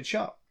a really good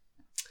shot.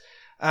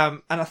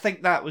 And I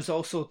think that was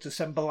also to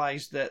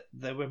symbolise that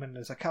the woman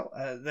is the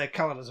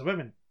killer is a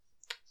woman.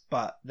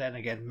 But then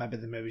again, maybe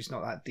the movie's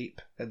not that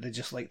deep. They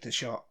just liked the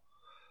shot.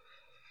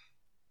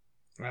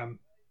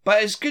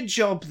 But it's a good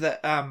job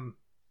that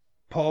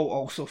Paul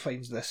also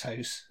finds this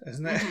house,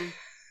 isn't it?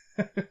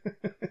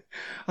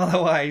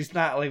 Otherwise,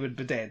 Natalie would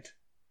be dead.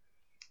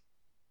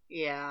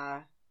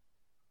 Yeah.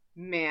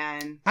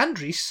 Man. And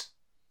Reese.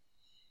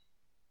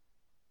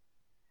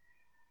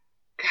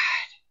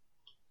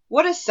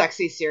 What a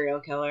sexy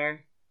serial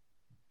killer.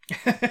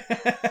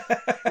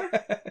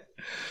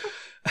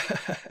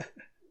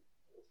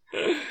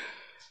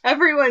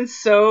 Everyone's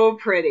so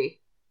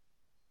pretty.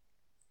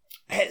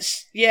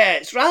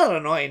 It's rather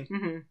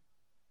annoying.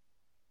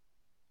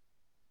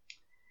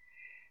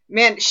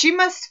 Man, she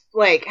must,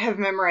 have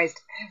memorized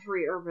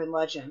every urban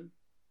legend.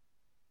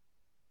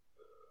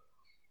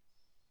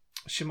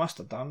 She must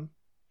have done.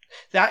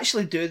 They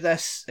actually do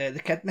this,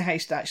 the kidney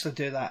heist actually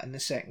do that in the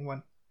second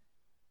one.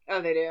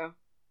 Oh, they do?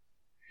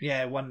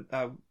 Yeah, one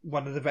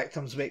of the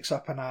victims wakes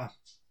up in a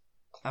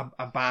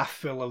bath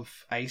full of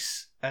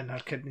ice and her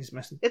kidney's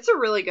missing. It's a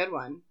really good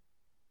one.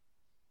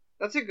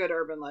 That's a good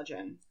urban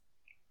legend.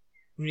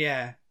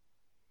 Yeah.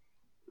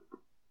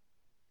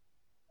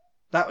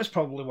 That was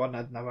probably one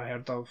I'd never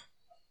heard of.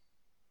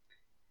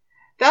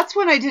 That's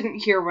one I didn't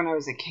hear when I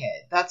was a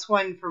kid. That's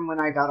one from when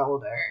I got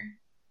older.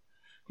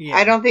 Yeah.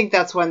 I don't think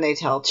that's one they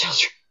tell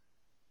children.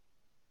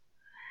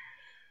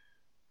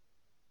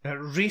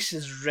 Reese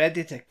is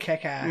ready to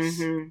kick ass.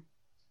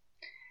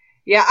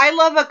 Yeah, I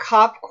love a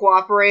cop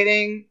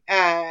cooperating,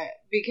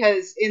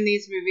 because in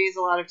these movies,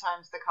 a lot of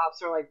times the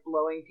cops are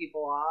blowing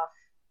people off,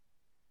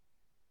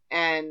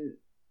 and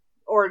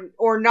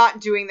or not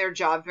doing their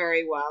job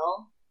very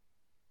well.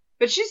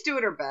 But she's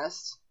doing her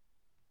best.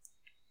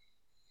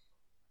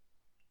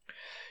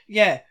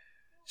 Yeah.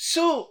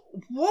 So,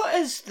 what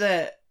is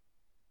the...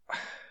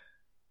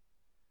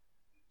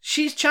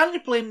 She's trying to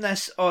blame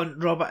this on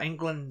Robert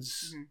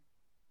Englund's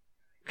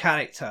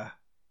character.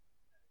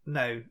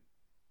 Now,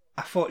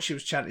 I thought she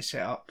was trying to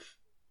set up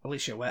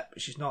Alicia Witt,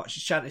 but she's not.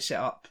 She's trying to set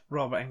up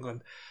Robert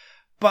Englund.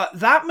 But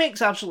that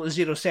makes absolutely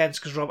zero sense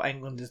because Robert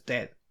Englund is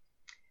dead.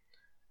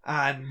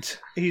 And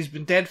he's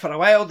been dead for a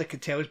while. They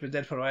could tell he's been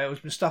dead for a while. He's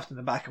been stuffed in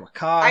the back of a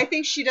car. I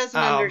think she doesn't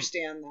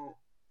understand that.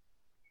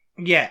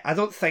 Yeah, I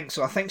don't think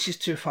so. I think she's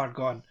too far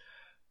gone.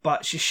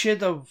 But she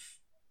should have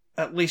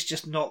at least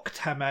just knocked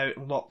him out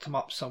and locked him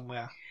up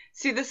somewhere.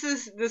 See, this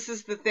is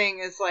the thing,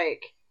 is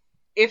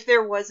if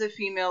there was a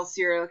female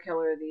serial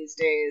killer these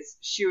days,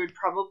 she would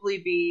probably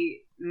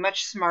be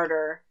much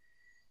smarter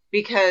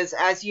because,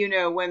 as you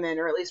know, women,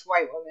 or at least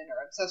white women,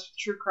 are obsessed with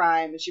true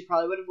crime, and she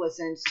probably would have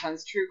listened to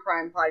tons of true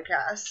crime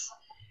podcasts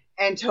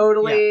and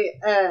totally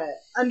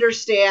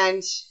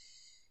understand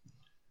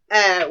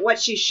what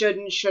she should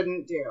and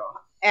shouldn't do.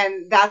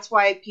 And that's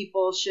why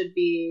people should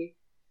be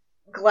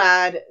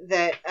glad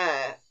that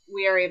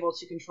we are able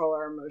to control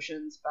our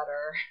emotions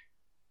better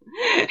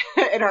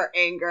and our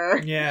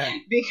anger. Yeah.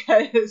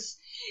 Because,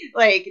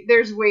 like,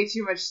 there's way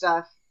too much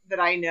stuff that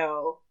I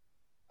know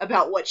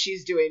about what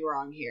she's doing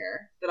wrong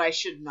here that I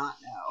should not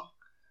know.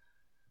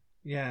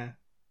 Yeah.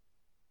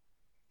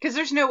 Because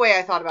there's no way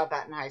I thought about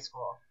that in high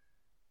school.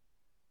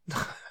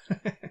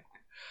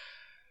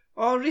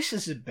 Oh, Reese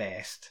is the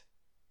best.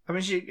 I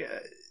mean, she...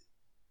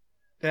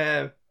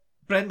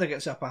 Brenda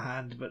gets up a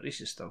hand, but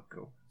Reese is still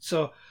cool.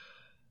 So...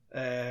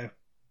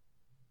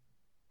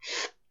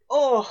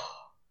 Oh!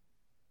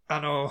 I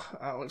know,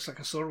 that looks like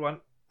a sore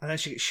one. And then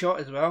she gets shot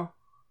as well.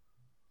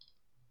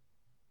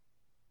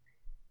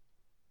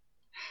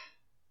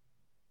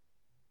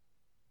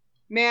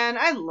 Man,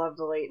 I love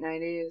the late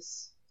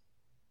 90s.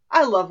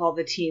 I love all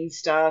the teen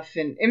stuff.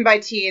 And by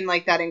teen,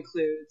 like, that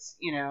includes,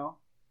 you know,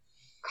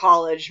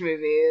 college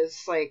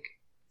movies. Like...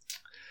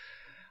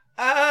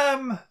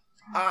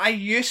 I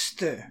used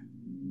to.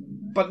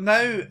 But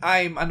now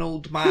I'm an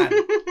old man.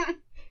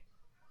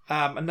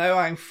 And now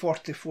I'm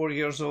 44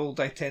 years old.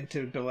 I tend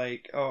to be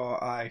like, oh,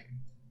 I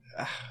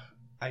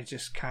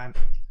just can't.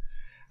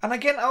 And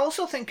again, I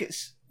also think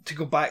it's, to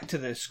go back to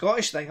the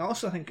Scottish thing, I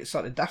also think it's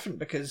sort of different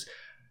because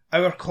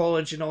our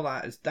college and all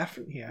that is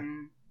different here.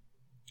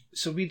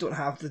 So we don't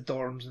have the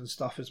dorms and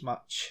stuff as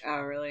much.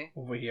 Oh, really?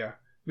 Over here.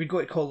 We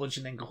go to college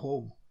and then go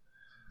home.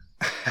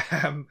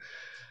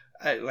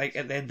 Like,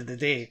 at the end of the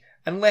day.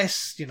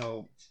 Unless, you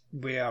know,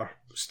 we are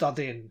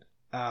studying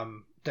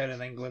down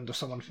in England, or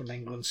someone from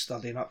England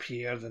studying up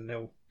here, then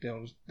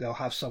they'll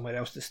have somewhere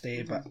else to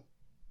stay.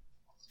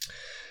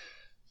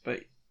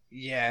 But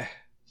yeah.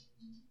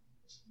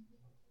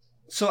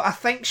 So I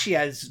think she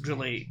is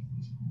really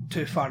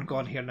too far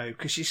gone here now,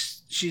 because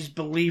she's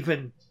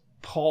believing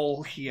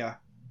Paul here.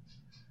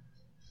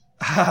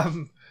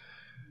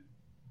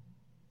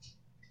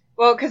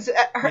 Well, because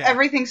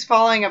everything's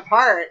falling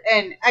apart,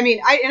 and I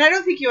mean, I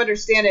don't think you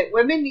understand it.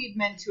 Women need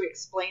men to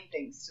explain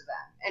things to them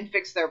and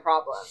fix their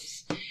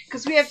problems,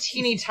 because we have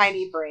teeny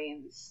tiny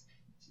brains.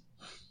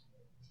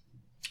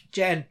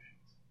 Jen,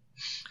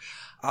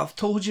 I've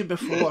told you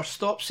before.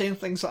 Stop saying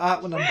things like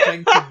that when I'm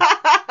drinking.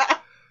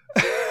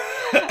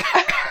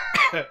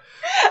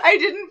 I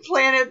didn't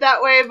plan it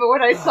that way, but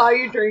when I saw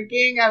you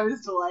drinking, I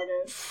was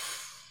delighted.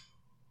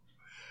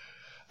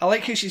 I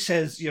like how she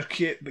says, you're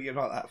cute, but you're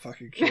not that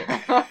fucking cute.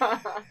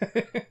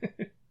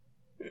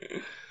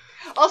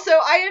 Also,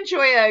 I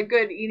enjoy a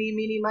good eeny,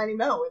 meeny, miny,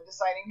 mo when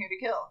deciding who to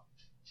kill.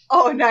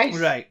 Oh, nice.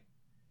 Right.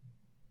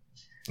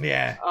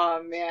 Yeah.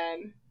 Oh,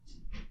 man.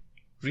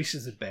 Reese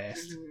is the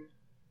best. Mm-hmm.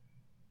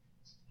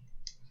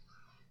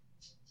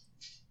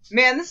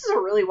 Man, this is a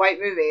really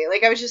white movie.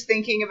 Like, I was just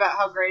thinking about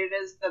how great it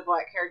is the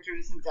black character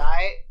doesn't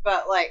die,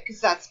 but, like,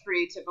 because that's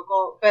pretty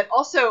typical. But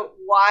also,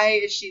 why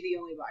is she the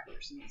only black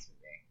person in this movie?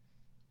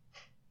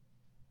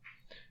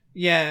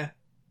 Yeah.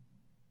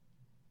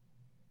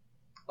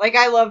 Like,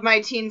 I love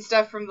my teen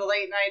stuff from the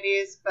late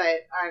 90s,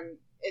 but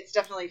it's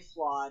definitely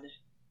flawed.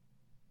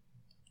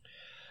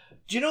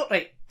 Do you know,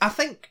 like, I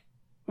think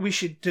we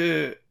should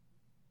do...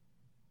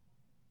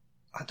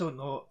 I don't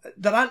know.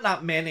 There aren't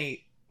that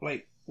many,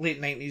 like,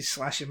 late 90s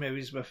slasher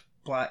movies with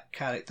black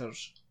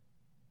characters.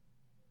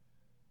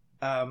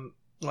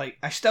 Like,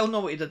 I Still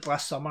Know What You Did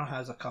Last Summer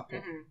has a couple.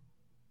 Mm-hmm.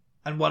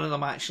 And one of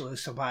them actually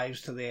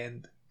survives to the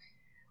end.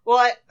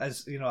 Well,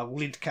 as, you know, a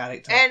lead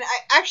character. And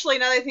actually,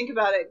 now that I think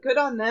about it, good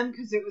on them,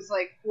 because it was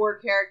like 4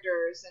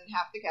 characters and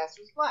half the cast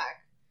was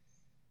black.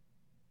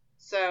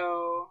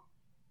 So...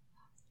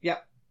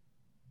 Yep.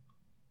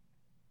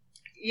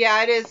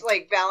 Yeah, it is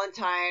like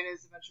Valentine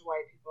is a bunch of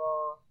white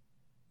people.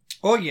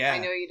 Oh, yeah. I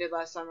Know You Did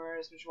Last Summer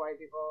is a bunch of white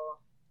people.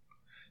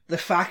 The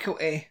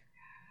Faculty.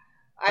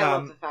 I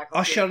love The Faculty.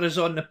 Usher is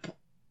on the...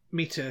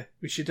 Me too.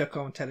 We should do a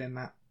commentary on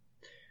that.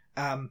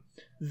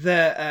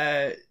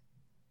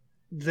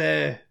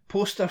 The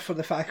poster for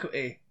The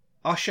Faculty,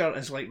 Usher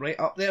is like right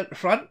up there at the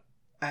front,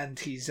 and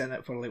he's in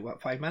it for like,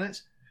 what, 5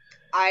 minutes?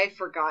 I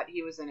forgot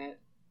he was in it.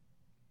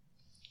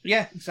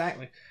 Yeah,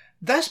 exactly.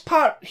 This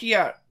part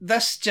here,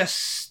 this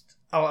just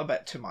a little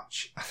bit too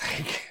much, I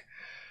think.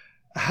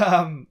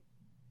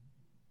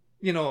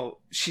 You know,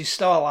 she's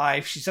still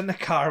alive, she's in the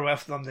car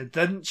with them, they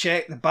didn't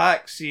check the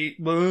back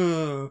seat.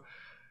 Boo.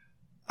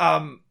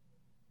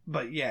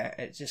 But yeah,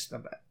 it's just a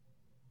bit.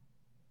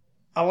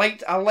 I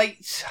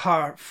liked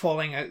her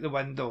falling out the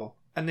window,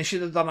 and they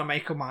should have done a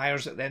Michael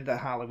Myers at the end of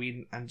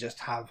Halloween and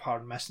just have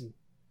her missing.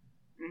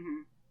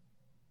 Mm-hmm.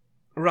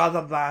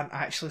 Rather than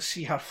actually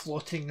see her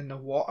floating in the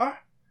water.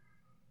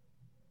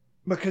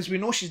 Because we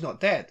know she's not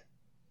dead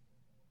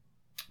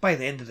by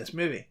the end of this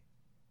movie.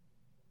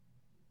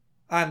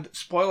 And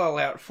spoiler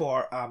alert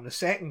for the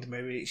second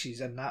movie,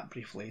 she's in that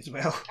briefly as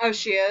well. Oh,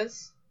 she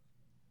is?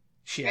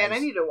 She Man, is. I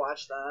need to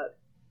watch that.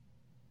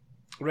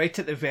 Right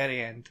at the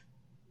very end.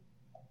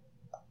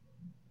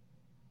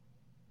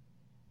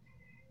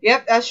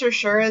 Yep, Escher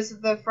sure is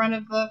at the front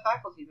of the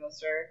faculty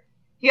poster.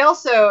 He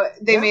also,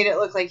 they made it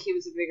look like he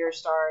was a bigger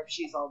star of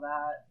She's All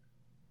That.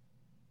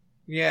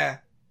 Yeah.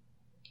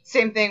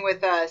 Same thing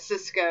with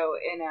Cisco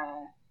in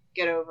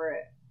Get Over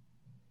It.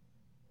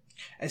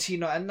 Is he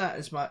not in that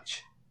as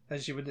much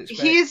as you would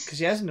expect? Because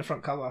he is in the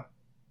front cover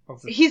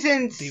of the He's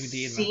in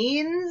DVD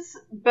scenes,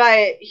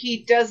 but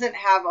he doesn't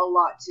have a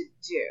lot to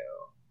do.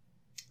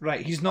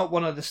 Right, he's not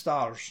one of the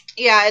stars.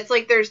 Yeah, it's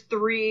like there's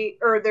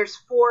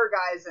 4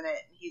 guys in it.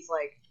 He's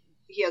like,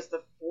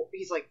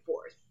 he's like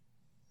fourth.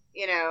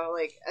 You know,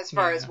 like as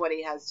far as what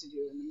he has to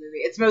do in the movie,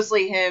 it's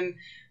mostly him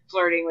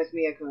flirting with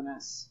Mila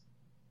Kunis.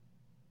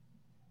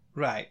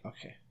 Right.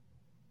 Okay.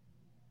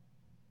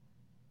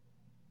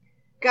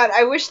 God,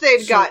 I wish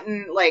they'd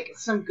gotten like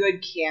some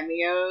good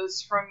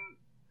cameos from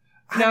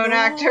known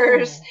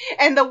actors,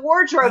 and the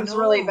wardrobe's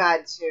really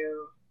bad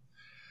too.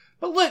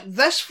 But look,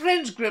 this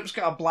friends group's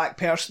got a black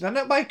person in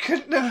it. Why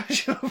couldn't the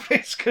original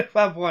friends group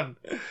have one?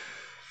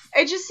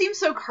 It just seems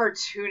so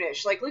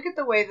cartoonish. Like, look at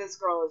the way this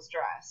girl is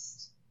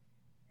dressed.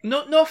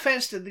 No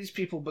offense to these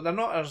people, but they're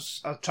not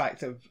as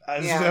attractive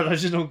as the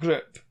original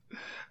group.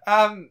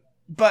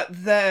 But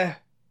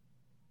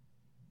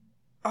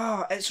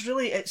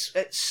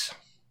it's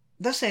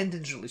this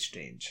ending's really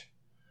strange,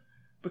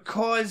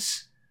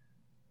 because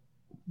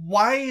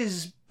why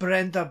is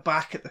Brenda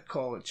back at the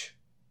college?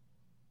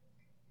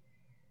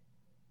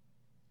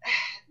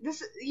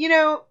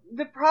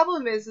 The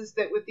problem is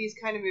that with these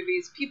kind of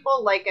movies,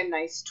 people like a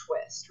nice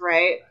twist,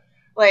 right?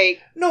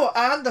 Like, no,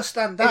 I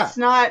understand that. It's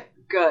not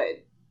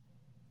good.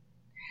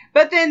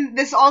 But then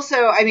this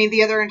also, I mean,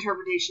 the other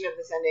interpretation of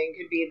this ending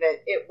could be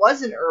that it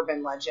was an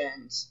urban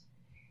legend,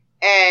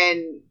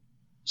 and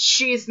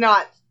she's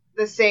not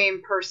the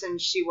same person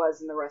she was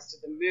in the rest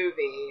of the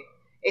movie.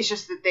 It's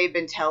just that they've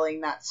been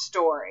telling that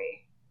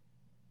story.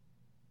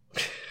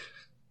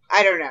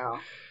 I don't know.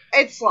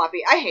 It's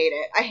sloppy. I hate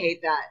it. I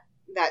hate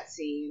that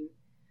scene.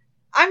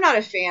 I'm not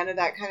a fan of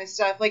that kind of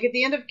stuff. Like at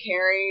the end of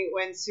Carrie,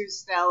 when Sue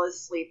Snell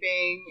is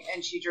sleeping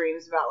and she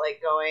dreams about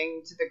like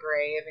going to the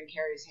grave and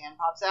Carrie's hand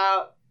pops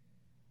out.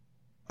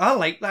 I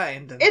like that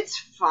ending. It's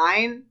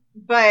fine,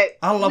 but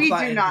I love we that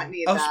do ending. not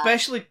need that.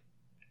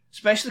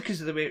 Especially because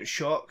of the way it's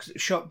shot, because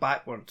it's shot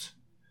backwards,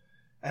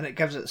 and it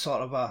gives it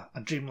sort of a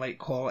dreamlike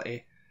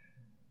quality.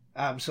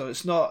 So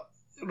it's not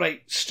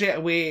right straight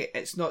away.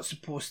 It's not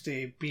supposed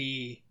to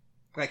be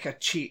like a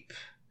cheap.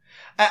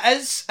 It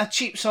is a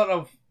cheap sort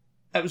of.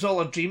 It was all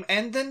a dream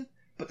ending,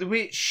 but the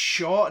way it's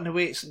shot and the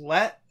way it's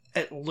lit,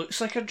 it looks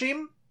like a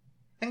dream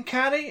in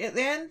Carrie at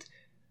the end.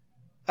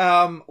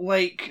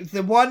 Like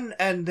the one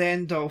in the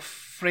end of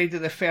Friday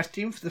the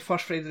 13th, the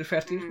first Friday the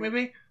 13th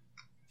movie,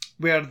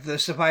 where the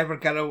survivor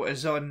girl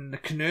is on the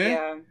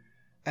canoe,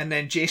 and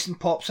then Jason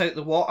pops out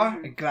the water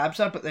and grabs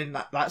her, but then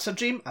that's a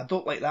dream. I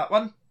don't like that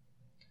one,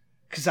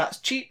 because that's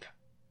cheap.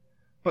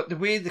 But the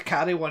way the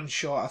Carrie one's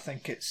shot, I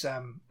think it's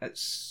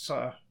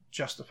sort of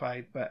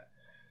justified, but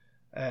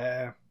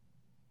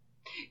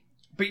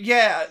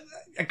yeah,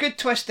 a good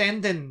twist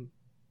ending.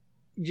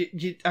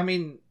 I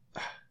mean,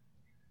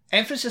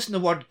 emphasis in the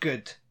word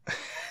good.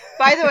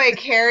 By the way,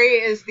 Carrie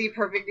is the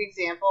perfect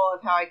example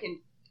of how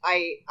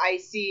I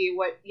see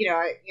what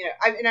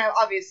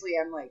obviously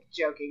I'm like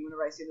joking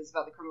whenever I say this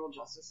about the criminal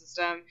justice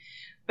system,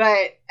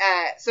 but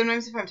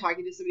sometimes if I'm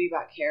talking to somebody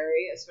about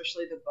Carrie,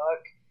 especially the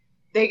book,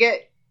 they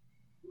get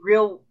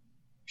real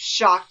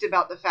shocked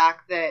about the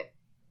fact that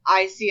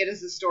I see it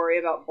as a story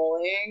about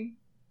bullying.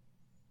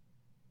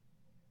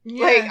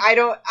 Yeah. Like I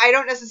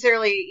don't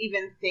necessarily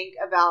even think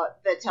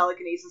about the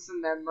telekinesis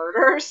and the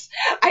murders.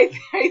 I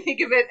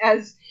think of it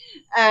as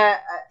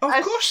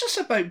of course it's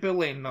about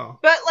bullying though.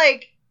 But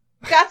like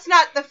that's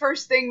not the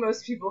first thing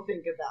most people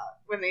think about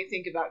when they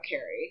think about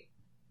Carrie.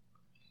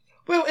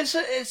 Well,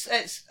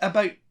 it's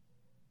about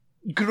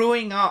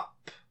growing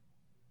up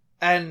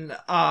in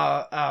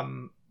a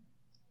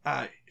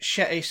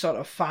shitty sort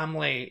of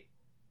family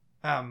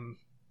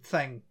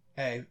thing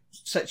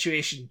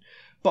situation,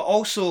 but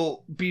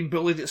also being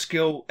bullied at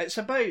school. It's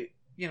about,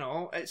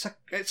 it's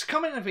a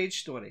coming of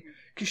age story,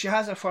 because she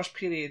has her first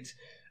period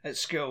at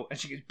school and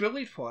she gets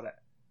bullied for it.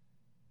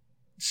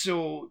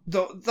 So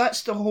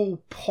that's the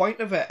whole point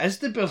of it, is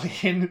the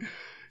bullying.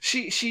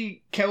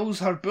 She kills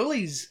her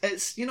bullies.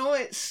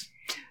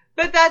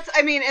 But that's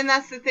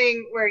the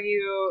thing where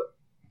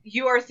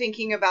you are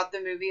thinking about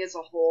the movie as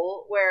a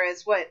whole,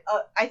 whereas what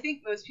I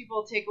think most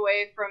people take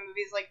away from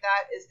movies like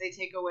that is they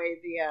take away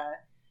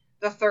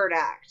the third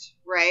act,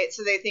 right?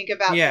 So they think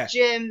about the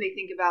gym, they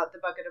think about the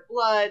bucket of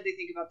blood, they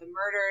think about the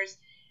murders.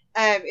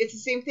 It's the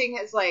same thing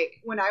as like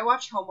when I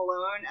watch Home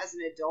Alone as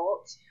an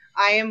adult,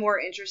 I am more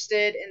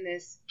interested in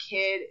this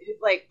kid.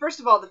 Like,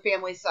 first of all, the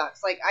family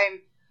sucks. Like,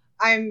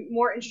 I'm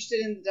more interested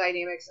in the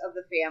dynamics of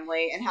the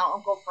family and how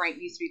Uncle Frank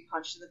needs to be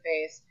punched in the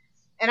face.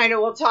 And I know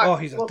we'll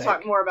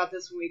talk more about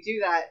this when we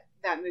do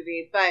that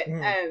movie. But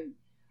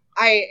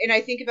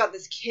I think about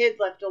this kid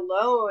left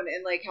alone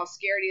and like how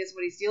scared he is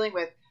what he's dealing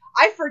with.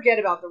 I forget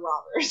about the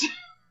robbers.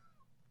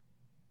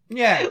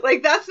 Yeah.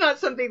 Like that's not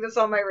something that's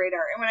on my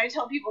radar. And when I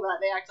tell people that,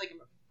 they act like I'm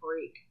a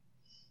freak.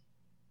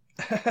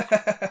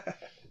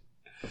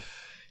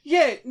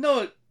 Yeah,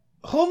 no,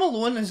 Home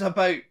Alone is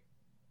about...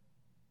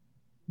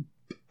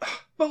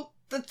 Well,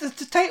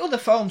 the title of the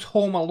film's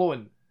Home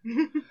Alone.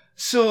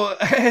 So,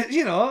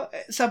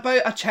 it's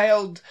about a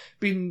child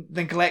being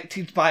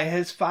neglected by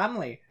his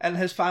family, and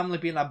his family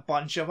being a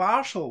bunch of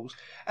arseholes.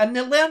 And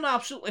they learn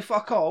absolutely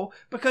fuck all,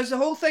 because the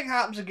whole thing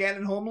happens again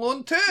in Home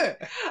Alone 2.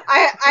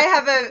 I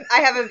have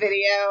a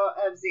video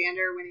of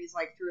Xander when he's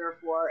like 3 or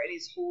 4, and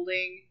he's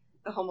holding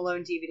the Home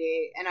Alone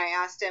DVD, and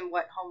I asked him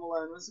what Home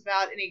Alone was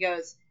about, and he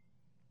goes...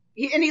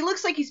 he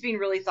looks like he's being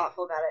really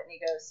thoughtful about it, and he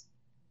goes,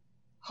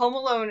 Home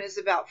Alone is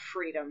about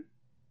freedom.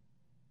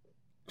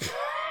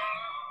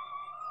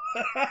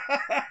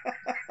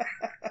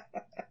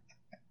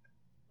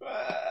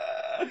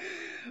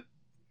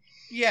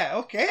 Yeah,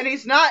 okay. And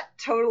he's not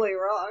totally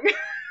wrong.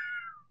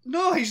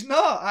 No, he's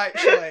not,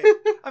 actually.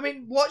 I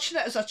mean, watching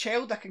it as a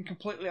child, I can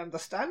completely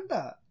understand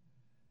that.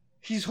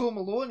 He's home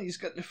alone, he's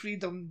got the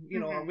freedom,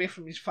 away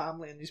from his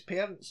family and his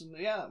parents, and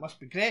yeah, that must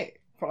be great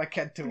for a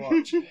kid to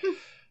watch.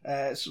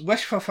 It's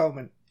wish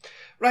fulfillment.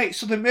 Right,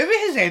 so the movie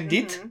has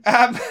ended.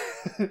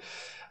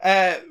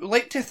 I'd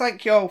like to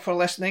thank you all for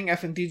listening,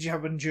 if indeed you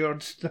have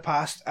endured the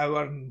past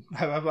hour and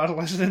however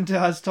listening to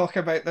us talk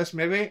about this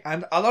movie,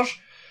 and others.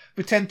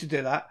 We tend to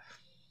do that.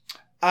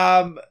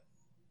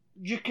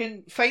 You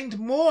can find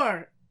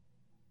more.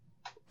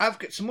 I've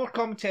got some more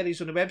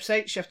commentaries on the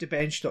website,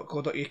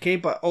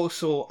 shiftybench.co.uk, but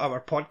also our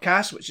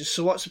podcast, which is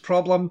So What's the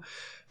Problem,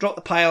 Drop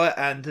the Pilot,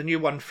 and the new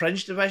one,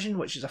 Fringe Division,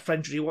 which is a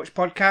Fringe Rewatch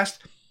podcast.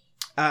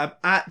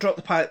 At Drop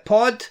the Pilot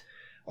Pod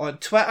on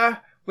Twitter.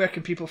 Where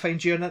can people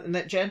find you on the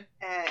internet, Jen?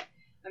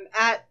 I'm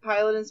at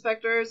Pilot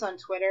Inspectors on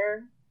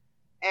Twitter,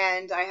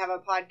 and I have a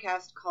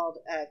podcast called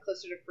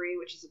Closer to Free,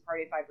 which is a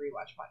Party 5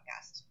 Rewatch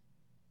podcast.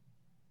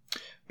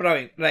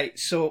 Brilliant. Right,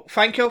 so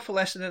thank you all for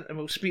listening, and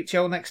we'll speak to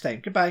you all next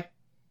time. Goodbye.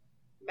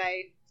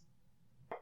 Bye.